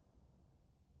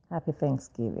 Happy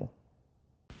Thanksgiving.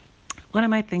 What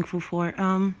am I thankful for?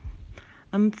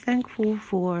 I'm thankful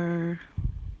for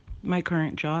my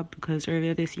current job because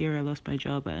earlier this year I lost my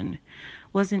job and it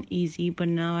wasn't easy, but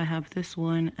now I have this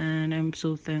one and I'm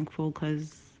so thankful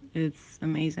because it's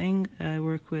amazing. I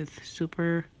work with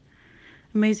super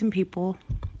amazing people.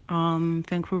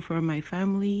 Thankful for my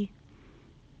family.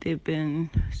 They've been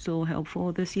so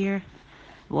helpful this year.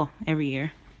 Well, every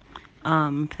year.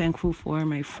 Thankful for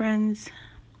my friends,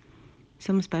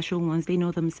 some special ones. They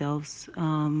know themselves.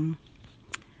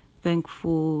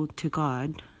 Thankful to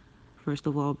God, first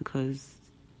of all, because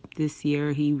this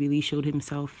year He really showed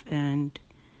Himself, and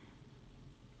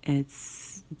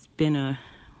it's been a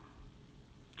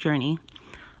journey.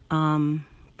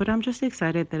 But I'm just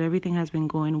excited that everything has been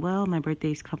going well. My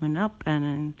birthday's coming up, and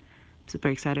I'm super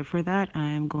excited for that.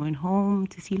 I'm going home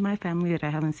to see my family that I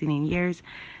haven't seen in years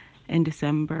in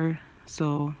December,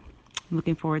 so I'm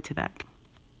looking forward to that.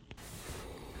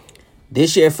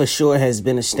 This year for sure has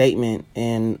been a statement,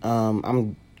 and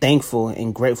I'm thankful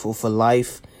and grateful for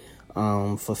life,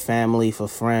 for family, for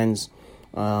friends.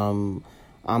 I'm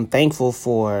thankful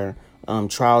for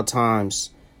trial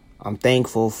times. I'm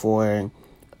thankful for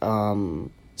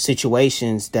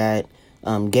situations that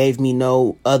gave me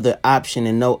no other option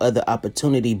and no other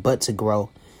opportunity but to grow.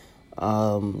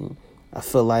 I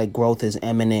feel like growth is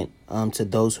imminent to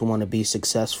those who want to be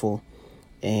successful.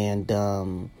 And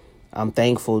I'm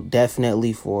thankful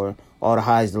definitely for all the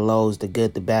highs, the lows, the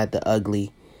good, the bad, the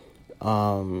ugly.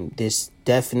 This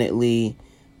definitely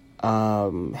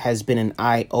has been an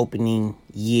eye-opening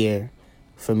year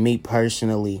for me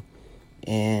personally.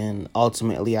 And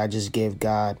ultimately, I just give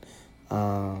God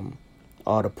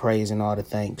all the praise and all the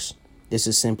thanks. This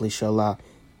is Simply Shola,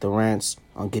 the rants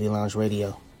on Giddy Lounge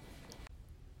Radio.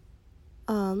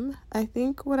 I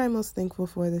think what I'm most thankful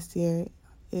for this year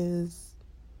is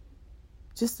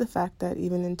just the fact that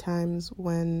even in times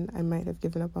when I might have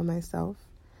given up on myself,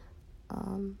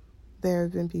 there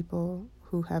have been people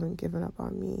who haven't given up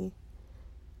on me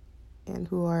and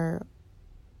who are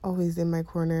always in my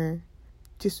corner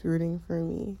just rooting for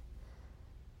me.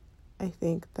 I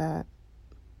think that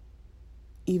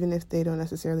even if they don't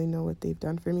necessarily know what they've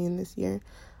done for me in this year,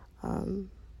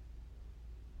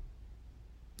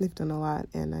 they've done a lot,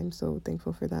 and I'm so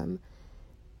thankful for them.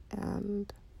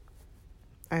 And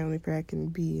I only pray I can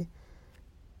be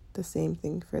the same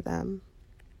thing for them,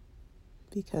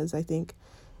 because I think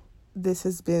this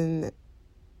has been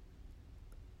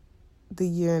the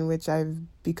year in which I've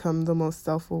become the most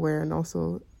self-aware and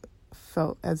also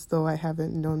felt as though I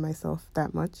haven't known myself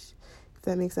that much, if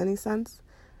that makes any sense.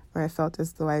 Or I felt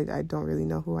as though I don't really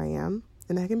know who I am.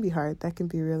 And that can be hard. That can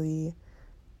be really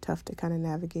tough to kind of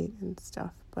navigate and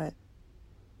stuff. But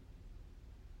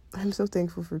I'm so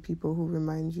thankful for people who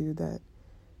remind you that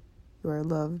you are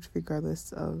loved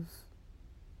regardless of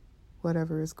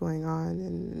whatever is going on,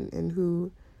 and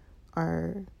who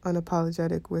are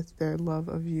unapologetic with their love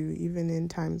of you, even in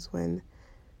times when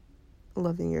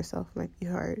loving yourself might be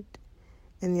hard.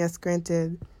 And yes,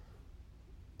 granted,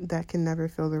 that can never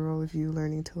fill the role of you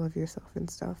learning to love yourself and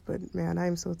stuff. But man,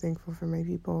 I'm so thankful for my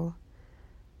people.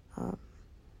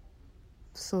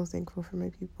 So thankful for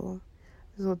my people.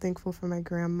 I'm so thankful for my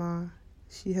grandma.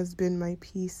 She has been my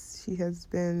peace. She has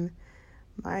been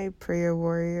my prayer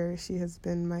warrior. She has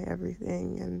been my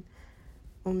everything. And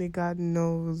only God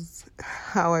knows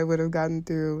how I would have gotten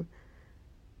through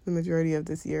the majority of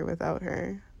this year without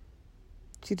her.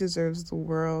 She deserves the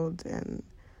world, and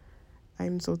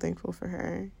I'm so thankful for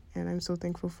her. And I'm so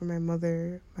thankful for my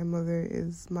mother. My mother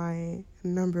is my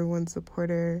number one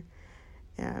supporter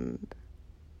and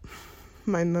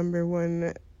my number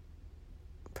one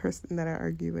person that I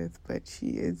argue with, but she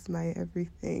is my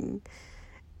everything.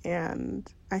 And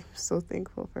I'm so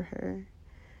thankful for her.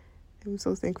 I'm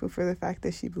so thankful for the fact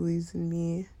that she believes in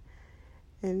me,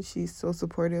 and she's so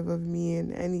supportive of me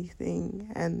in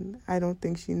anything, and I don't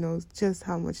think she knows just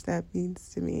how much that means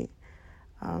to me.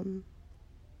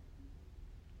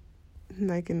 And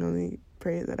I can only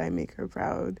pray that I make her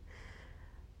proud.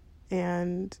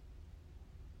 And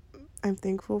I'm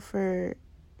thankful for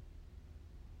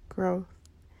growth.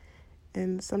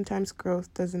 And sometimes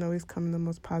growth doesn't always come in the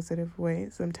most positive way.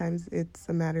 Sometimes it's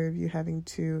a matter of you having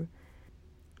to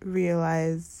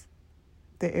realize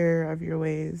the error of your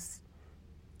ways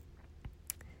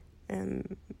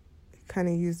and kind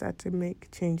of use that to make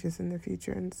changes in the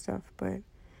future and stuff. But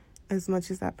as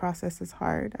much as that process is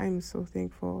hard, I'm so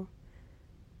thankful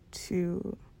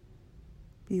to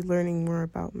be learning more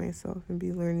about myself and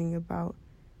be learning about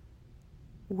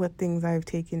what things I've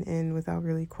taken in without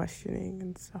really questioning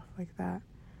and stuff like that.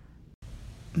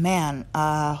 Man,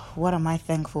 what am I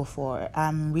thankful for?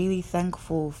 I'm really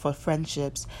thankful for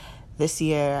friendships. This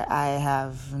year I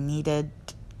have needed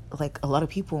like a lot of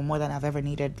people more than I've ever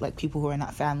needed, like people who are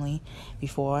not family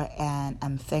before, and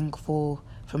I'm thankful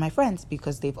for my friends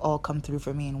because they've all come through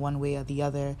for me in one way or the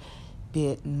other, be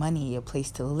it money, a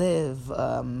place to live,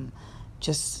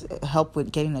 just help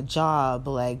with getting a job,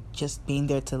 like just being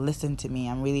there to listen to me.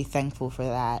 I'm really thankful for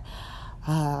that.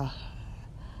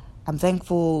 I'm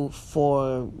thankful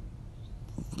for,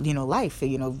 life,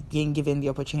 being given the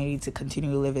opportunity to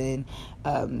continue living,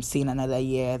 seeing another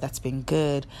year. That's been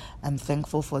good. I'm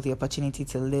thankful for the opportunity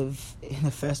to live in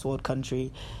a first world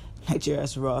country.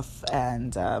 Nigeria's rough,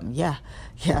 and I'm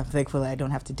thankful that I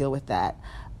don't have to deal with that.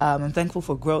 I'm thankful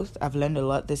for growth. I've learned a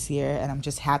lot this year, and I'm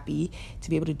just happy to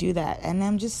be able to do that. And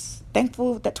I'm just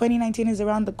thankful that 2019 is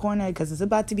around the corner because it's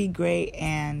about to be great,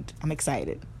 and I'm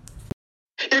excited.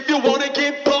 If you wanna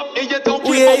get buck and you don't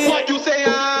give up what you say,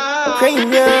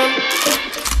 premium.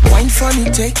 Wine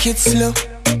funny, take it slow.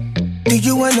 Do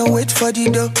you wanna wait for the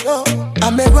dough?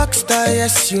 I'm a rock star,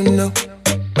 yes you know.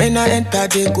 When I enter,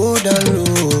 they go down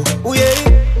low.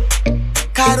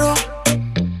 Caro,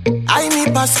 I me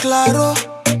pass claro.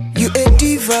 You a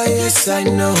diva, yes I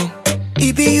know.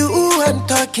 It be you who I'm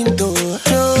talking to.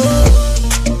 No.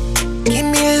 Give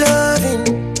me loving,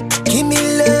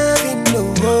 no.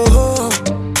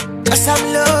 Cause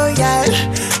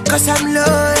I'm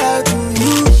loyal to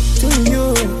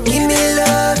you. Give me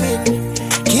loving,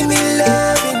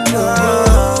 no.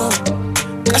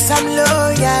 Cause I'm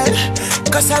loyal.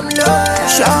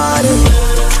 Shawty.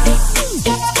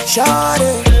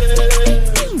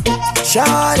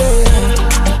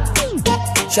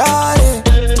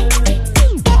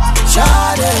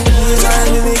 He's going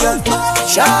to me girl.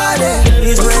 Shawty,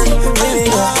 he's going to me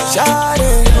girl.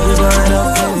 Shawty, he's going to me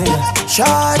girl.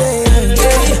 Shawty,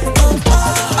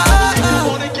 You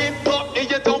wanna get buck and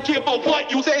you don't give up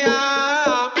what you say,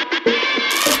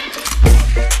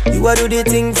 You a do the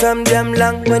thing from damn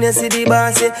long. When you see the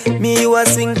bar say me you a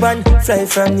swing pan. Fly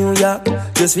from New York,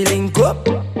 just feeling up.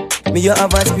 Me you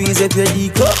have a squeeze up your D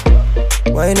cup.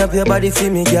 Wind up your body for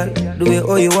me, girl. The way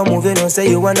how you are moving, don't say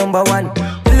you are number one.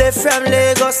 Left from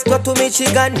Lagos, go to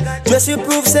Michigan. Just you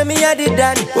prove, say me I did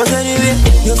that. But anyway,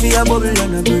 you feel a bubble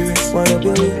and a breeze. One up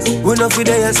your waist. We know for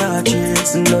the yes and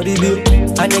cheers. No the bill.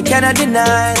 And you cannot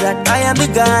deny that I am the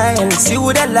guy. Else you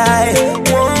would lie.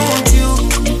 Won't you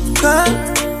come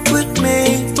with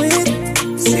me?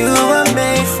 You were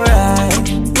made for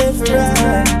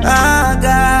I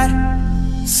got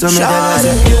some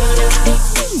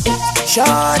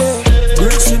Shawty,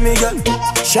 brace with me, girl.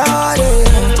 Shawty,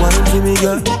 one for me,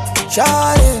 girl.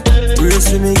 Shawty,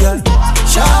 brace with me, girl.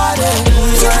 Shawty,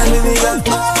 he's one with me, girl.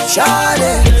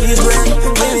 Shawty, he's brace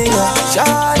with me, girl.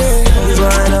 Shawty, he's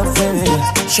one up for me, girl.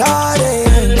 Shawty.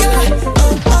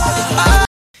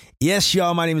 Yes,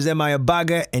 y'all, my name is Emaya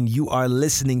Baga, and you are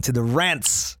listening to The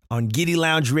Rants on Giddy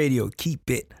Lounge Radio. Keep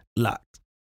it locked.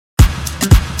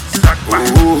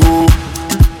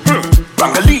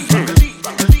 Bangali.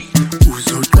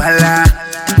 Uzotwala.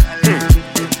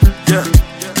 Yeah.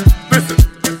 Listen.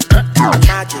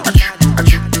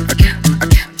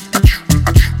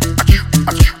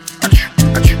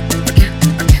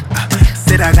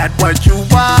 Said I got what you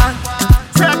want.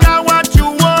 Said I got what you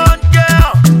want,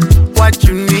 girl. What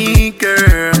you need,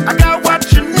 girl. I got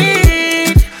what you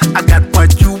need. I got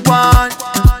what you want.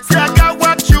 Say I got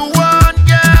what you want,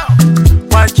 girl.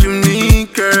 What you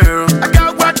need, girl. I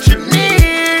got what you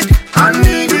need. I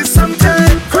need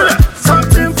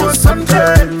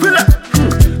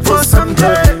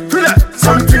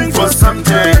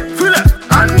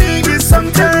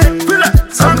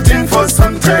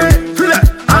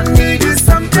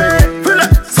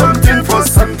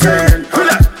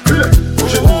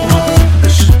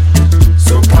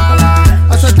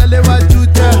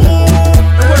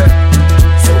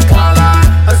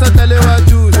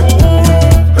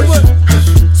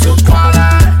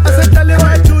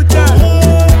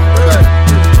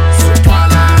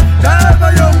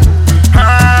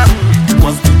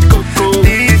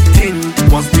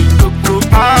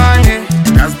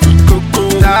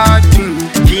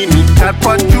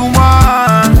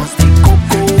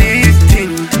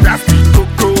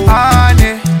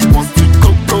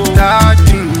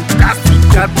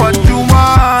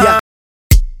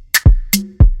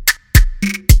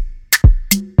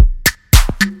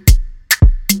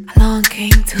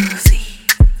King Tuzi.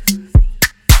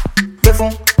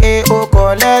 Defun, o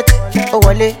collect, o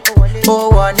wale, o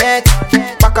wanet.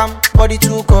 Pakam, body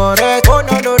too correct. Oh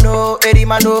no,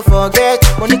 Erima no forget.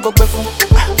 Money go defun,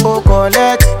 o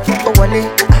collect, o wale,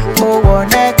 o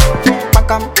wanet.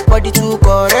 Pakam, body too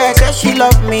correct. Say she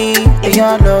love me, and you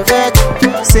love it.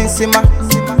 Sensima,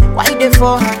 why they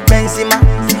for her? Benzema,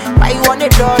 why you want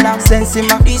 $1?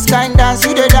 Sensima, this kind dance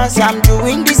you the dance. I'm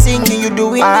doing the singing, you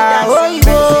doing the dance.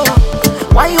 Oh,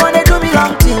 why you wanna do me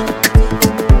long thing?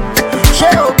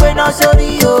 Open up,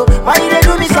 sorry, yo. Why you they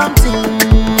do me something?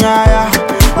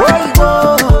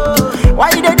 Why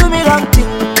you they do me wrong thing?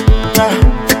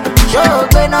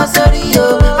 Open up, sorry,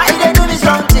 yo. Why you they do me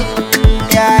something?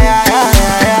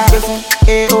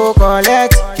 O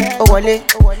collect, o wale,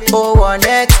 o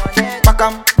wanet.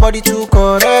 Pakam, body too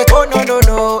correct. Oh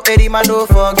no, Erima no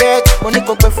forget. Money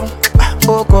go pefun.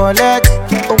 O collect,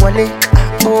 o wale,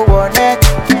 o wanet.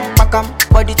 Pakam,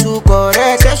 body too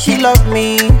correct. Say she love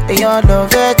me, and you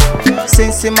love it.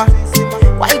 Sensima,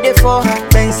 why they for her?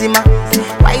 Benzema,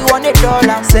 why you want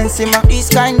 $1? Sensima, this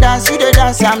kind dance you the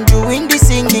dance. I'm doing the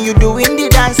singing, you doing the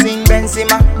dancing.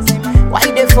 Benzema, why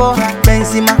they for her?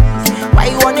 Benzema, why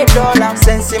you want $1?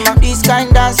 Sensima, this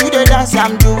kind dance you the dance.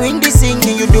 I'm doing the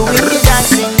singing, you doing the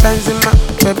dancing. Benzema,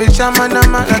 baby shaman,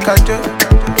 I'm like a joke.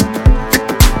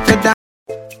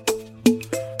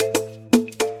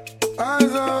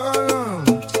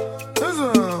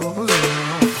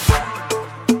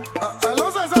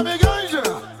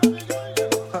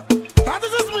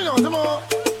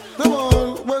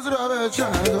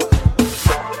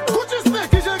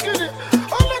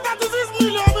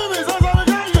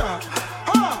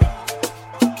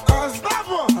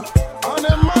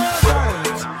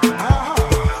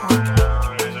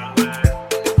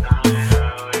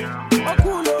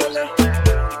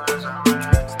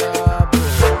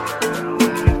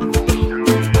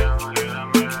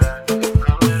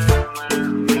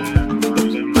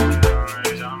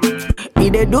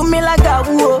 Do me like a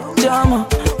woo, jama.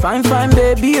 Fine,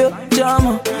 baby, oh,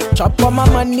 jama. Chop on my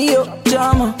money, oh,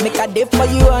 jama. Make a day for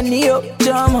you, honey, oh,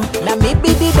 jama. Now me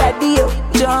be the daddy, oh,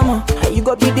 jama. And you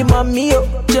go be the mommy, oh,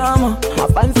 jama. My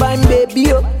fine,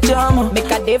 baby, oh, jama.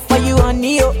 Make a day for you,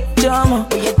 honey, oh, jama.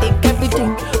 Oh, you take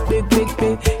everything, big.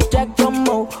 Jack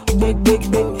Tomo, big.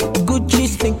 Gucci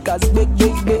sneakers, big.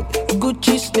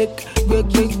 Gucci sneak, big.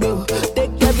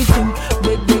 Take everything,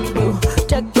 big.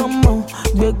 Jack Tomo,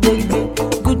 big.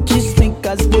 Gucci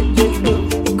sneakers, big.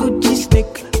 Gucci sneak,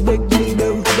 big.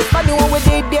 And the funny one where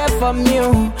they there for me,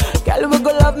 girl, we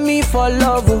go love me for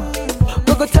love.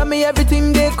 We go tell me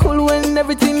everything they cool when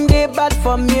everything they bad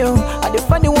for me. And the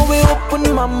funny one we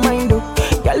open my mind,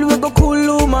 girl, we go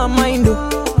cool my mind.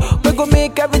 We go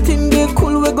make everything they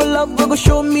cool. We go love, we go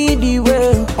show me the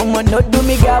way. I'ma not do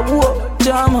me got whoa,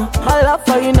 jama. My love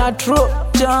for you not true,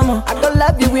 jama. I go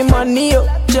love you with money, oh,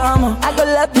 jama. I go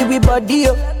love you with body,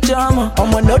 oh, jama.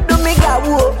 I'ma not do me got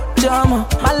whoa, jama.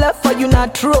 My love for you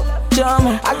not true,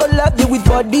 jama. I go love you with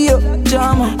body, oh,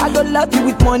 jama. I go love you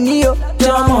with money, oh,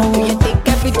 jama. You take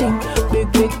everything,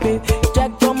 big.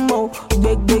 Jack Tomo,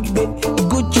 big.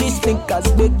 Gucci sneakers,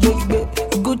 big.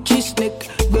 Gucci sneak,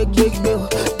 big. Take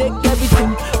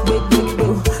everything, big.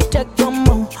 Jack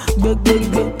Tomo, big.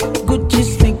 Gucci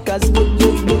sneakers, big.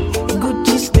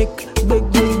 Gucci sneak, big.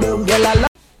 Girl, I love.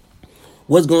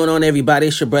 What's going on, everybody?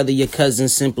 It's your brother, your cousin,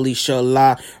 Simply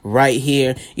Shola, right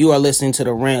here. You are listening to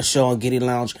The Rant Show on Giddy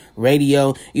Lounge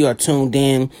Radio. You are tuned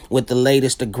in with the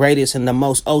latest, the greatest, and the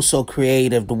most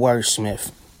oh-so-creative, the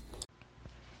Wordsmith.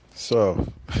 So,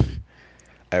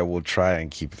 I will try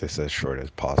and keep this as short as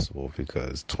possible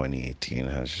because 2018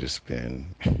 has just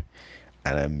been an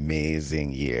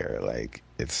amazing year. Like,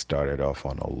 it started off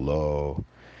on a low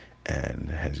and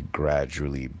has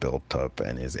gradually built up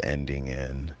and is ending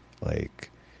in like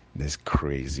this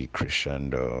crazy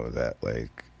crescendo that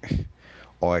like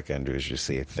all I can do is just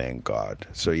say thank God.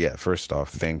 So yeah, first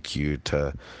off, thank you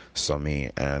to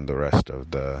Sumi and the rest of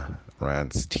the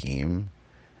Rants team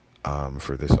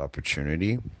for this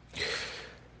opportunity.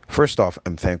 First off,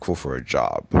 I'm thankful for a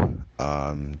job.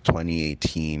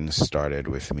 2018 started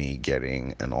with me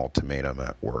getting an ultimatum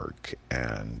at work,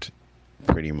 and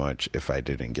pretty much if I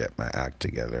didn't get my act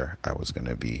together, I was going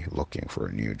to be looking for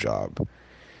a new job.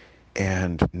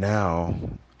 And now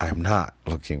I'm not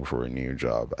looking for a new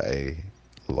job. I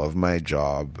love my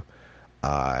job.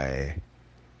 I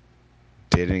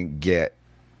didn't get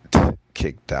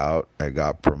kicked out. I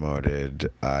got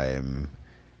promoted. I'm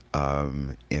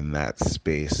in that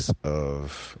space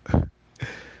of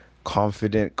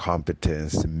confident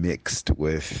competence mixed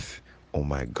with, oh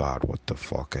my God, what the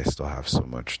fuck? I still have so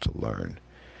much to learn.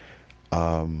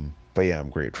 But yeah, I'm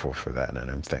grateful for that, and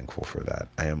I'm thankful for that.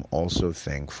 I am also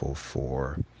thankful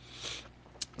for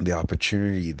the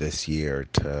opportunity this year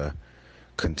to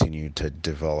continue to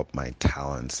develop my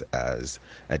talents as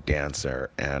a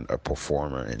dancer and a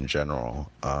performer in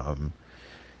general.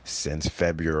 Since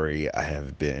February, I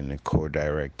have been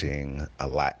co-directing a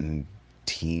Latin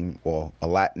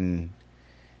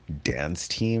dance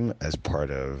team as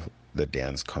part of the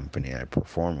dance company I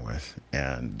perform with,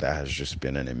 and that has just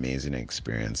been an amazing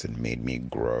experience and made me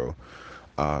grow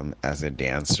as a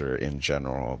dancer in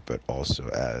general, but also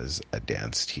as a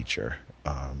dance teacher.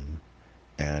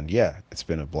 And yeah, it's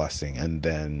been a blessing. And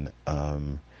then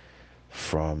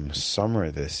from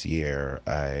summer this year,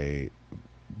 I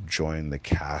joined the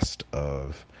cast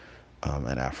of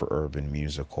an Afro-urban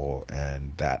musical,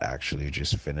 and that actually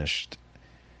just finished.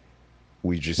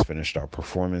 We just finished our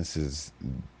performances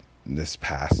this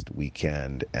past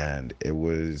weekend, and it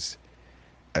was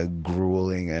a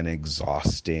grueling and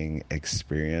exhausting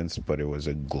experience, but it was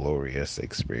a glorious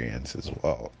experience as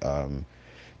well.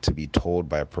 To be told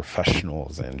by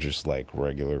professionals and just like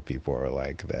regular people are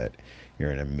like that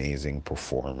you're an amazing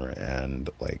performer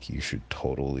and like you should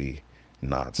totally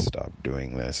not stop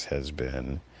doing this has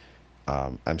been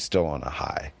I'm still on a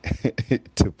high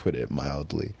to put it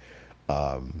mildly.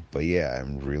 But yeah,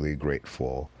 I'm really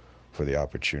grateful for the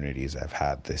opportunities I've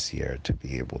had this year to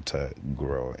be able to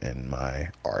grow in my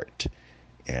art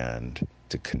and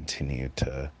to continue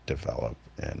to develop,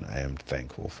 and I am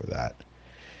thankful for that.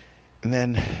 And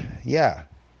then, yeah,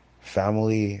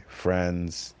 family,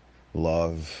 friends,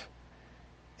 love.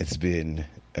 It's been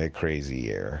a crazy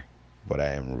year, but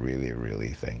I am really, really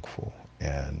thankful.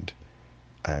 And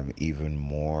I'm even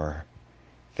more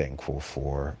thankful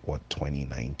for what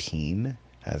 2019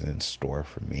 has in store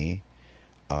for me.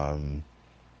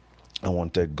 I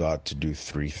wanted God to do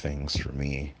 3 things for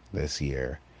me this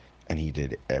year, and He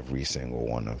did every single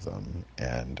one of them.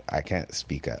 And I can't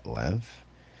speak at length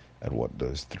at what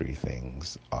those 3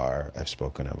 things are. I've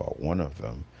spoken about one of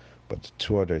them, but the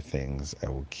 2 other things I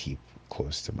will keep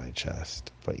close to my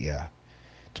chest. But yeah,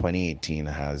 2018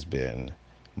 has been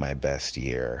my best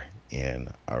year in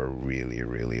a really,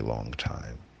 really long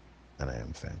time, and I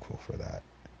am thankful for that.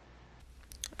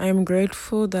 I am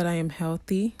grateful that I am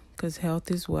healthy, because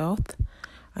health is wealth.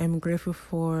 I am grateful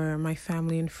for my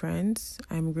family and friends.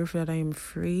 I am grateful that I am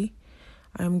free.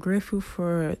 I am grateful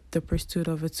for the pursuit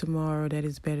of a tomorrow that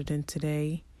is better than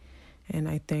today. And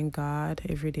I thank God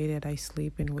every day that I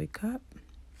sleep and wake up.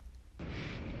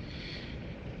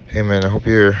 Hey man, I hope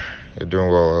you're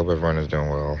doing well. I hope everyone is doing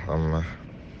well. I'm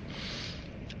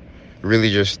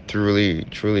really just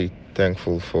truly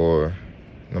thankful for,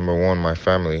 number one, my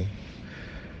family,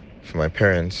 for my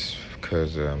parents,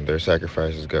 because their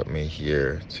sacrifices got me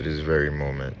here to this very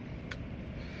moment.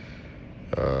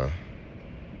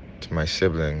 To my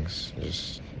siblings,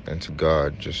 and to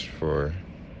God, just for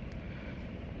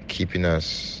keeping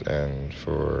us and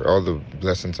for all the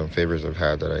blessings and favors I've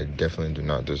had that I definitely do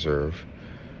not deserve.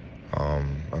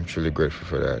 I'm truly grateful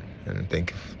for that, and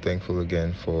thankful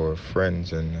again for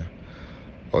friends and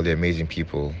all the amazing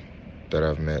people that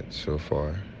I've met so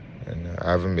far. And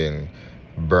I haven't been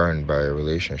burned by a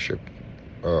relationship,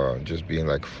 just being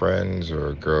like friends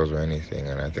or girls or anything,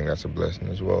 and I think that's a blessing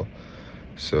as well.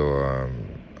 So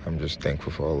I'm just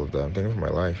thankful for all of that. I'm thankful for my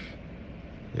life.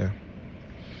 Yeah.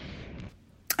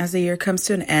 As the year comes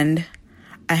to an end,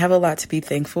 I have a lot to be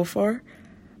thankful for.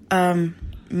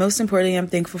 Most importantly, I'm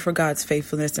thankful for God's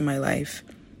faithfulness in my life.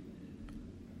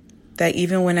 That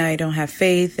even when I don't have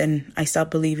faith and I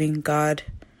stop believing, God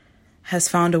has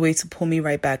found a way to pull me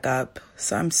right back up.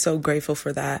 So I'm so grateful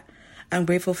for that. I'm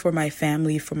grateful for my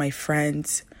family, for my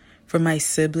friends, for my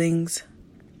siblings.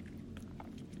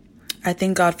 I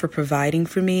thank God for providing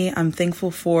for me. I'm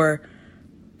thankful for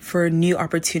new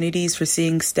opportunities, for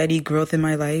seeing steady growth in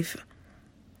my life.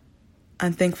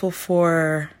 I'm thankful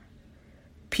for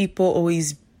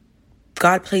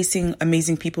God placing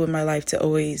amazing people in my life to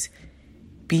always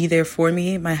be there for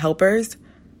me, my helpers.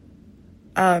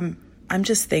 I'm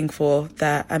just thankful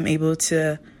that I'm able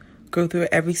to go through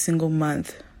every single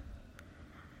month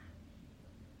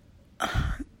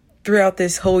throughout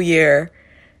this whole year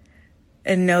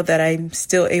and know that I'm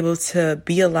still able to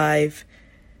be alive,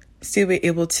 still be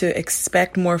able to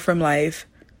expect more from life,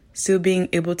 still being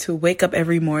able to wake up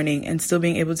every morning and still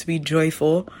being able to be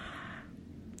joyful.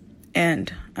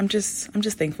 And I'm just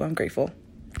thankful. I'm grateful.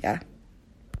 Yeah.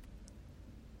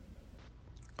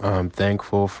 I'm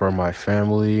thankful for my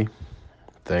family,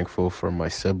 thankful for my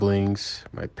siblings,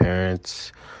 my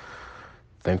parents,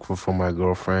 thankful for my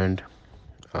girlfriend,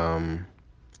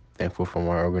 thankful for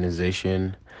my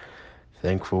organization,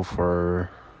 thankful for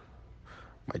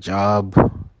my job.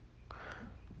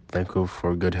 Thankful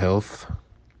for good health.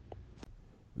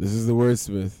 This is the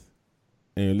Wordsmith,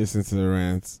 and you're listening to the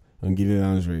Rants on Giddy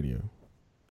Lounge Radio.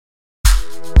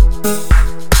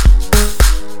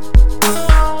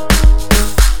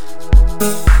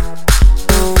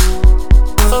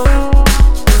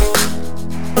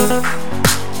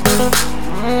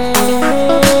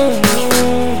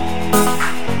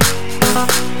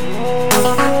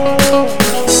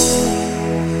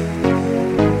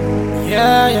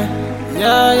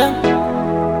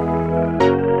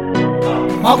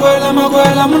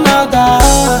 Maguela munada.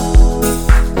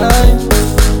 Ay.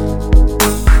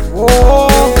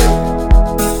 Oh.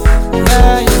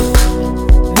 Yeah.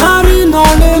 Nari no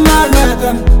le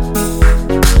mareten.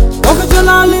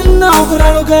 Okajala linna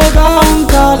okaralu ke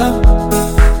gauntala.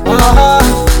 Ah.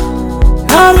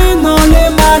 Nari no le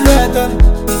mareten.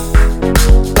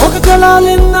 Okajala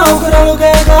linna okaralu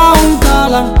ke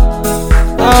gauntala.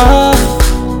 Ah.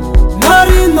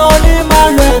 Nari no le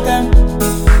mareten.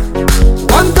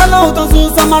 Wantala to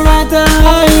samalete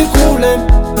ay kule.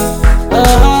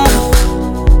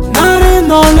 Nari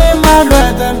no le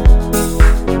malete.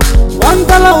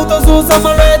 Wantala to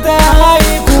samalete ay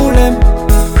kule.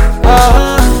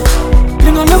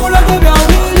 Kino le mula ke bia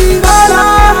wili bala.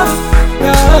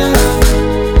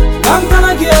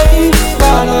 Wantala ke wili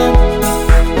bala.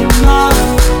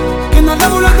 Kino le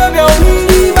mula ke bia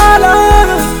wili bala.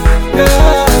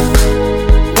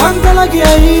 Wantala ke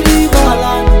wili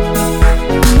bala.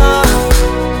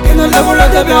 Level of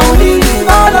the belly,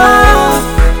 bala.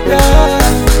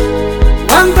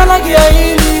 Wantala kia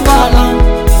ili bala.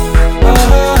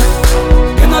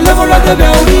 In the level of the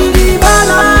belly,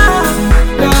 bala.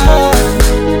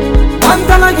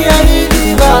 Wantala kia ili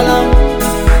bala.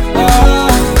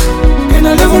 In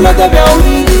the level of the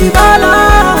belly, bala.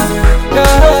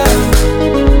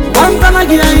 Wantala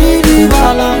kia ili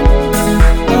bala.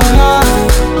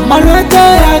 Malwete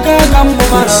yaka kambo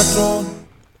marato.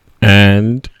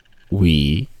 And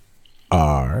we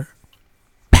are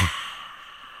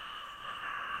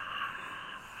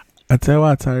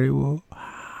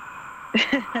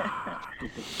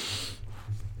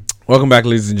welcome back,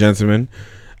 ladies and gentlemen.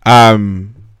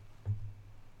 I'm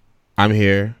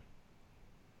here.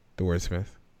 The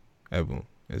Wordsmith, Ebu,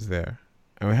 is there.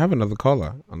 And we have another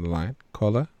caller on the line.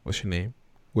 Caller, what's your name?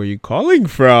 Where are you calling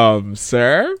from,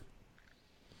 sir?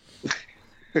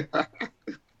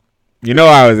 You know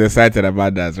I was excited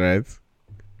about that, right?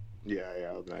 Yeah, I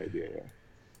have no idea, yeah.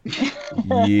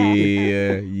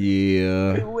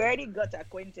 We already got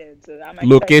acquainted, so I'm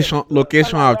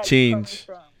Location have changed.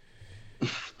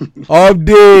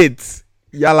 Updates.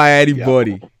 Yalla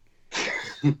anybody.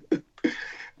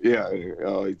 Yeah,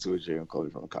 I told you I'm calling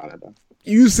from Canada.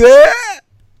 You say?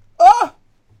 Oh.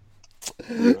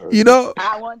 You know,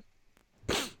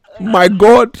 my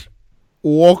God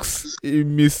works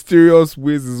in mysterious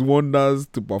ways, his wonders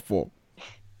to perform.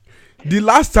 The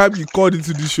last time you called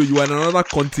into this show, you were in another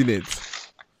continent.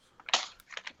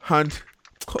 And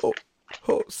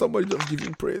somebody just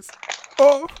giving praise.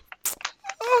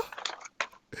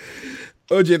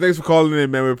 OJ, thanks for calling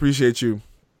in, man. We appreciate you.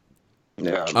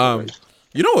 Yeah.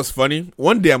 You know what's funny?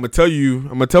 One day I'm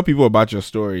gonna tell people about your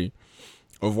story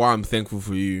of why I'm thankful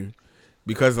for you.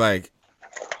 Because like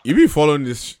you've been following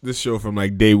this show from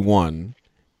like day one,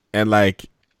 and like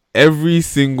every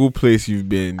single place you've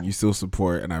been, you still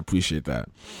support, and I appreciate that.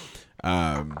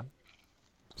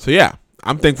 So yeah,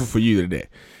 I'm thankful for you today.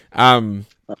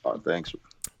 Thanks.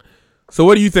 So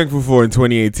what are you thankful for in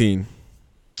 2018?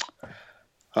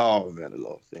 Oh man, a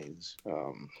lot of things.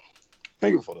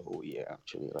 Thankful for the whole year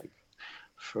actually, like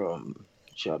from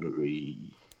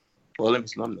January. Well, let me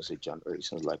not say January,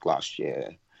 since like last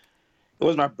year. It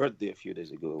was my birthday a few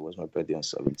days ago. It was my birthday on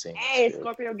 17th. Hey,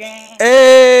 Scorpio gang.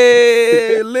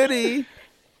 Hey, Liddy.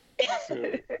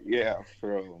 So, yeah,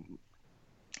 from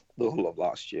the whole of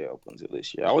last year up until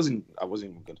this year, I wasn't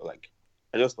even gonna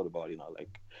I just thought about I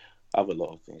have a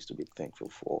lot of things to be thankful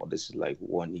for. This is like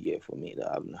 1 year for me that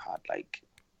I haven't had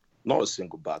not a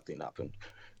single bad thing happen.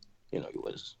 It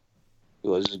was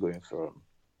just going from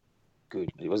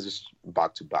good. It was just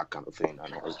back to back kind of thing,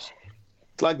 and it's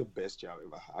like the best year I've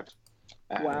ever had.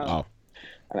 And, wow.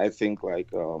 And I think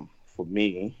for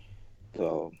me,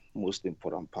 the most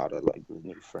important part are the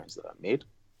new friends that I made.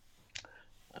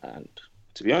 And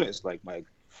to be honest, my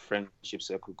friendship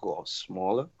circle got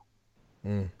smaller.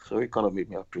 So it kind of made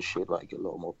me appreciate a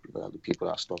lot more people, the people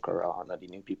that stuck around and the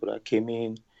new people that came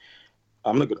in.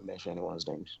 I'm not gonna mention anyone's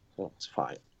names, so it's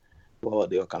fine.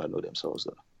 But they all kind of know themselves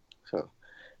though. So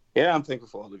yeah, I'm thankful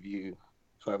for all of you.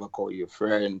 If I ever call you a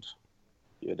friend,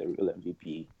 you're the real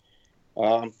MVP.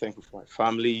 I'm thankful for my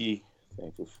family,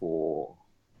 thankful for.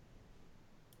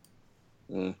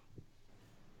 So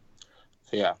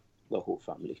yeah, the whole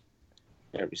family,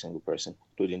 every single person,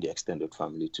 including the extended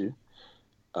family too.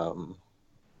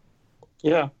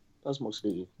 Yeah, that's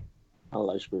mostly how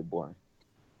life's pretty boring.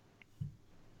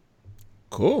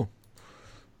 Cool.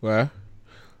 Well,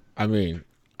 I mean,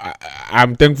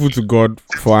 I'm thankful to God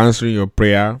for answering your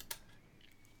prayer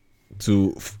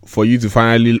for you to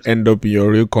finally end up in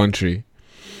your real country.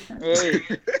 Hey.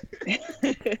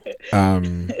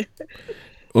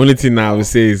 Only thing I would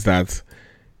say is that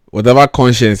whatever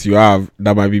conscience you have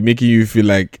that might be making you feel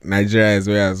like Nigeria is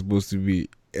where it's supposed to be,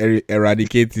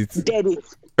 eradicate it. Get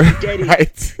it.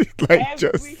 Right? Like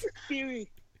Every spirit.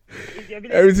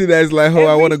 Everything that is like,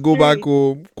 I want to go back,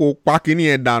 go back in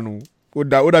here, Danu.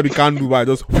 What that we can't do, but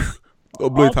just blow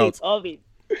it out. But you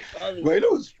know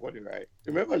what's funny, right?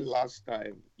 Remember last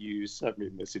time you sent me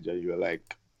a message and you were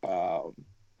like, I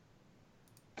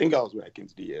think I was when I came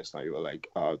to the US now. You were like,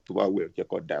 to what way you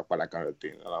got that, that kind of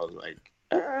thing. And I was like,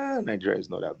 Nigeria is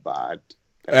not that bad.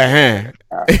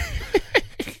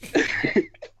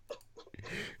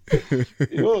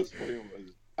 You know what's funny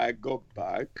was I got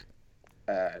back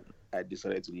and I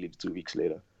decided to leave 2 weeks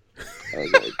later. I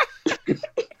was like,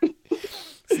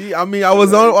 see, I mean, I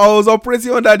was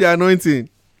operating under the anointing.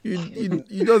 You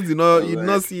just did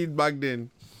not see it back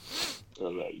then. I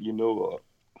was like, you know what?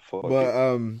 But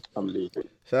I'm leaving.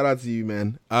 Shout out to you,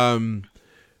 man.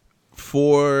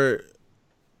 For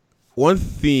one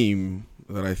theme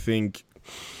that I think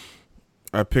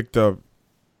I picked up,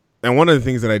 and one of the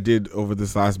things that I did over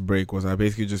this last break was I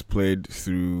basically just played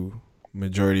through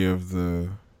majority of the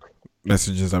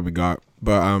messages that we got,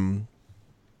 but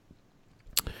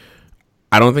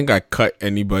I don't think I cut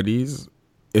anybody's.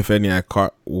 If any, I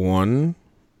caught one.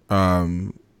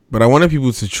 But I wanted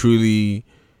people to truly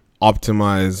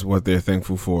optimize what they're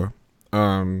thankful for.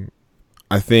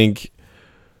 I think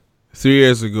 3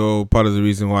 years ago, part of the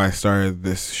reason why I started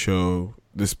this show,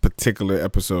 this particular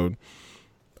episode,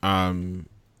 I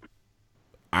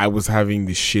was having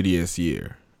the shittiest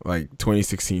year. Like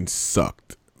 2016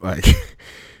 sucked. Like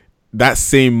that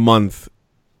same month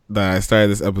that I started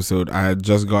this episode, I had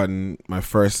just gotten my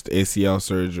first ACL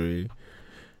surgery.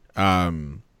 I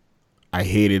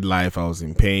hated life. I was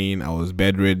in pain. I was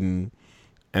bedridden,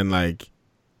 and like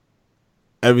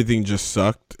everything just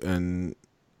sucked. And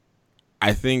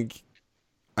I think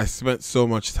I spent so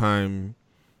much time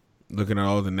looking at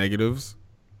all the negatives.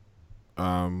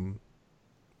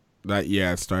 That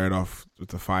year I started off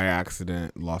with a fire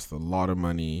accident, lost a lot of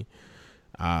money,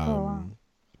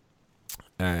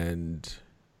 and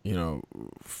you know,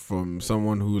 from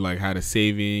someone who like had a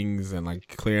savings and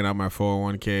like clearing out my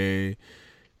 401k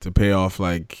to pay off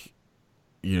like,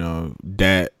 you know,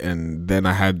 debt. And then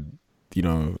I had, you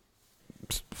know,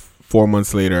 4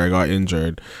 months later I got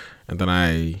injured, and then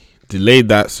I delayed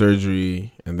that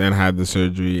surgery and then had the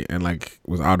surgery and like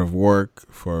was out of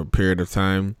work for a period of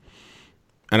time.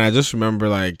 And I just remember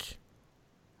like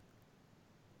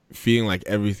feeling like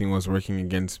everything was working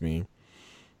against me.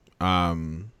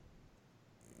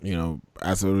 You know,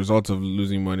 as a result of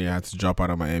losing money, I had to drop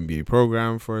out of my MBA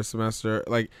program for a semester.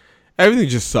 Like, everything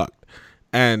just sucked.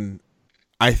 And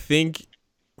I think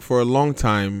for a long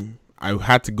time, I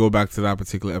had to go back to that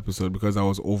particular episode because I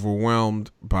was overwhelmed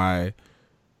by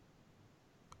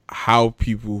how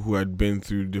people who had been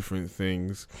through different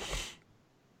things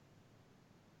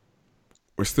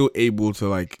were still able to,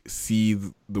 like, see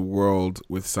the world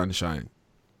with sunshine.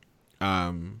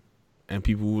 And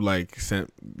people who like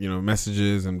sent, you know,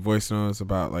 messages and voice notes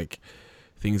about like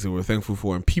things that we're thankful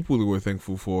for and people that we're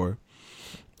thankful for.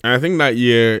 And I think that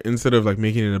year, instead of like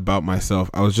making it about myself,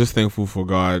 I was just thankful for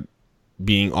God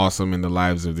being awesome in the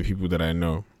lives of the people that I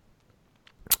know.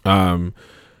 And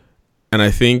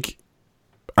I think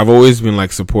I've always been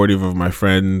like supportive of my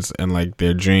friends and like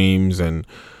their dreams, and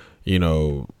you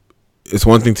know, it's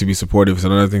one thing to be supportive, it's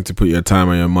another thing to put your time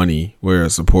and your money where your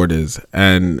support is.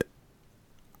 And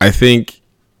I think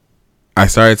I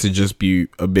started to just be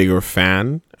a bigger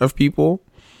fan of people.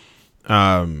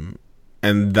 And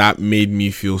that made me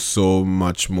feel so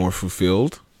much more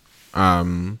fulfilled.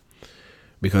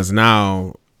 Because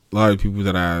now a lot of people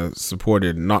that I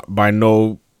supported, not by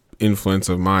no influence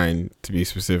of mine to be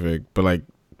specific, but like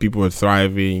people are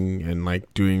thriving and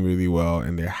like doing really well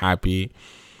and they're happy.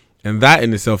 And that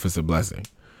in itself is a blessing.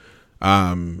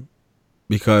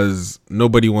 Because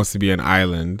nobody wants to be an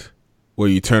island where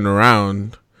you turn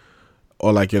around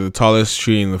or like you're the tallest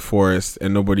tree in the forest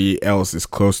and nobody else is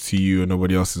close to you and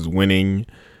nobody else is winning.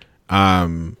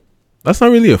 That's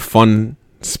not really a fun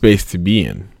space to be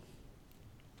in.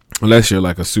 Unless you're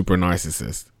like a super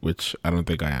narcissist, which I don't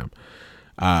think I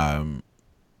am.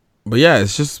 But yeah,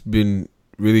 it's just been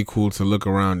really cool to look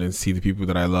around and see the people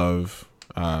that I love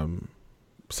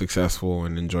successful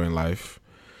and enjoying life.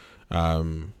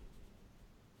 So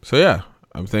yeah,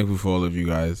 I'm thankful for all of you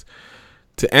guys.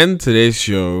 To end today's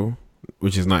show,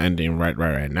 which is not ending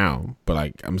right now, but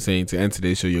like I'm saying, to end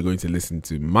today's show, you're going to listen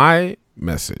to my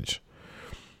message.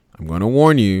 I'm going to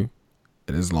warn you,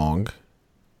 it is long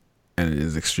and it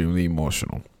is extremely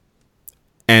emotional.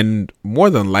 And more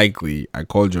than likely, I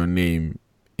called your name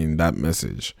in that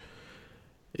message.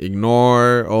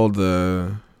 Ignore all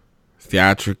the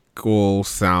theatrical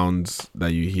sounds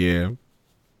that you hear,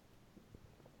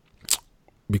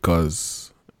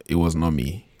 because it was not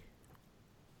me.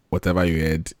 Whatever you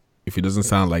heard, if it doesn't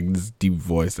sound like this deep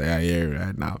voice that I hear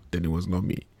right now, then it was not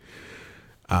me.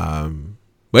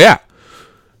 But yeah,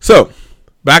 so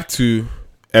back to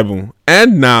Ebun,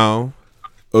 and now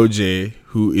OJ,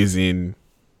 who is in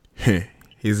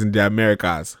he's in the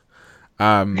Americas.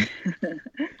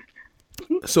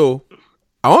 So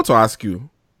I want to ask you,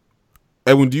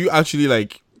 Ebun, do you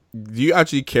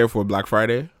actually care for Black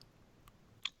Friday?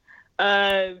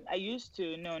 I used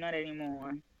to. No, not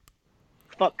anymore.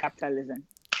 Fuck capitalism.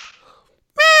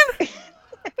 Man,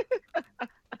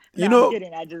 you know, I'm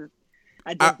kidding.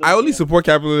 I only support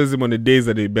capitalism on the days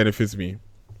that it benefits me.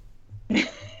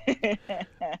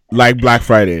 Like Black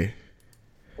Friday.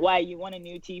 Why, you want a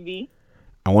new TV?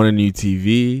 I want a new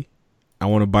TV. I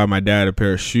want to buy my dad a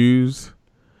pair of shoes.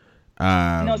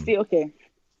 No, see, okay.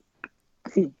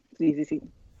 See.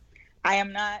 I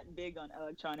am not big on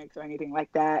electronics or anything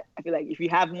like that. I feel like if you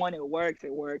have one, it works.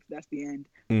 That's the end.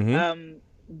 Mm-hmm.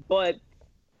 But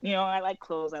you know, I like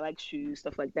clothes, I like shoes,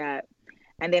 stuff like that.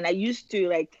 And then I used to,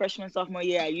 like, freshman, sophomore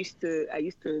year, I used to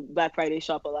Black Friday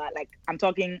shop a lot. Like, I'm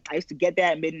talking, I used to get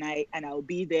there at midnight and I'll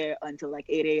be there until like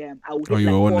 8 a.m. I would hit, you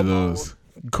like, were one of malls. those.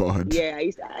 God. Yeah,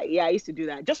 I used to do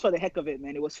that just for the heck of it,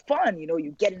 man. It was fun, you know.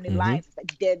 You get in the lines, it's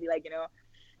like dead, like, you know.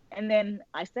 And then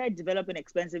I started developing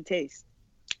expensive taste.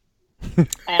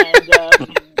 And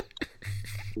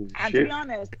to be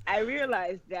honest, I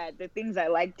realized that the things I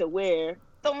like to wear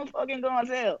don't fucking go on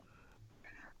sale.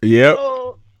 Yep.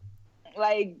 So,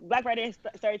 like, Black Friday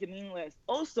started to mean less.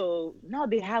 Also, now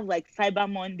they have like Cyber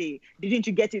Monday. Didn't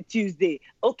you get it Tuesday?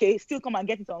 Okay, still come and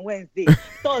get it on Wednesday,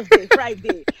 Thursday,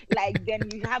 Friday. Like, then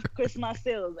you have Christmas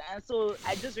sales. And so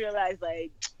I just realized,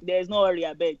 like, there's no hurry,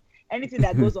 I beg. Anything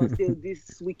that goes on sale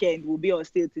this weekend will be on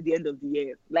sale to the end of the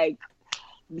year. Like,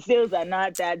 the sales are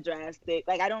not that drastic.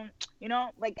 Like, I don't, you know,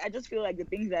 like, I just feel like the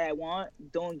things that I want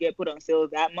don't get put on sale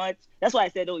that much. That's why I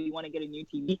said, oh, you want to get a new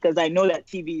TV? Because I know that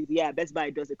TVs, yeah, Best Buy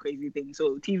does a crazy thing.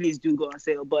 So TVs do go on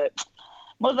sale. But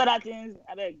most of that things,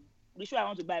 I beg, the shoe I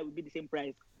want to buy will be the same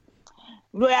price.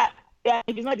 But yeah,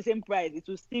 if it's not the same price, it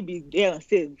will still be there on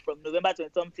sale from November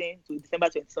 20-something to December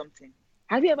 20-something.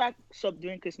 Have you ever shopped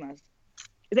during Christmas?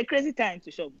 It's a crazy time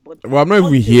to shop. But well, I'm not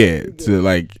even here to,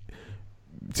 like,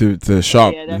 to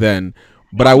shop then,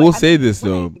 but I will say this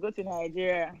though. Go to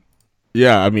Nigeria.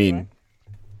 Yeah, I mean,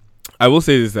 I will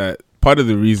say this, that part of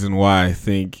the reason why I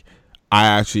think I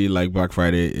actually like Black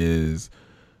Friday is,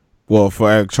 well,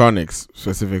 for electronics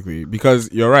specifically,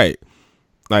 because you're right.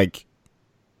 Like,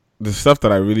 the stuff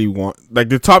that I really want, like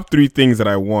the top 3 things that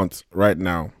I want right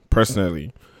now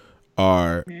personally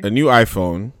are a new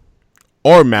iPhone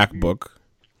or MacBook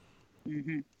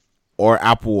or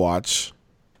Apple Watch.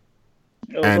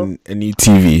 And a new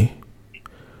TV.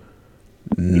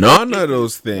 None of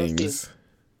those things.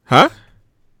 Huh?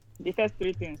 The first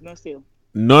 3 things, no sale.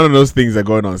 None of those things are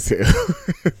going on sale.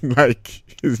 Like,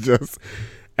 it's just...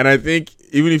 And I think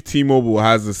even if T-Mobile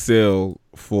has a sale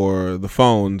for the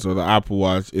phones or the Apple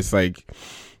Watch, it's like,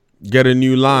 get a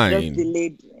new line. It's just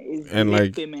delayed. And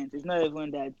like, payment. It's not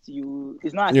even that you...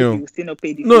 It's not as if you still not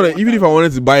pay the... No, even if I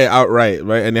wanted to buy it outright,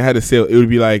 right, and they had a sale, it would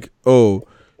be like, oh...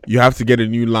 You have to get a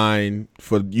new line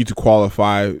for you to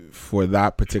qualify for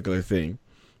that particular thing.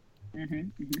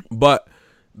 But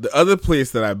the other place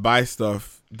that I buy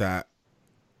stuff that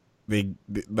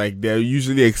they're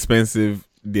usually expensive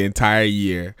the entire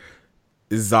year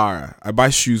is Zara. I buy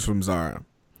shoes from Zara.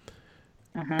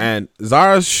 And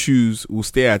Zara's shoes will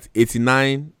stay at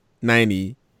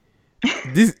 $89.90.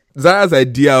 This Zara's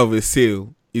idea of a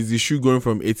sale is the shoe going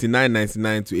from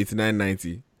 $89.99 to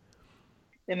 $89.90.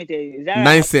 Let me tell you, Zara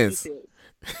 9 cents.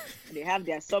 They have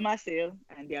their summer sale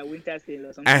and their winter sale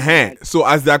or something. Like so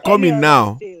as they're coming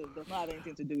now, sale does not have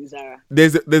anything to do with Zara.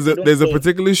 There's a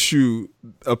particular shoe,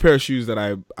 a pair of shoes that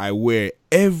I wear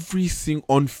every single,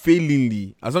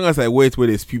 unfailingly, as long as I wear it where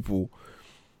there's people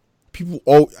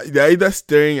all, they're either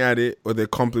staring at it or they're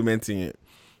complimenting it.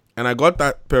 And I got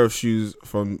that pair of shoes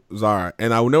from Zara,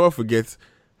 and I will never forget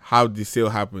how the sale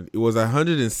happened. It was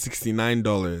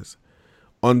 $169.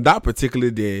 On that particular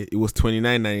day, it was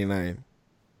 $29.99.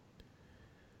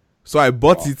 So I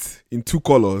bought it in 2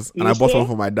 colors, and I bought one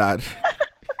for my dad.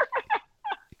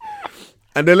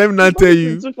 And then let me not tell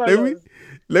you.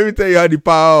 Let me tell you how the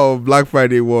power of Black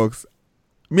Friday works.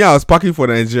 Me, I was packing for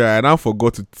Nigeria, and I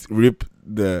forgot to rip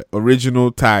the original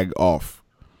tag off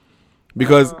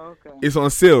because it's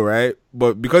on sale, right?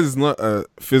 But because it's not a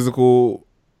physical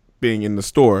thing in the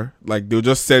store, like they'll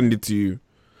just send it to you.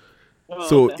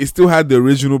 So it still had the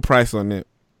original price on it.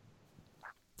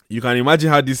 You can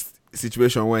imagine how this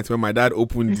situation went when my dad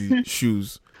opened the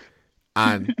shoes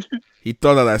and he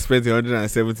thought that I spent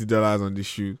 $170 on the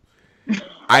shoe.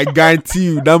 I guarantee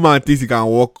you that man thinks he can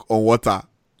walk on water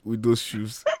with those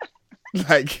shoes.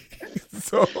 Like,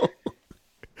 so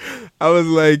I was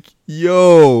like,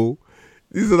 yo,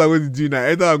 this is what I'm going to do now.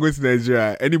 Anytime I'm going to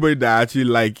Nigeria, anybody that I actually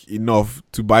like enough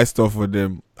to buy stuff for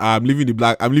them, I'm leaving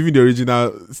the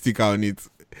original sticker on it.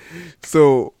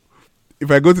 So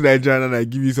if I go to Nigeria and I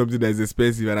give you something that's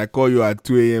expensive and I call you at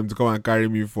 2 a.m. to come and carry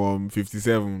me from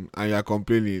 57 and you're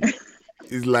complaining,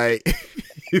 it's like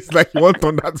you want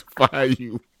thunder to fire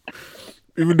you.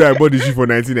 Even though I bought the shoe for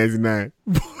 $19.99.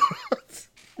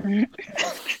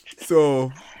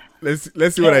 So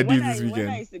let's see what I did this weekend. When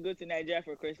I used to go to Nigeria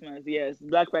for Christmas, yes,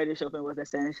 Black Friday shopping was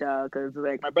essential because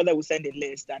like my brother would send a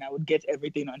list and I would get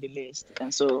everything on the list.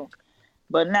 And so,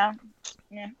 but now,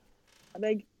 yeah, I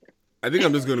think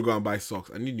I'm just going to go and buy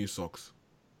socks. I need new socks.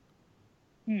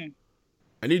 I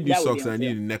need new socks and I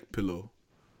need a neck pillow.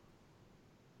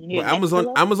 But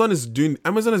Amazon has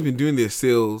been doing their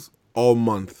sales all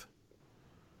month.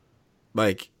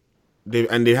 Like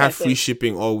they have free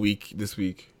shipping all week this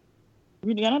week.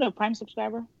 You're not a Prime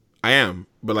subscriber? I am,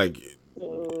 but like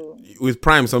with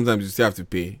Prime sometimes you still have to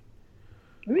pay.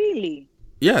 Really?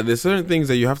 Yeah, there's certain things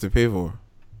that you have to pay for.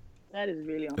 That is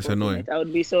really unfortunate. It's annoying. I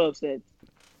would be so upset.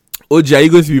 OG, are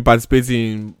you going to be participating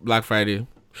in Black Friday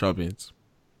shoppings?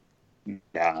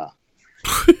 Nah.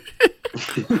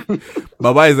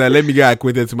 Baba is like, let me get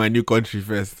acquainted to my new country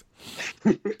first.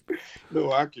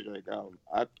 No, actually, like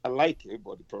I like it,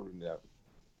 but the problem is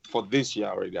for this year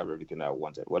I already have everything I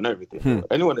wanted. Well, not everything.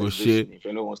 Anyone that's listening, if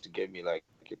anyone wants to get me like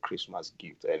a Christmas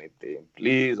gift or anything,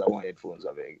 please, I want headphones.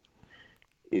 I beg.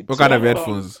 What kind of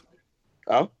headphones?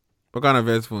 Huh? What kind of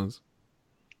headphones?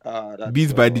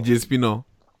 Beats by DJ Spino.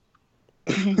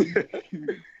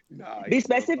 Nah, be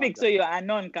specific so your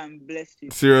anon can bless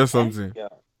you. Serious something. Yeah.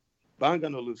 Bang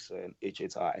 & Olufsen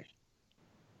HHI.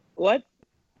 What?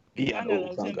 Yeah,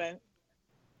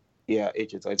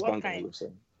 HHI. It's Bang &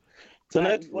 Olufsen.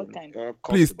 Tonight, what kind?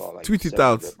 Please tweet it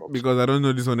out because I don't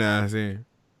know this one they are saying.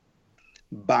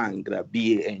 Bang,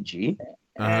 BANG,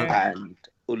 and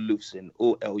Olufsen,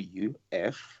 OLUFSEN.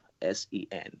 Is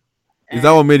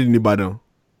that what made it in Ibadan?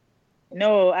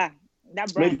 No,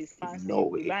 that brand is fancy. No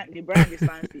way. The brand is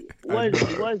fancy.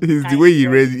 It's the way he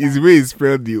read it. It's the way he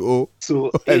spelled the O.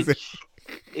 So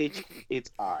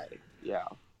HHI. Yeah,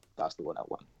 that's the one I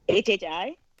want.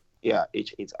 HHI? Yeah,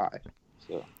 HHI.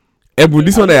 So. But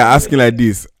this one that you're asking like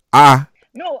this.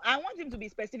 No, I want him to be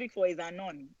specific for his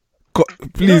anon.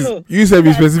 Please, you said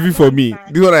be specific for me.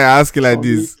 This one I asking like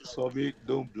this. Sorry,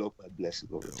 don't block my blessing.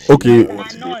 Okay.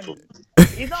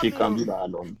 She can be the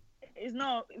anon. It's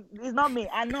not me.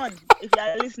 Anon, if you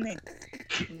are listening.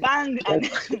 Bang.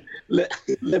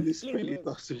 Let me spell it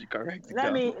out so you correct it.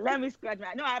 Let me scratch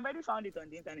my. No, I already found it on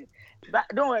the internet. But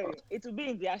don't worry, it will be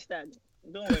in the hashtag.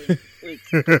 Don't worry. Wait.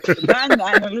 Bang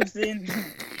and Olufsen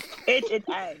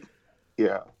HHI.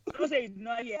 Yeah. Don't say it's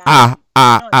not here.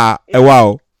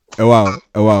 Wow.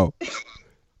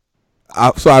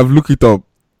 So I've looked it up.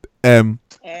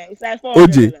 It's like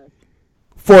 $400.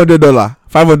 $400,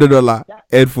 $500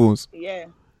 headphones. Yeah.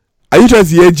 Are you trying to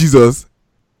hear Jesus?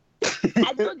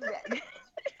 I told you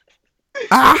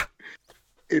that.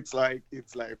 It's like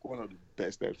one of the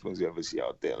best headphones you ever see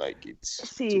out there. Like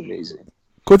it's amazing.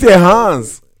 Cut your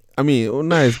hands. I mean,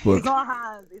 nice, but it's not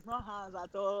hands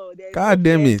at all. God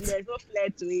damn it. There's no flair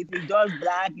to it. It's just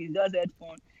black. It's just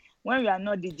headphone. When we are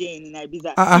not DJing in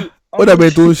Ibiza. What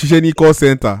about to Shisheni call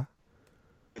center?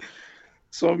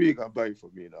 Somebody you can buy it for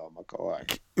me now,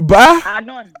 Makawai.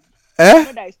 Anon. I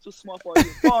know that is too small for you.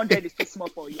 400 is too small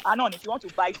for you. Anon, if you want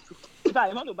to buy 2, if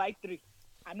you want to buy 3,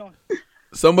 Anon.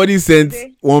 Somebody sent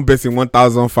one person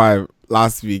 1,005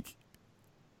 last week.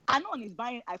 Anon is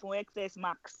buying iPhone XS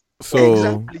Max. So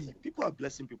exactly. People are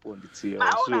blessing people on the tier.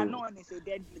 My own Anon is a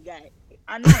dead guy.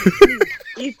 Anon,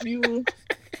 please,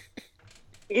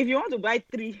 if you want to buy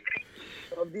 3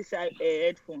 of this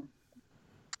headphone,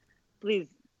 please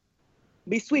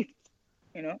be swift.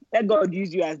 Let God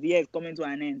use you as the year is coming to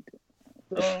an end.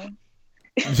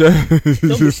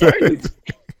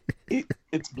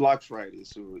 It's Black Friday,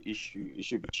 so it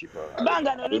should be cheaper.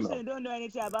 Banga, no, listen, you don't know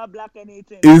anything about black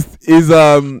anything.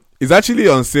 It's actually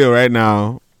on sale right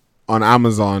now on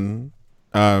Amazon.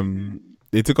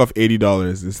 They took off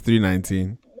 $80. It's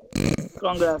 $3.19.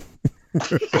 Congrats.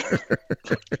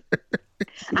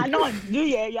 I know, New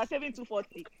Year, you're saving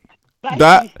 $240.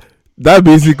 That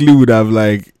basically would have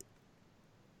like,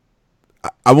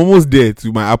 I'm almost there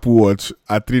to my Apple Watch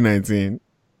at $3.19.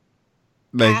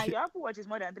 Like your Apple Watch is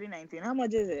more than $3.19. How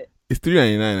much is it? It's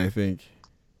 $3.99, I think.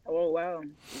 Oh wow.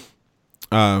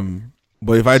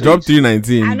 But if I drop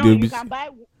 $3.19, I know you can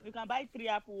buy 3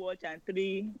 Apple Watch and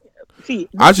 3. See,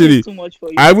 actually, too much for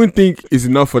you. I wouldn't think it's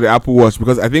enough for the Apple Watch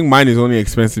because I think mine is only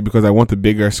expensive because I want a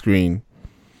bigger screen.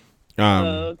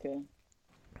 Okay.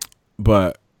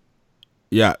 But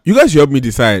yeah, you guys should help me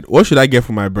decide what should I get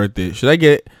for my birthday. Should I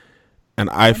get an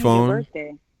iPhone? When is your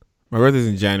birthday? My birthday's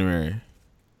in January.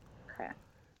 Okay.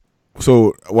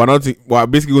 So we're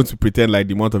basically going to pretend like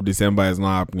the month of December is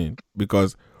not happening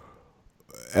because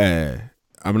I'm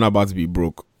not about to be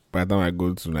broke by the time I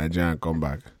go to Nigeria and come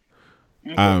back.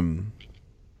 Okay.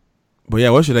 But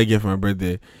yeah, what should I get for my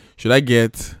birthday? Should I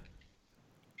get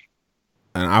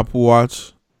an Apple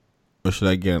Watch or should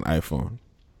I get an iPhone?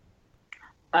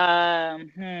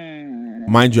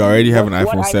 Mind you, I already have an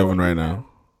iPhone 7 right now.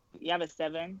 You have a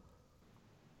 7?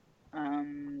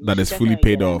 That is fully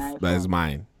paid off. That is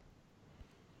mine.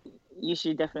 You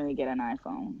should definitely get an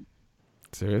iPhone.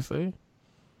 Seriously?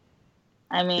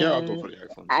 I mean, yeah, I'll go for the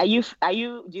iPhone. Are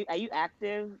you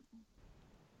active?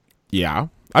 Yeah,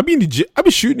 I've been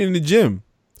shooting in the gym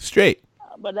straight.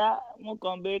 But that won't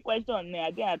come be a question.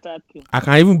 I didn't attack you. I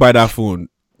can't even buy that phone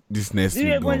this next week. Do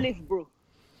you even live, bro?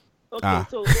 Okay,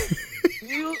 so if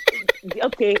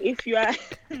you are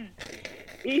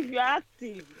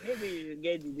active, maybe you should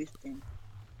get this thing.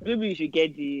 Maybe you should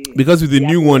get the because with the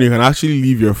new one you can actually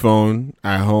leave your phone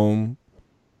at home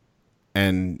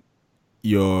and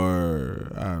your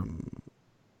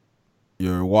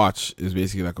watch is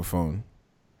basically like a phone.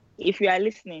 If you are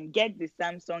listening, get the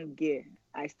Samsung Gear.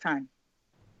 I stand.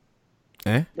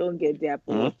 Don't get the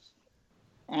Apple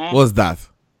Watch. What's that?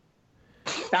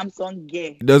 Samsung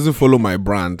Gear. It doesn't follow my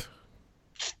brand.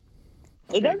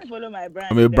 It doesn't follow my brand.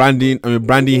 I'm a branding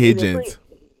agent.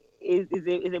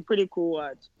 It's a pretty cool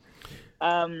watch.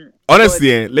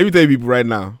 Honestly, let me tell you people right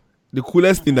now, the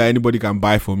coolest thing that anybody can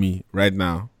buy for me right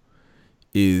now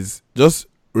is just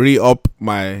re-up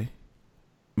my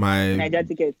beard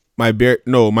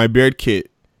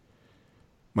kit.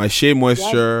 My Shea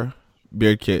Moisture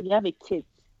beard kit. You have a kit.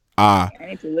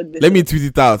 Let me tweet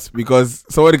it out because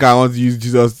somebody can want to use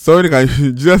Jesus.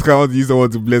 Jesus can want to use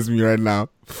someone to bless me right now.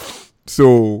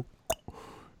 So,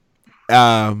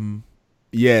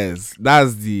 yes,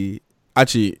 that's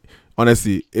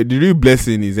honestly, the real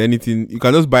blessing is anything. You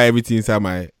can just buy everything inside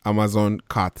my Amazon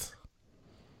cart.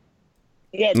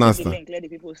 Yeah, the link, let the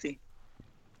people see.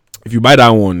 If you buy that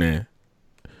one, this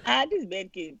bed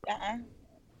kit.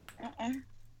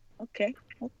 Okay.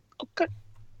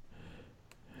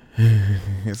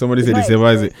 Somebody said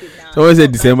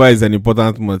December is an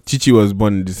important month. Chichi was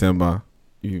born in December,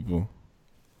 people.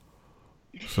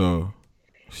 So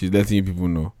she's letting you people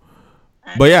know.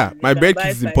 But yeah, my bed kit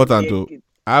is important too.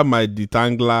 I have my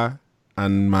detangler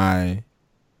and my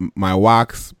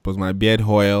wax plus my beard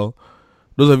oil.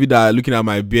 Those of you that are looking at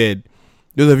my beard,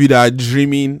 those of you that are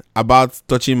dreaming about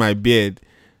touching my beard,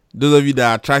 those of you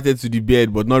that are attracted to the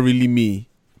beard but not really me,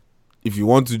 if you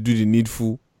want to do the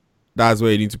needful, that's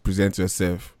where you need to present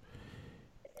yourself.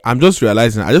 I'm just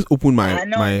realizing I just opened my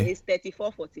it's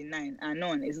 $34.49.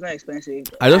 Anon, it's not expensive.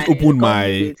 I just opened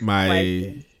my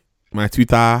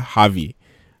Twitter Harvey.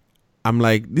 I'm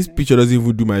like, this picture doesn't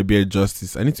even do my beard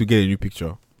justice. I need to get a new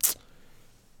picture.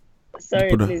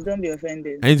 Sorry, please don't be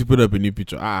offended. I need to put up a new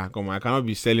picture. Come on, I cannot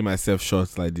be selling myself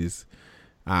shorts like this.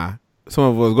 Some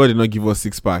of us, God did not give us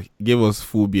 6-pack. He gave us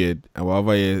full beard, and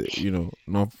whatever,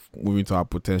 not moving to our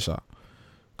potential.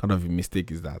 Kind of a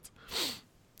mistake is that.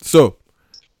 So,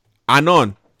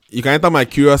 Anon, you can enter my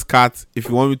Curious Cat if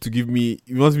you want me to give you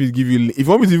even give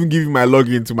you my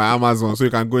login to my Amazon so you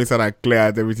can go inside and clear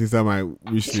out everything inside my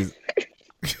wish list.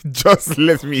 Just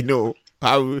let me know.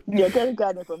 Your credit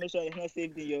card information is not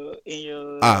saved in your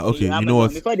okay, in your you know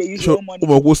what? Before they use your money.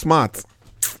 Go smart.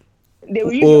 They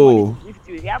will use your money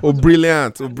to gift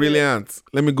you. Brilliant.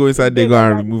 Let me go inside there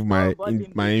and remove my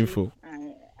info.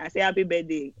 I say happy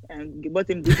birthday and bought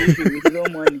him good issue with his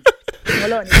own money.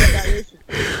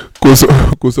 Koso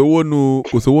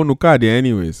no card there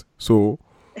anyways. So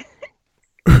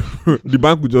the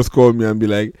bank would just call me and be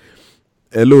like,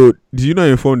 hello, do you not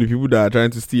inform the people that are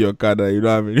trying to steal your car that you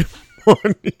don't have any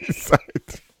money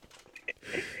inside?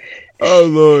 Oh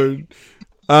Lord.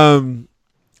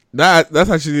 That's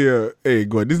actually hey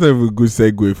God, this is not even a good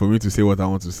segue for me to say what I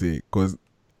want to say, because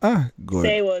God,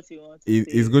 say what you want to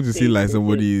it's going to seem like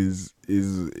somebody is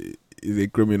a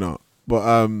criminal. But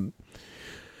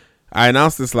I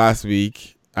announced this last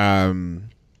week.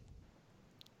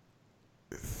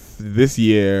 This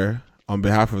year, on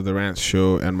behalf of the Rants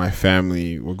Show and my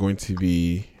family, we're going to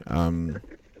be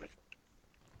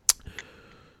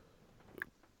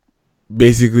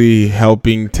basically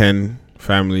helping 10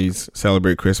 families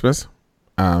celebrate Christmas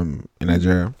in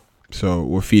Nigeria. So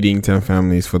we're feeding 10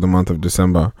 families for the month of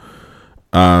December.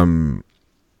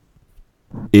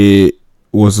 It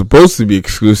was supposed to be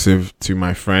exclusive to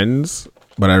my friends,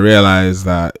 but I realized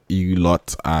that you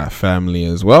lot are family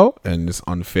as well, and it's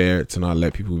unfair to not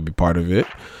let people be part of it.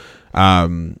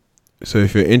 So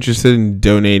if you're interested in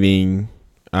donating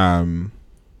to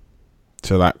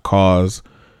that cause,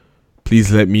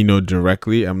 please let me know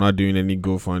directly. I'm not doing any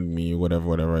GoFundMe,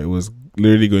 whatever. It was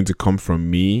literally going to come from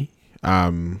me,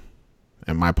 in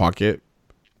my pocket.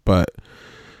 But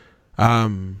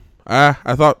I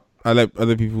thought I let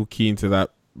other people key into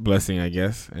that blessing, I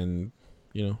guess, and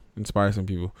inspire some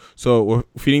people. So we're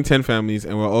feeding 10 families,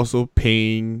 and we're also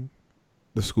paying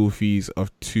the school fees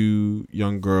of 2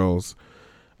 young girls,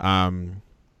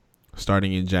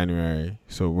 starting in January.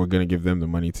 So we're gonna give them the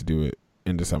money to do it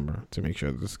in December to make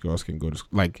sure that these girls can go to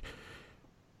school. Like,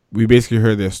 we basically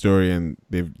heard their story, and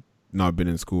they've not been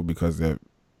in school because their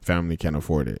family can't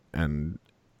afford it, and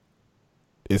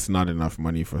it's not enough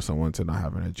money for someone to not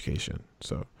have an education.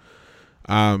 So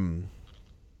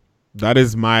that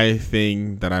is my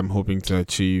thing that I'm hoping to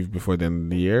achieve before the end of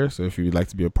the year. So if you'd like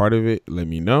to be a part of it, let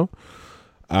me know.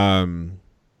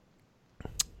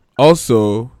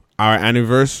 Also, our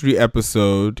anniversary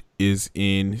episode is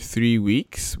in 3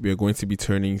 weeks. We are going to be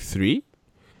turning 3.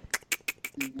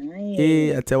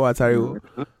 Hey, I tell what I tell you.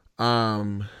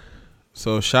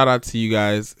 So shout out to you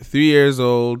guys. 3 years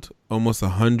old, almost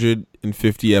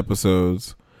 150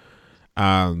 episodes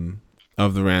of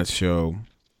the Rants Show.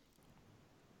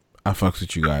 I fucks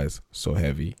with you guys so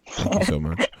heavy. Thank you so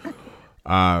much.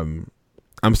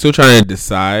 I'm still trying to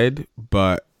decide,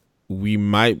 but we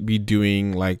might be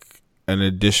doing like an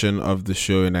edition of the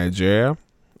show in Nigeria.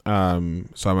 So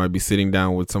I might be sitting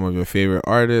down with some of your favorite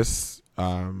artists,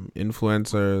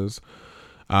 influencers,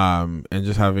 and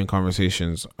just having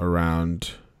conversations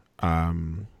around,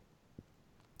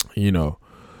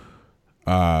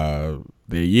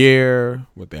 their year,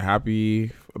 what they're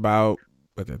happy about,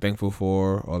 what they're thankful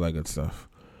for, all that good stuff.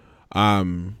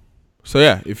 So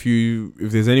yeah, if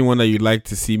there's anyone that you'd like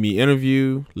to see me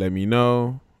interview, let me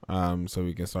know, so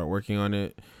we can start working on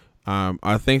it.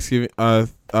 Our Thanksgiving, our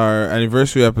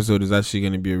anniversary episode is actually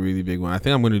going to be a really big one. I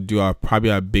think I'm going to do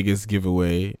probably our biggest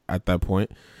giveaway at that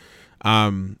point.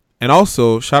 And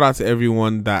also shout out to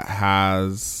everyone that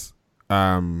has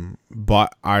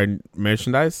bought our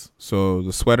merchandise. So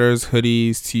the sweaters,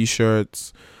 hoodies,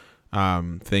 t-shirts.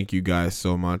 Thank you guys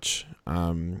so much.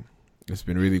 It's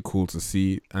been really cool to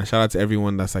see. And shout out to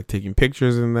everyone that's like taking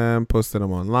pictures in them, posting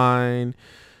them online,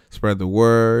 spread the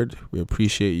word. We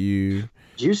appreciate you.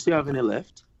 Do you still have any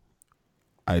left?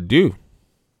 I do.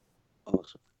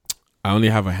 Awesome. I only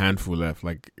have a handful left.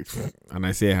 Like, and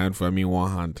I say a handful, I mean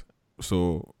one hand.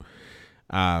 So,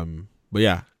 but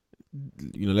yeah,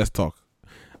 let's talk.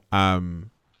 But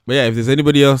yeah, if there's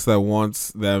anybody else that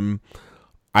wants them,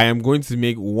 I am going to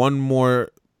make one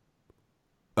more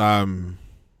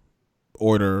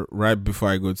order right before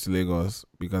I go to Lagos,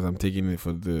 because I'm taking it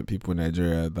for the people in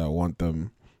Nigeria that want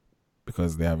them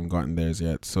because they haven't gotten theirs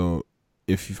yet. So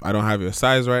if I don't have your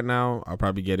size right now, I'll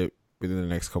probably get it within the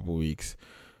next couple of weeks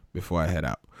before I head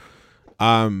out.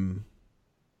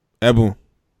 Ebu.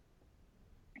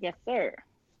 Yes, sir.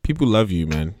 People love you,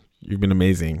 man. You've been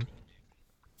amazing.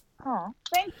 Oh,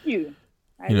 thank you.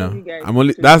 I love you guys. I'm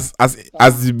only that's as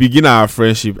the beginning of our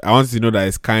friendship. I want you to know that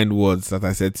it's kind words that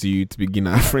I said to you to begin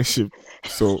our friendship.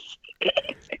 So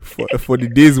for the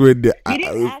days where you didn't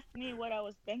ask me what I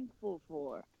was thankful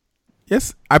for.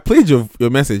 Yes, I played your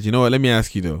message. You know what? Let me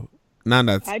ask you though. Now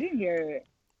that I didn't hear it.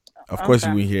 Of course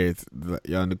you will hear it.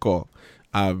 You're on the call.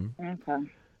 Okay.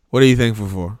 What are you thankful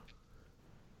for?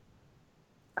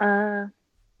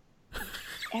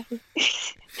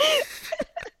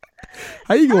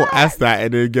 How you gonna ask that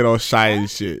and then get all shy and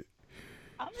shit?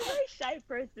 I'm a very shy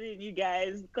person, you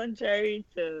guys, contrary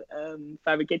to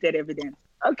fabricated evidence.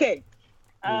 Okay.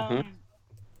 I'm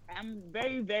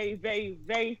very, very, very,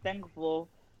 very thankful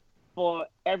for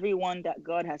everyone that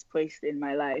God has placed in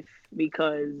my life,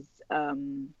 because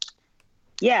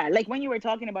yeah, like when you were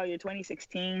talking about your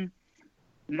 2016,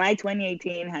 my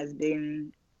 2018 has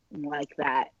been like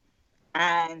that.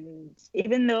 And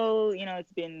even though, you know,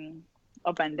 it's been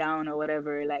up and down or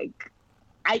whatever, like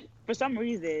for some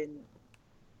reason,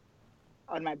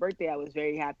 on my birthday, I was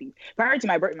very happy. Prior to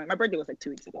my birthday, my birthday was like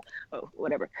 2 weeks ago. Oh,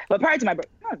 whatever. But prior to my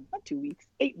birthday, no, not 2 weeks,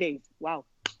 8 days. Wow.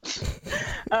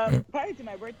 Prior to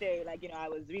my birthday, like, you know, I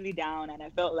was really down and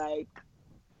I felt like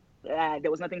there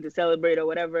was nothing to celebrate or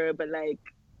whatever. But like,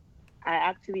 I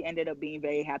actually ended up being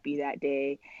very happy that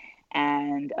day.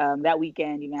 And that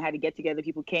weekend, you know, I had to get together.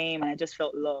 People came and I just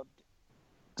felt loved.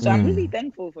 So I'm really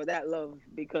thankful for that love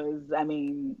because, I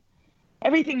mean,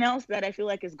 everything else that I feel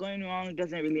like is going wrong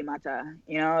doesn't really matter.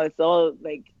 You know, it's all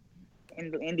like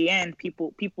in the end,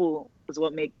 people is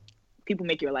what make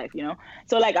your life, you know?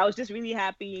 So like, I was just really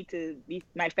happy to be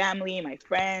my family, my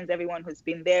friends, everyone who's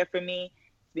been there for me.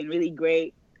 It's been really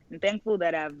great. I'm thankful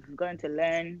that I've gotten to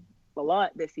learn a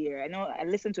lot this year. I know I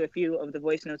listened to a few of the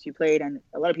voice notes you played and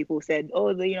a lot of people said,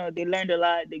 oh, they learned a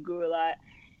lot, they grew a lot.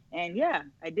 And yeah,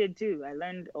 I did too. I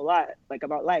learned a lot, like,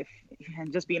 about life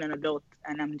and just being an adult.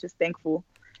 And I'm just thankful.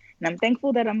 And I'm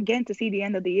thankful that I'm getting to see the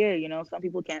end of the year. You know, some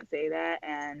people can't say that.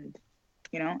 And,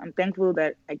 you know, I'm thankful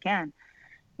that I can.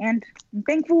 And I'm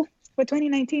thankful for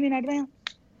 2019 in advance.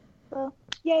 So,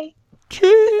 yay.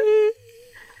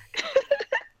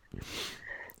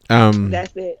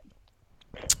 That's it.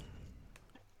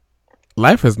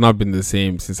 Life has not been the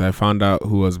same since I found out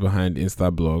who was behind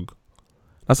Instablog.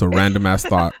 That's a random ass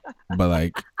thought, but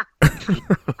like,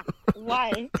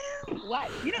 why?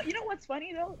 You know what's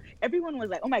funny though? Everyone was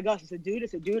like, "Oh my gosh, it's a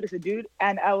dude,"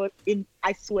 and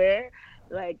I swear,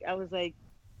 like, I was like,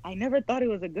 I never thought it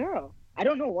was a girl. I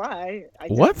don't know why. I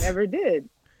just never did.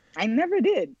 I never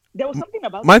did. There was something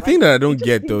about my thing that I don't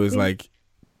get though is like,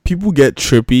 people get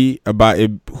trippy about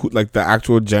it, like the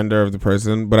actual gender of the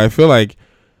person, but I feel like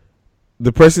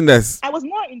the person I was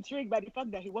more intrigued by the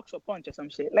fact that he works for Punch or some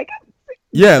shit. Like,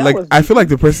 yeah, like I feel like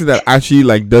the person that actually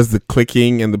like does the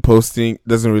clicking and the posting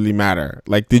doesn't really matter.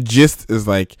 Like the gist is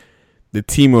like the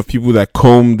team of people that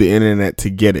comb the internet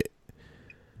to get it.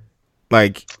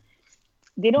 Like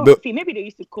they don't see. Maybe they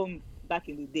used to comb back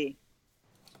in the day.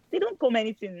 They don't comb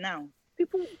anything now.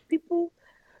 People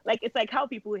like, it's like how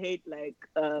people hate like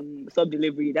sub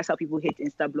delivery. That's how people hate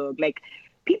Instablog. Like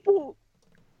people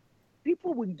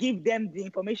would give them the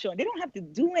information. They don't have to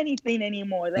do anything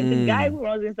anymore. Like the guy who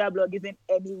runs Instablog isn't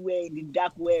anywhere in the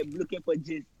dark web looking for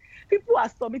gist. People are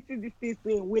submitting these things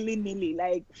to him willy-nilly.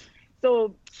 Like,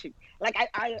 so, like,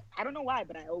 I don't know why,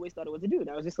 but I always thought it was a dude.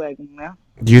 I was just like, nah.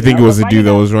 Do you think it was a dude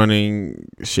that was running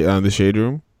the Shade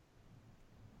Room?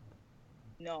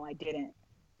 No, I didn't.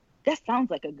 That sounds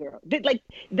like a girl.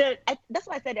 That's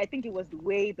why I said I think it was the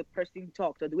way the person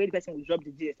talked or the way the person would drop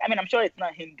the gist. I mean, I'm sure it's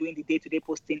not him doing the day-to-day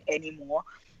posting anymore.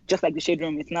 Just like the Shade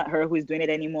Room, it's not her who is doing it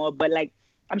anymore. But like,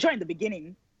 I'm sure in the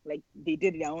beginning, like they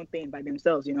did their own thing by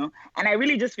themselves, you know. And I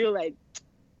really just feel like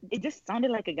it just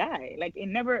sounded like a guy. Like I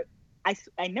never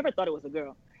thought it was a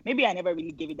girl. Maybe I never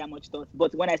really gave it that much thought.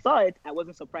 But when I saw it, I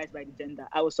wasn't surprised by the gender.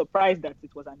 I was surprised that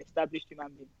it was an established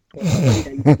human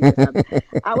being.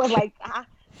 I was like,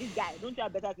 this guy, don't you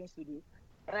have better things to do?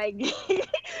 Like, do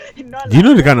you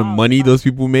know the kind of money those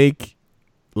people make?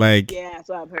 Like, yeah,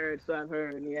 so I've heard.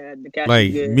 Yeah, the cash like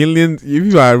is good. millions.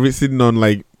 You are sitting on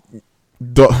like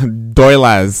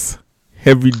dollars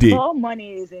every day. All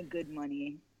money isn't good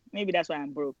money. Maybe that's why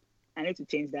I'm broke. I need to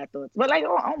change that thought. But like,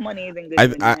 all money isn't good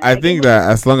money. I think that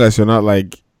as long as you're not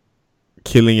like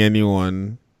killing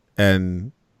anyone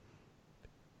and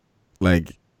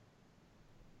like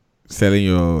selling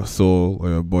your soul or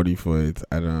your body for it,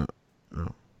 I don't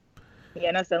know.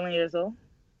 You're not selling your soul?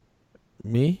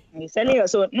 Me? You're selling your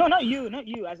soul? No, not you.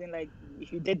 As in, like,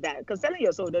 if you did that, because selling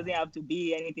your soul doesn't have to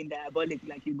be anything diabolic.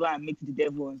 Like you go and meet the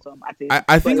devil and some.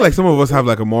 I think like some of us have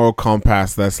like a moral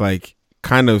compass that's like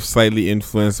kind of slightly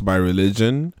influenced by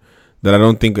religion that I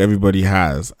don't think everybody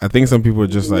has. I think some people are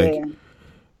just like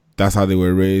that's how they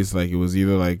were raised. Like it was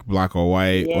either like black or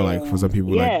white, or like for some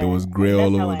people like there was gray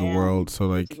all over the world. So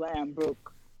like, which is why I'm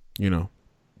broke. You know,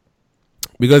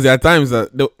 because there are times that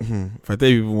if I tell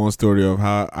you people one story of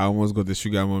how I almost got the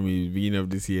sugar mommy beginning of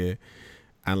this year,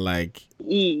 and like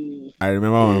I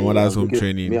remember my mother's home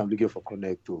training. Me, I'm looking for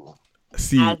connect too.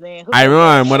 See, I remember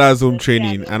my mother's home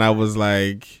training, and I was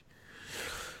like,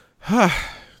 let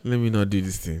me not do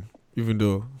this thing, even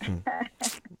though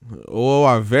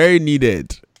I'm very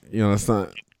needed. You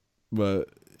understand? But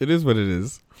it is what it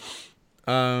is.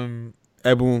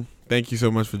 Ebu, thank you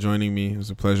so much for joining me. It was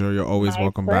a pleasure. You're always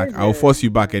welcome back. I'll force you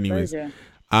back anyways.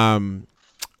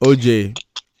 OJ,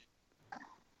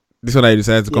 this one I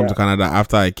decided to come to Canada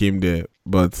after I came there,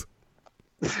 but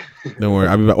Don't worry.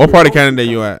 I'll be back. What part of Canada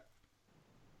you at?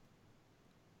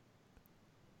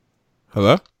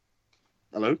 Hello?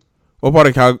 Hello? What part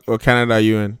of Canada are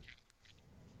you in?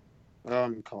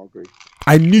 I'm in Calgary.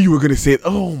 I knew you were going to say it.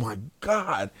 Oh, my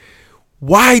God.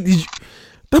 Why did you...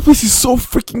 That place is so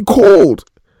freaking cold.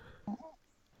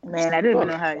 Man, I don't even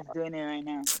know how he's doing it right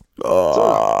now.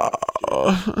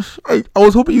 I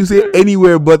was hoping you say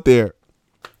anywhere but there.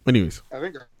 Anyways. I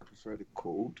think I prefer the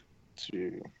cold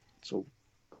to... So,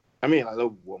 I mean, I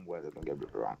love warm weather, don't get me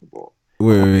wrong, but...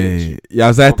 Wait. Yeah, I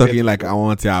was talking like I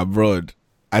want to abroad.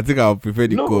 I think I'll prefer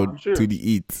the cold to the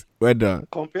heat. Weather.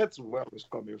 Compared to where I was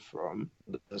coming from,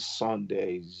 the sun there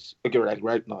is... Okay,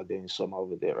 right now they're in summer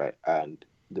over there, right? And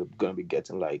they're going to be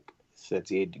getting like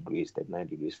 38 degrees, 39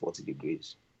 degrees, 40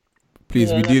 degrees.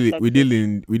 Please, we deal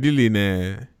in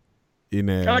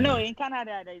Oh no, in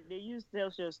Canada they use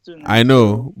Celsius too. Now. I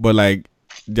know, but like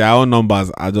their own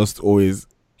numbers are just always.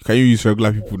 Can you use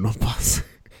regular people numbers?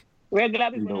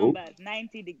 Regular people numbers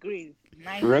 90 degrees.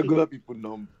 90 regular people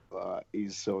number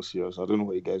is Celsius. I don't know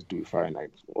what you guys do with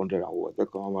Fahrenheit. 100 and what? They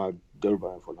come out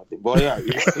deriving for nothing. But yeah,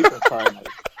 it's Fahrenheit.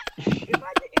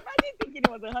 Imagine thinking it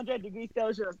was 100 degrees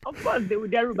Celsius. Of course, they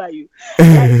would deride you.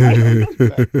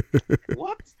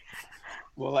 What?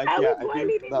 Well, like, I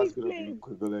think that's going to be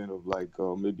equivalent of like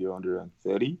maybe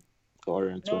 130 or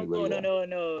 120.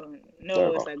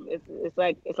 No. It's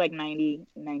like 90,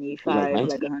 95,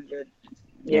 like 100.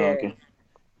 Yeah. Okay.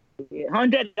 Yeah,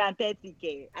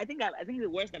 130K. I think the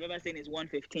worst I've ever seen is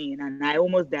 115, and I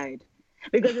almost died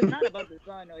because it's not about the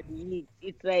sun or the heat.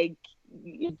 It's like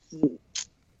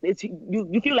it's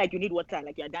you feel like you need water,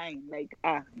 like you're dying. Like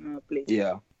no, please.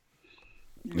 Yeah.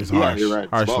 It's harsh. You're right.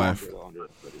 Harsh it's life. 100,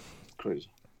 but it's crazy.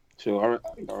 So I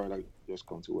like just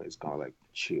come to where it's kind of like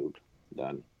chilled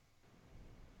than.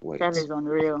 That is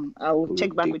unreal. I will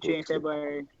check back with you in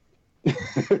February.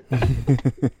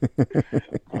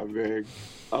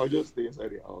 I'll just stay inside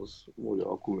the house.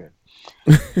 You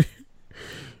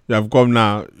have come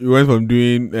now. You went from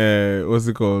doing what's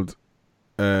it called?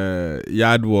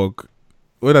 Yard work.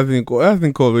 What that thing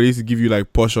called? Where they used to give you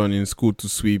like portion in school to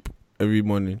sweep every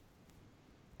morning.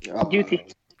 Duty.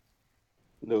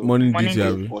 No, morning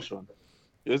duty. Portion.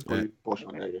 Just portion.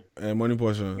 Morning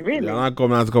portion. Really? You're not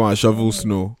coming out to come and shovel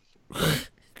snow.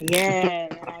 Yeah.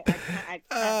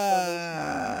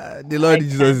 The Lord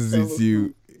Jesus is with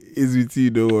you. Is with you.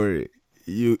 Don't worry.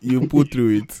 You pull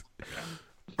through it.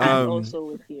 I'm also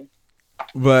with you.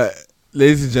 But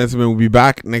ladies and gentlemen, we'll be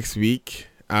back next week.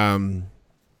 Don't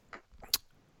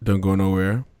go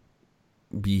nowhere.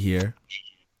 Be here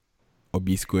or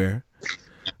be square.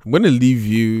 I'm going to leave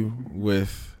you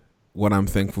with what I'm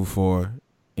thankful for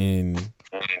in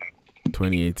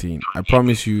 2018. I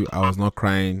promise you I was not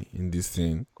crying in this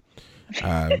thing.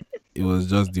 It was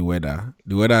just the weather.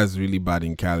 The weather is really bad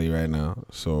in Cali right now.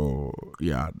 So,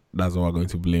 yeah, that's what we're going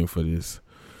to blame for this.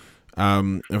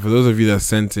 And for those of you that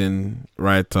sent in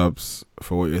write-ups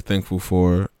for what you're thankful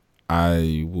for,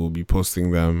 I will be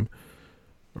posting them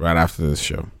right after this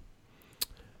show.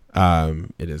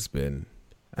 It has been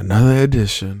another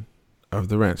edition of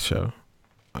The Rant Show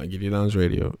on Giddy Lounge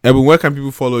Radio. Eben, where can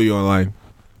people follow you online?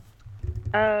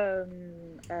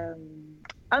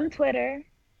 On Twitter,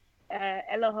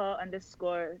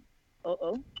 Eloho_00.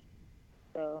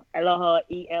 So Eloho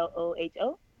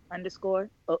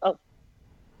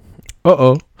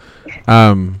ELOHO_OO.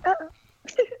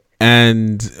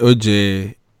 And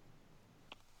OJ.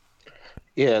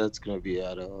 Yeah, that's gonna be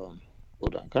at hold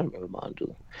on, I can't remember my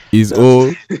handle. Is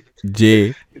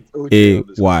OJAY. OJAY_B.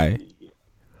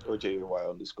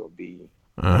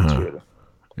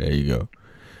 There you go.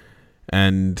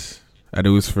 And I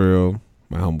do this for real,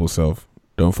 my humble self.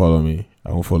 Don't follow me.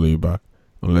 I won't follow you back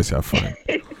unless you're fine.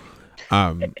 Wait,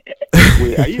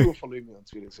 are you even following me on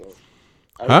Twitter? So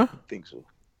I don't think so.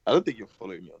 I don't think you're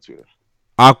following me on Twitter.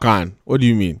 How can? What do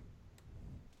you mean?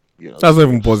 That's not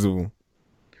even possible.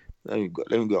 Let me go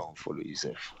and follow you,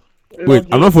 Seth. Wait,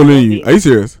 I'm not following you. Are you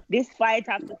serious? This fight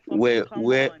has to where's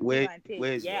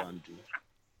your handle?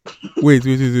 Wait.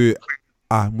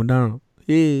 Mudaro.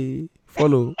 Hey,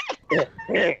 follow.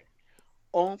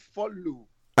 Unfollow.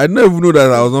 I didn't even know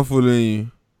that I was not following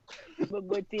you.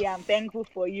 I'm thankful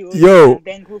for you. Yo, I'm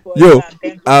thankful for you.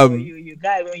 You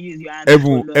guys don't use your hand.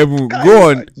 Ebu, go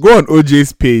on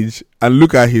OJ's page and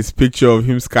look at his picture of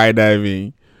him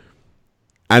skydiving,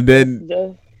 and then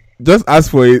just ask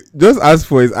for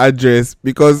his address,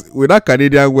 because with that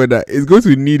Canadian weather, it's going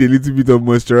to need a little bit of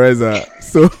moisturizer.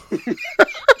 So.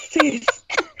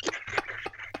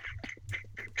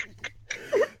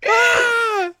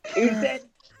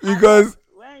 Because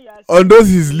on those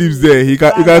his lips there, you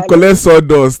can collect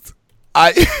sawdust.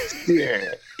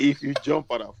 Yeah. if you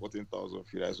jump out at 14,000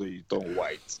 feet, that's when you turn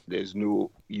white. There's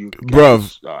no you.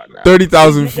 Bruv, 30,000 They're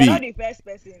not feet. the first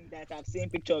person that I've seen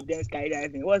picture of them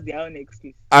skydiving. What's their own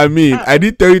excuse? I mean, I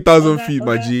did 30,000 Okay, feet,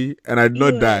 my okay. G, and I did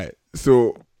not die.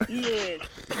 So Yes.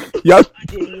 you have,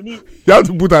 You need. you have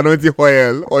to put anointing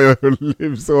oil on your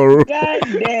lips. Or God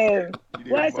damn.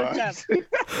 Why so tough?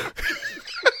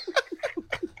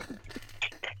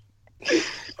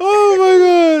 oh my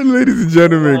God, ladies and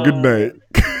gentlemen, good night.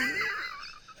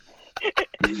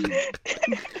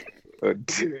 Ooh,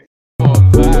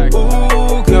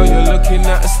 girl, you're looking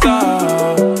at a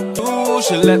star. Ooh,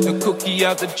 should let the cookie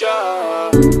out the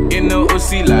jar. You know,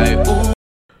 see like ooh.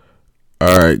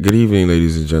 All right, good evening,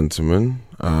 ladies and gentlemen.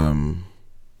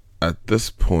 At this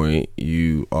point,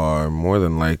 you are more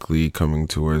than likely coming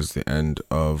towards the end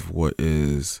of what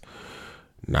is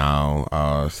now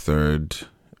our third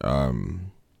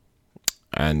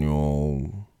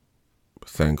annual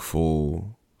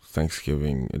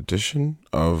Thanksgiving edition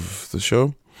of the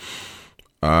show.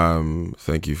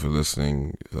 Thank you for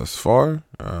listening thus far.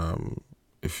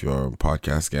 If you're a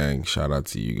podcast gang, shout out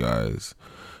to you guys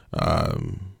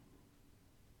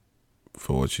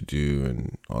for what you do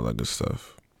and all that good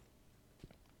stuff.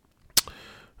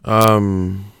 Where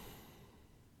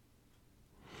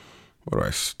do I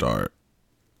start?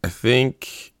 I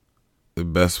think the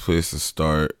best place to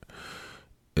start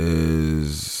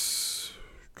is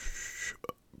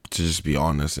to just be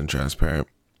honest and transparent.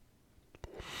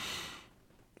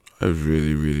 I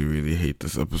really, really, really hate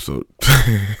this episode.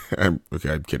 I'm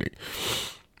kidding.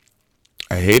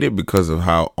 I hate it because of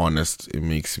how honest it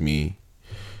makes me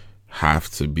have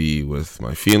to be with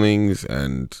my feelings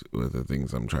and with the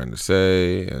things I'm trying to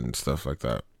say and stuff like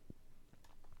that.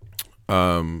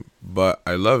 But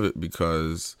I love it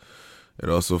because it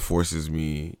also forces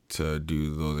me to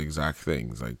do those exact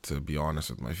things, like to be honest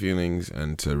with my feelings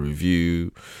and to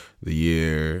review the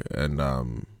year.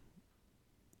 And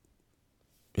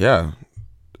yeah,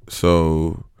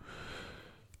 so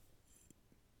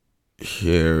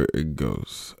here it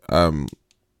goes. I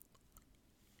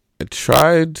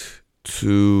tried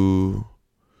to,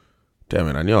 damn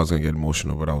it, I knew I was gonna get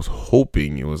emotional, but I was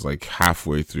hoping it was like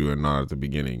halfway through and not at the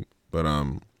beginning. But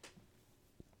I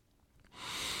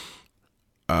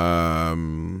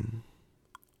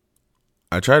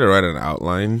tried to write an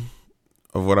outline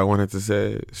of what I wanted to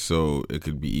say so it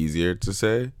could be easier to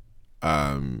say,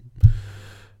 and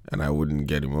I wouldn't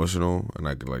get emotional, and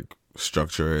I could like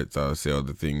structure it so I would say all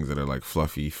the things that are like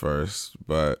fluffy first.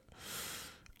 But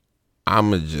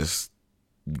I'ma just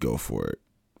go for it.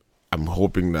 I'm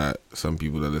hoping that some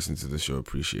people that listen to the show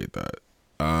appreciate that.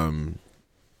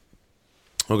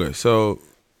 Okay, so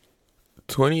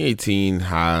 2018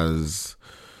 has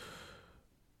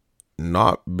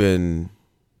not been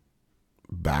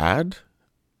bad,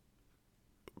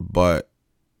 but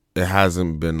it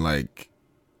hasn't been like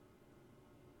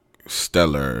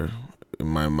stellar in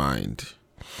my mind.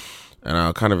 And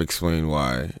I'll kind of explain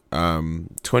why.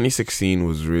 2016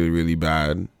 was really, really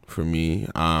bad for me.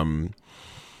 I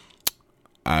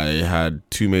had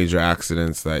 2 major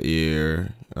accidents that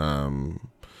year.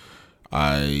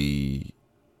 I,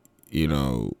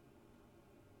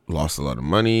 lost a lot of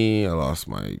money. I lost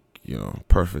my,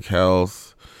 perfect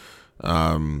health.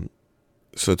 So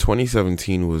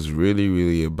 2017 was really,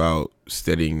 really about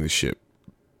steadying the ship.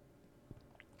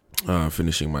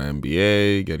 Finishing my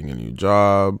MBA, getting a new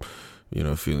job,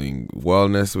 feeling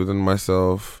wellness within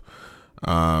myself.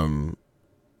 And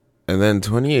then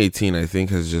 2018, I think,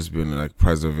 has just been like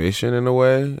preservation in a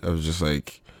way of just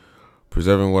like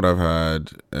preserving what I've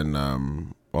had and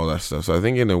all that stuff. So I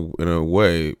think in a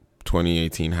way,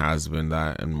 2018 has been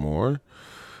that and more.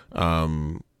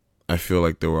 I feel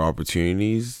like there were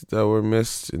opportunities that were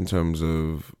missed in terms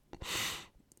of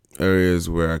areas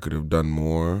where I could have done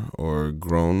more or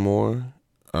grown more.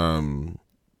 But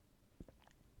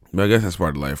I guess that's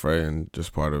part of life, right? And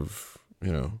just part of,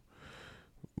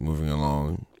 moving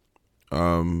along.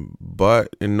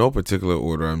 But in no particular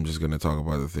order, I'm just going to talk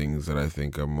about the things that I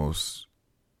think are most,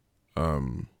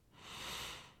 I'm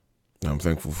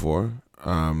thankful for.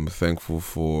 I'm thankful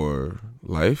for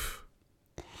life.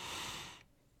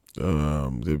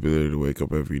 The ability to wake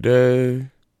up every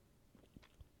day.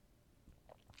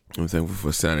 I'm thankful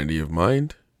for sanity of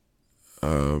mind.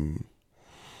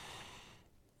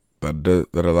 That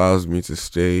allows me to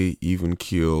stay even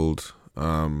keeled.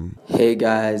 Hey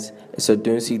guys, it's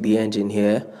Odunsi the Engine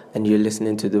here, and you're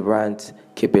listening to The Rant.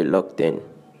 Keep it locked in.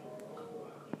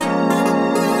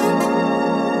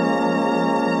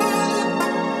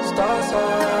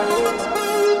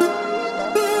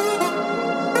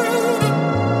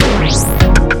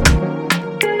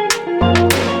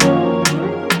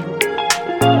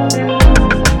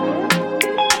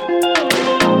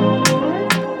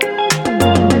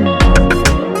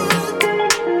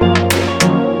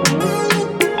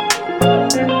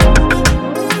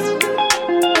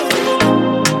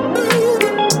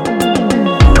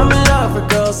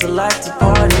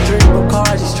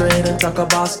 talk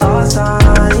about star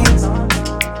signs.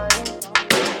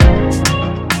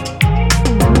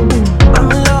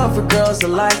 I'm in love with girls that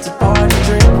like to party,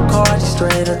 drink Bacardi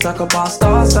straight and talk about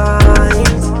star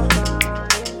signs.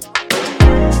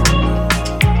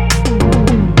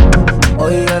 Oh,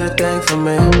 you got a thing for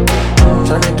me.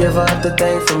 Tryna give up the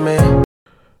thing for me.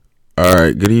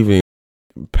 Alright, good evening.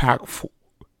 Pack full.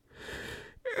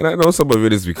 And I know some of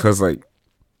it is because, like,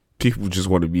 people just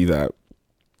want to be that.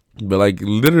 But, like,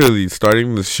 literally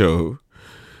starting the show,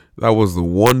 that was the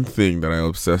one thing that I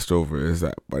obsessed over, is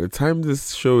that by the time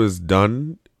this show is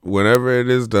done, whenever it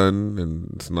is done,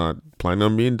 and it's not planning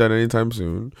on being done anytime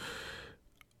soon,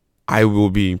 I will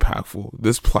be impactful.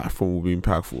 This platform will be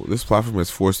impactful. This platform has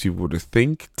forced people to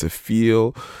think, to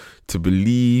feel, to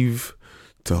believe,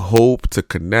 to hope, to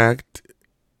connect.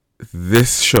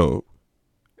 This show,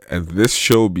 and this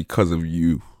show because of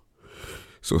you.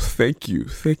 So thank you.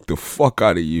 Thank the fuck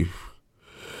out of you.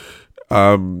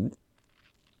 Yeah,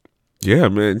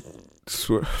 man.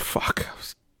 Fuck. I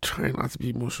was trying not to be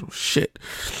emotional. Shit.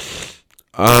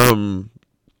 I'm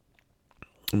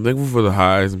thankful for the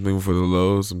highs. I'm thankful for the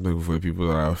lows. I'm thankful for the people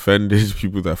that I offended,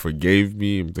 people that forgave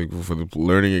me. I'm thankful for the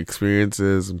learning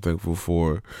experiences. I'm thankful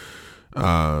for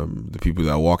the people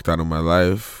that walked out of my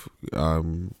life.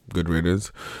 Good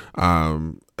riddance.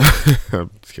 I'm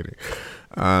just kidding.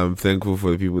 I'm thankful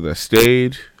for the people that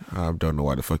stayed. I don't know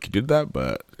why the fuck you did that,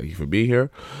 but thank you for being here.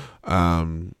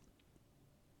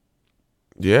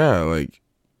 Yeah, like,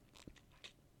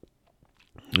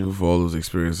 thankful for all those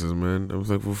experiences, man. I'm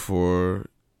thankful for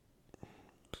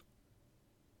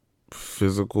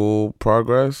physical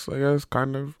progress, I guess,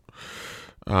 kind of.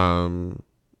 I'm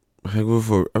thankful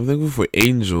for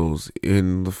angels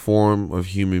in the form of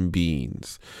human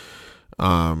beings.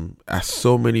 At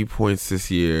so many points this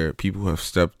year, people have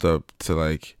stepped up to,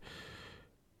 like,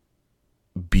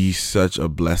 be such a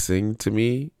blessing to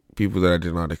me. People that I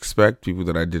did not expect, people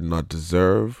that I did not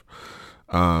deserve.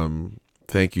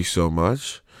 Thank you so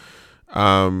much.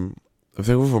 I'm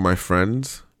thankful for my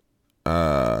friends.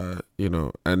 And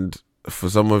for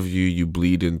some of you, you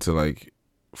bleed into, like,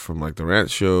 from, like, the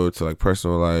rant show to, like,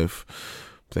 personal life.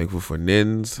 I'm thankful for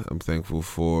Nins. I'm thankful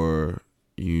for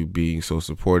you being so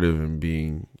supportive and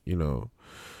being, dealing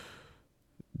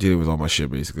with all my shit,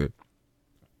 basically.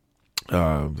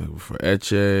 I'm thankful for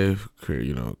Eche,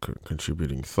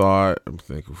 contributing thought. I'm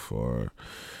thankful for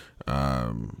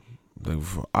Ayo,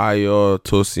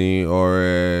 Tosin,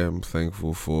 Ore. I'm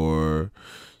thankful for,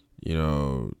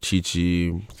 Chichi.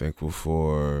 I'm thankful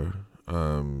for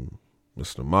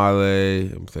Mr.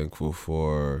 Male. I'm thankful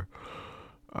for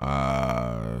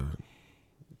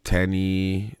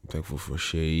Tenny. I'm thankful for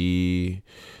Shei.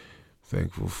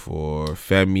 Thankful for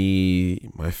Femi,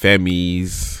 my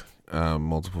Femis,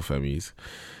 multiple Femis.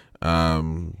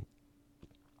 All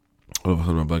of a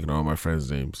sudden I'm blanking on all my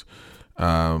friends' names.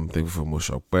 Thankful for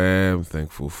Moshokwe. I'm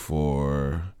thankful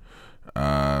for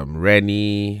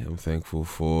Rennie. I'm thankful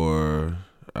for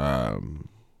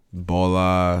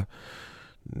Bola.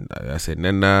 I said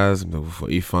Nenas. I'm thankful for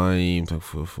Ifeanyi. I'm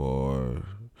thankful for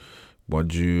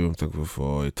Boju. I'm thankful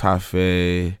for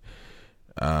Itafe.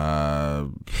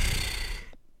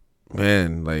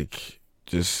 Man, like,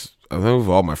 just, I'm thankful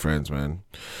for all my friends, man.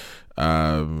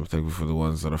 Thankful for the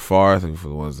ones that are far. Thankful for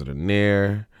the ones that are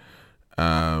near.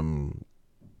 And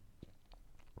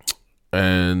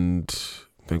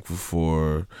thankful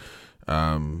for,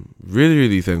 really,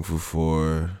 really thankful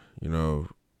for,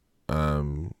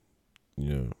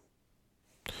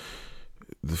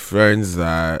 the friends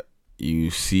that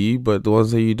you see, but the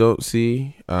ones that you don't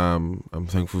see. I'm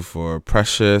thankful for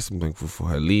Precious. I'm thankful for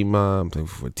Halima. I'm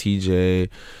thankful for TJ.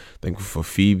 Thankful for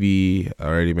Phoebe. I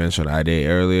already mentioned Ade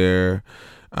earlier.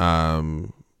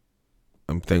 I'm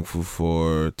thankful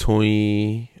for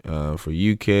Tony, for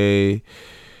UK.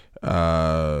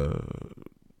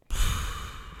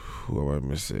 Who am I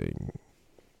missing?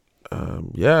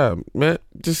 Yeah, man,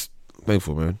 just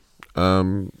thankful, man.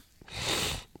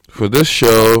 For this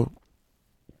show,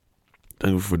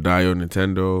 thankful for Dio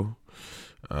Nintendo,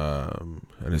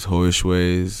 and his hoish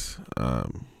ways.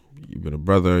 You've been a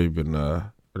brother. You've been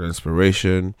an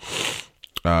inspiration.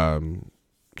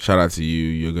 Shout out to you.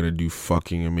 You're gonna do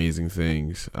fucking amazing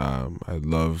things. I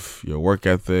love your work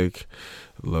ethic.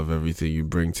 I love everything you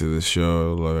bring to this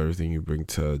show. I love everything you bring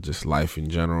to just life in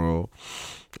general.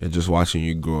 And just watching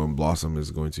you grow and blossom is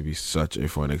going to be such a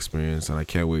fun experience, and I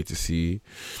can't wait to see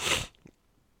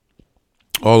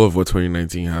all of what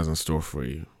 2019 has in store for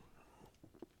you.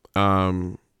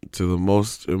 To the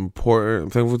most important, I'm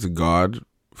thankful to God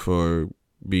for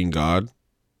being God.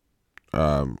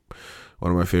 One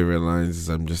of my favorite lines is,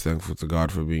 I'm just thankful to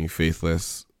God for being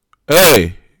faithless.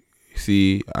 Hey,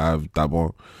 See, I have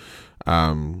Dabon.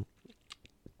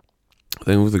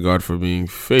 Thankful to God for being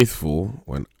faithful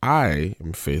when I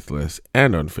am faithless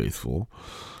and unfaithful,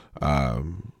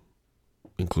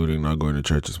 including not going to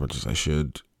church as much as I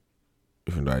should.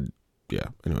 Even though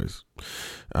anyways,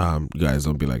 you guys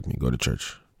don't be like me. Go to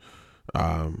church.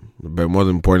 But more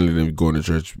importantly than going to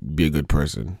church, be a good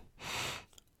person.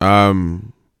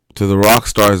 To the rock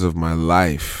stars of my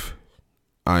life,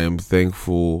 I am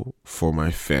thankful for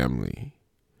my family.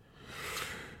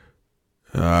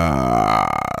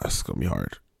 It's gonna be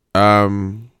hard.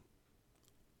 I'm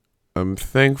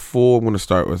thankful. I'm gonna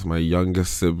start with my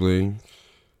youngest sibling.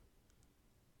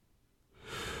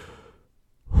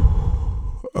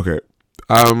 Okay.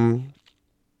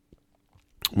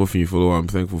 Mufifulu, I'm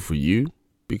thankful for you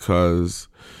because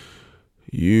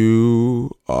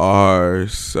you are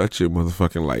such a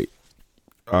motherfucking light.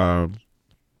 I'm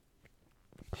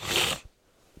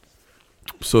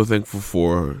so thankful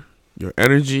for your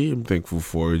energy. I'm thankful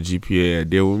for GPA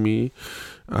Idea with me.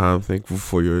 I'm thankful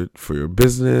for your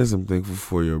business. I'm thankful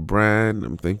for your brand.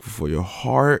 I'm thankful for your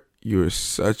heart. You're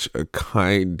such a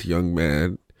kind young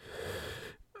man.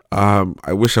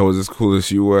 I wish I was as cool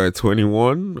as you were at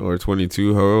 21 or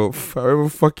 22, however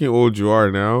fucking old you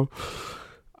are now.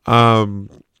 God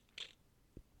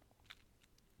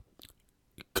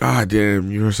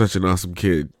damn, you're such an awesome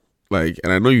kid. Like,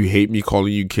 and I know you hate me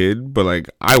calling you kid, but like,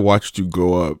 I watched you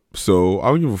grow up, so I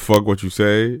don't give a fuck what you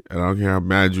say, and I don't care how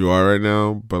mad you are right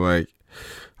now, but like,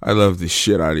 I love the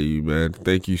shit out of you, man.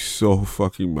 Thank you so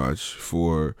fucking much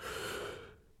for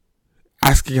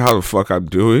asking how the fuck I'm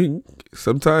doing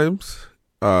sometimes.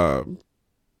 Love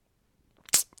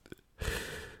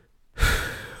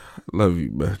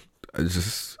you, man. I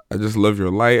just love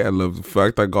your light. I love the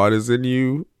fact that God is in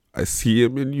you. I see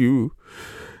him in you.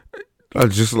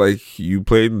 Not just like you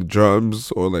playing the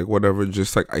drums or like whatever,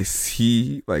 just like I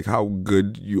see like how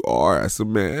good you are as a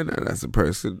man and as a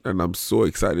person, and I'm so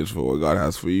excited for what God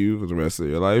has for you for the rest of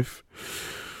your life.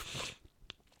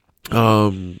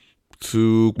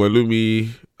 To Malumi,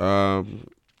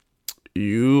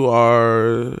 you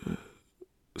are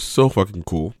so fucking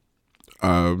cool.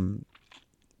 I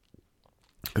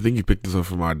think you picked this up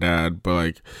from our dad, but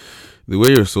like the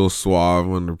way you're so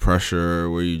suave under pressure,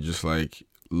 where you just like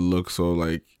look so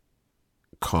like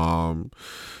calm,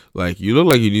 like you look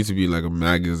like you need to be like a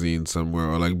magazine somewhere,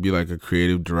 or like be like a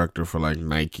creative director for like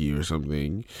Nike or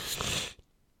something.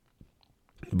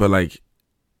 But like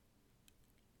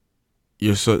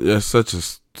you're such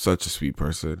a sweet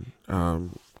person,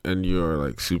 and you're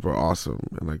like super awesome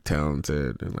and like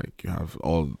talented, and like you have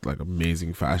all like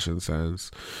amazing fashion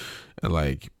sense, and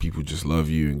like people just love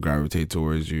you and gravitate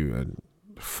towards you, and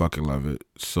fucking love it.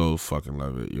 So fucking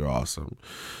love it. You're awesome.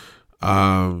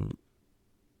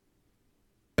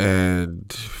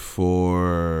 And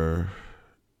for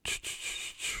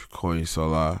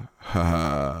Koinsola,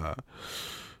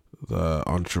 the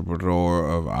entrepreneur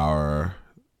of our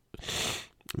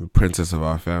princess of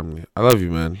our family, I love you,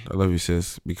 man. I love you,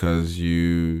 sis, because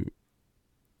you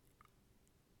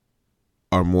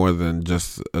are more than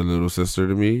just a little sister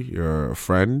to me. You're a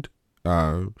friend.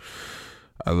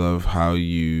 I love how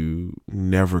you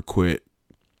never quit.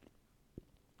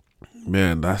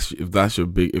 Man, that's the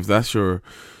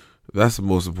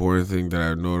most important thing that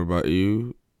I know about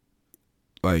you.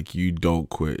 Like, you don't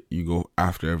quit. You go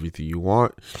after everything you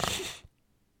want.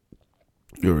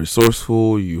 You're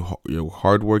resourceful. You're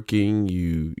hardworking.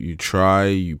 You try.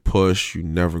 You push. You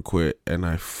never quit, and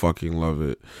I fucking love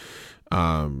it.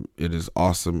 It is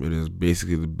awesome. It is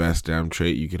basically the best damn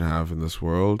trait you can have in this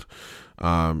world.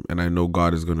 And I know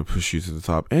God is going to push you to the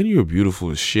top, and you're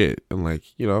beautiful as shit. And like,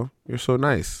 you know, you're so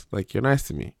nice. Like, you're nice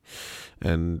to me.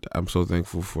 And I'm so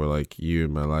thankful for like you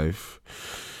in my life.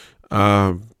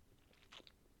 I'm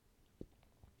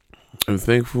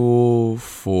thankful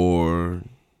for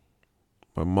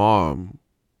my mom.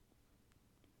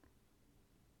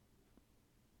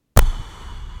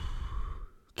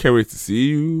 Can't wait to see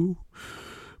you.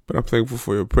 But I'm thankful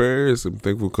for your prayers. I'm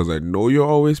thankful because I know you're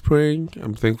always praying.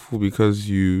 I'm thankful because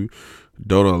you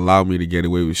don't allow me to get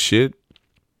away with shit.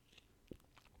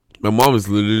 My mom is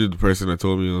literally the person that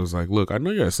told me, I was like, look, I know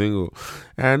you're single,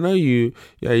 and I know you're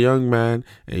a young man,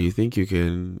 and you think you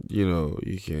can, you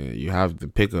have the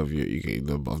pick of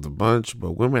of the bunch,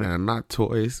 but women are not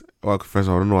toys. Well, first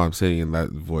of all, I don't know what I'm saying in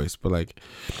that voice, but like,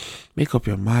 make up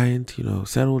your mind,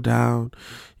 settle down,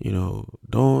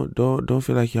 don't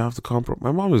feel like you have to compromise.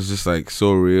 My mom is just like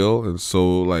so real and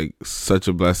so like such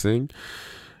a blessing.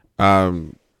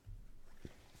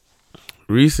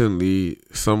 Recently,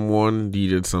 someone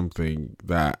needed something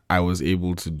that I was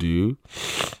able to do,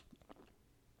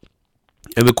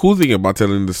 And the cool thing about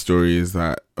telling the story is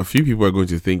that a few people are going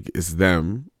to think it's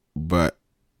them, but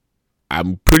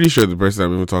I'm pretty sure the person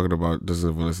I'm even talking about doesn't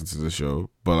even listen to the show.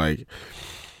 But like,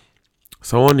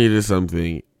 someone needed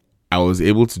something. I was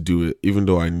able to do it, even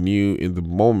though I knew in the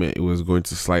moment it was going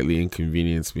to slightly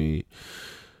inconvenience me.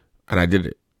 And I did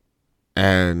it.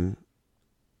 And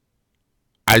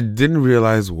I didn't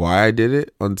realize why I did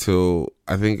it until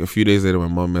I think a few days later, my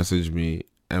mom messaged me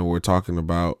and we're talking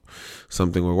about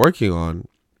something we're working on.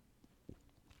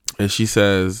 And she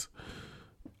says,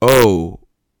 oh,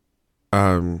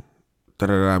 I'm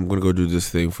going to go do this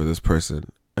thing for this person.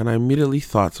 And I immediately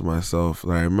thought to myself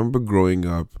that I remember growing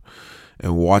up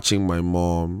and watching my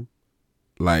mom,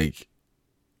 like,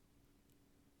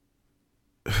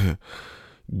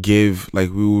 give,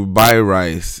 like, we would buy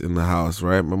rice in the house,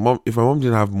 right? If my mom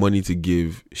didn't have money to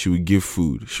give, she would give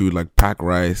food. She would, like, pack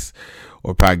rice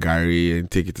or pack gari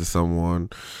and take it to someone.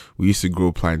 We used to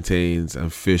grow plantains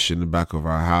and fish in the back of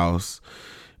our house.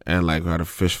 And, like, we had a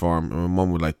fish farm. And my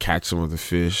mom would, like, catch some of the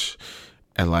fish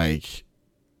and, like,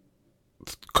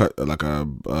 cut like a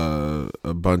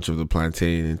bunch of the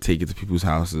plantain and take it to people's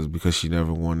houses because she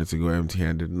never wanted to go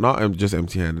empty-handed. Not just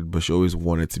empty-handed, but she always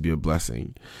wanted to be a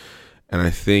blessing. And I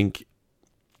think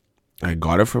I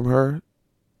got it from her.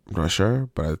 I'm not sure,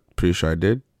 but I'm pretty sure I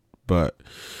did. But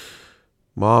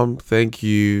Mom, thank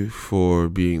you for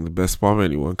being the best mom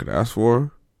anyone could ask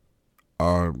for.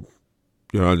 You're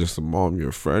not just a mom, you're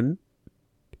a friend.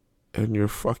 And you're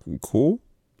fucking cool.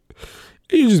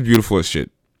 And you're just beautiful as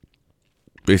shit.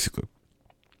 Basically.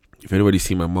 If anybody's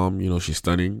seen my mom, you know she's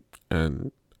stunning.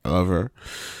 And I love her.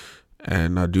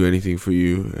 And I'll do anything for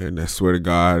you. And I swear to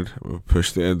God, I'm going to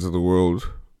push the ends of the world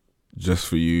just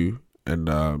for you. And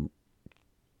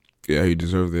yeah, you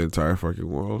deserve the entire fucking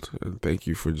world. And thank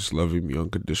you for just loving me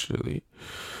unconditionally.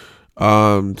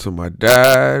 To my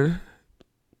dad,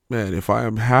 man, if I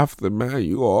am half the man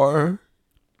you are,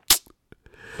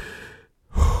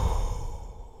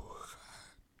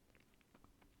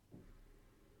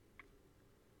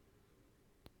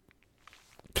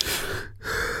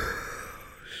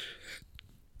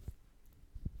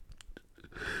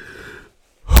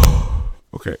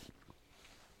 okay.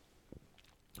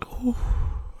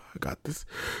 I got this.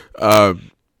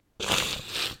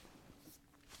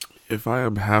 If I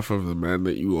am half of the man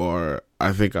that you are,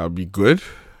 I think I'll be good.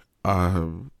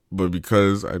 But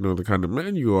because I know the kind of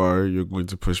man you are, you're going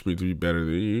to push me to be better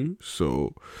than you.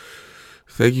 So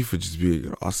thank you for just being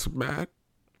an awesome man.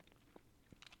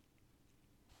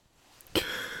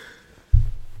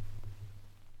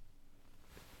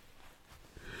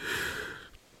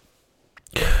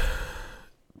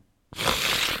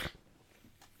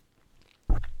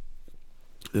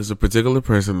 There's a particular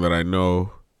person that I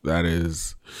know that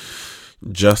is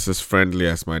just as friendly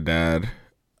as my dad.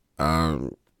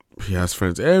 He has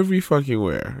friends every fucking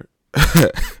where.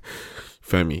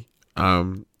 Femi.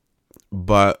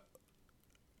 But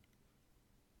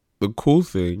the cool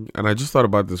thing, and I just thought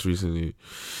about this recently,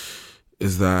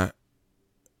 is that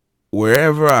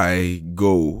wherever I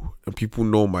go and people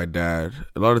know my dad,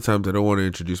 a lot of times I don't want to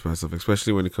introduce myself,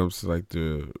 especially when it comes to like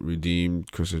the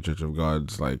Redeemed Christian Church of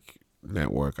God's like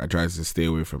network. I try to stay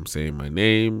away from saying my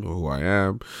name or who I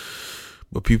am.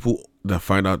 But people that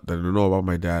find out that don't know about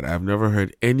my dad, I've never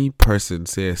heard any person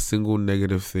say a single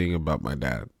negative thing about my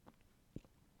dad.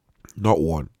 Not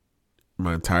one.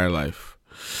 My entire life.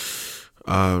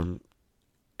 And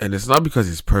it's not because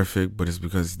he's perfect, but it's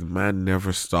because the man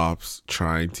never stops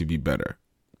trying to be better.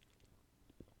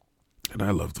 And I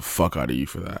love the fuck out of you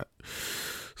for that.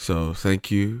 So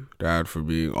thank you, Dad, for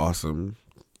being awesome.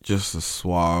 Just a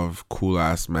suave,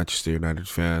 cool-ass Manchester United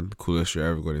fan. The coolest you're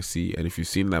ever going to see. And if you've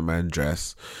seen that man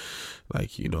dress,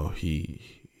 like, you know, he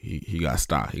got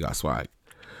style. He got swag.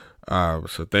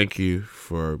 So thank you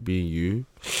for being you.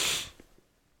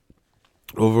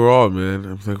 Overall, man,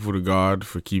 I'm thankful to God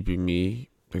for keeping me.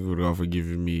 Thankful to God for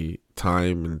giving me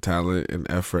time and talent and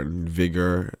effort and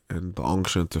vigor and the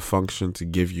unction to function to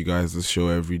give you guys this show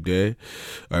every day,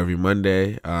 every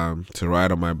Monday, to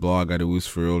write on my blog at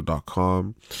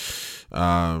ewusforreal.com.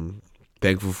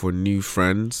 Thankful for new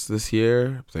friends this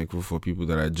year. Thankful for people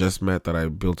that I just met, that I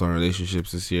built on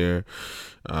relationships this year.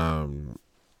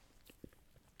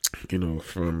 You know,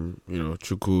 from, you know,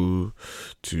 Chuku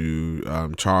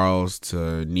to Charles to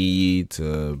Nii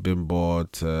to Bimbo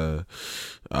to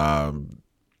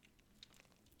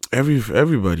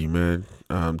everybody, man.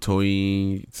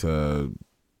 Toy to,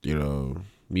 you know,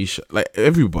 Misha, like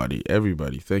everybody.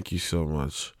 Thank you so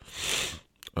much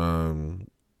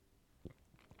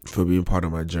for being part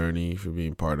of my journey, for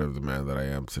being part of the man that I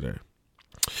am today.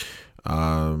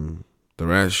 The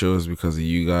Rant Show is because of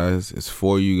you guys. It's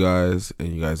for you guys,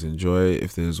 and you guys enjoy it.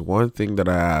 If there's one thing that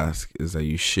I ask is that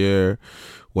you share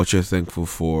what you're thankful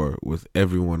for with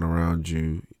everyone around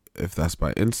you. If that's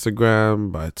by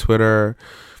Instagram, by Twitter,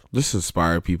 just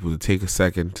inspire people to take a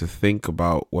second to think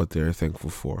about what they're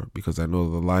thankful for. Because I know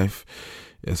the life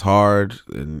is hard,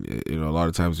 and a lot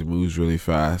of times it moves really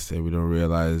fast, and we don't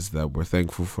realize that we're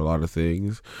thankful for a lot of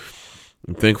things.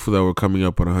 I'm thankful that we're coming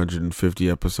up on 150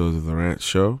 episodes of The Rant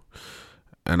Show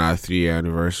and our 3-year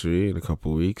anniversary in a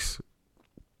couple of weeks.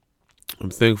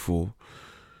 I'm thankful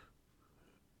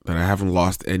that I haven't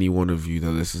lost any one of you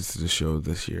that listens to the show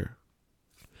this year,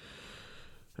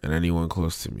 and anyone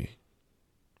close to me.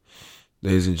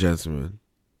 Ladies and gentlemen,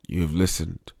 you have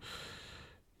listened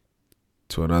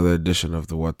to another edition of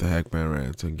the What the Heck Man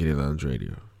Rants on Giddy Lounge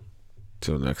Radio.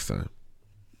 Till next time,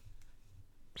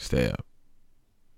 stay up.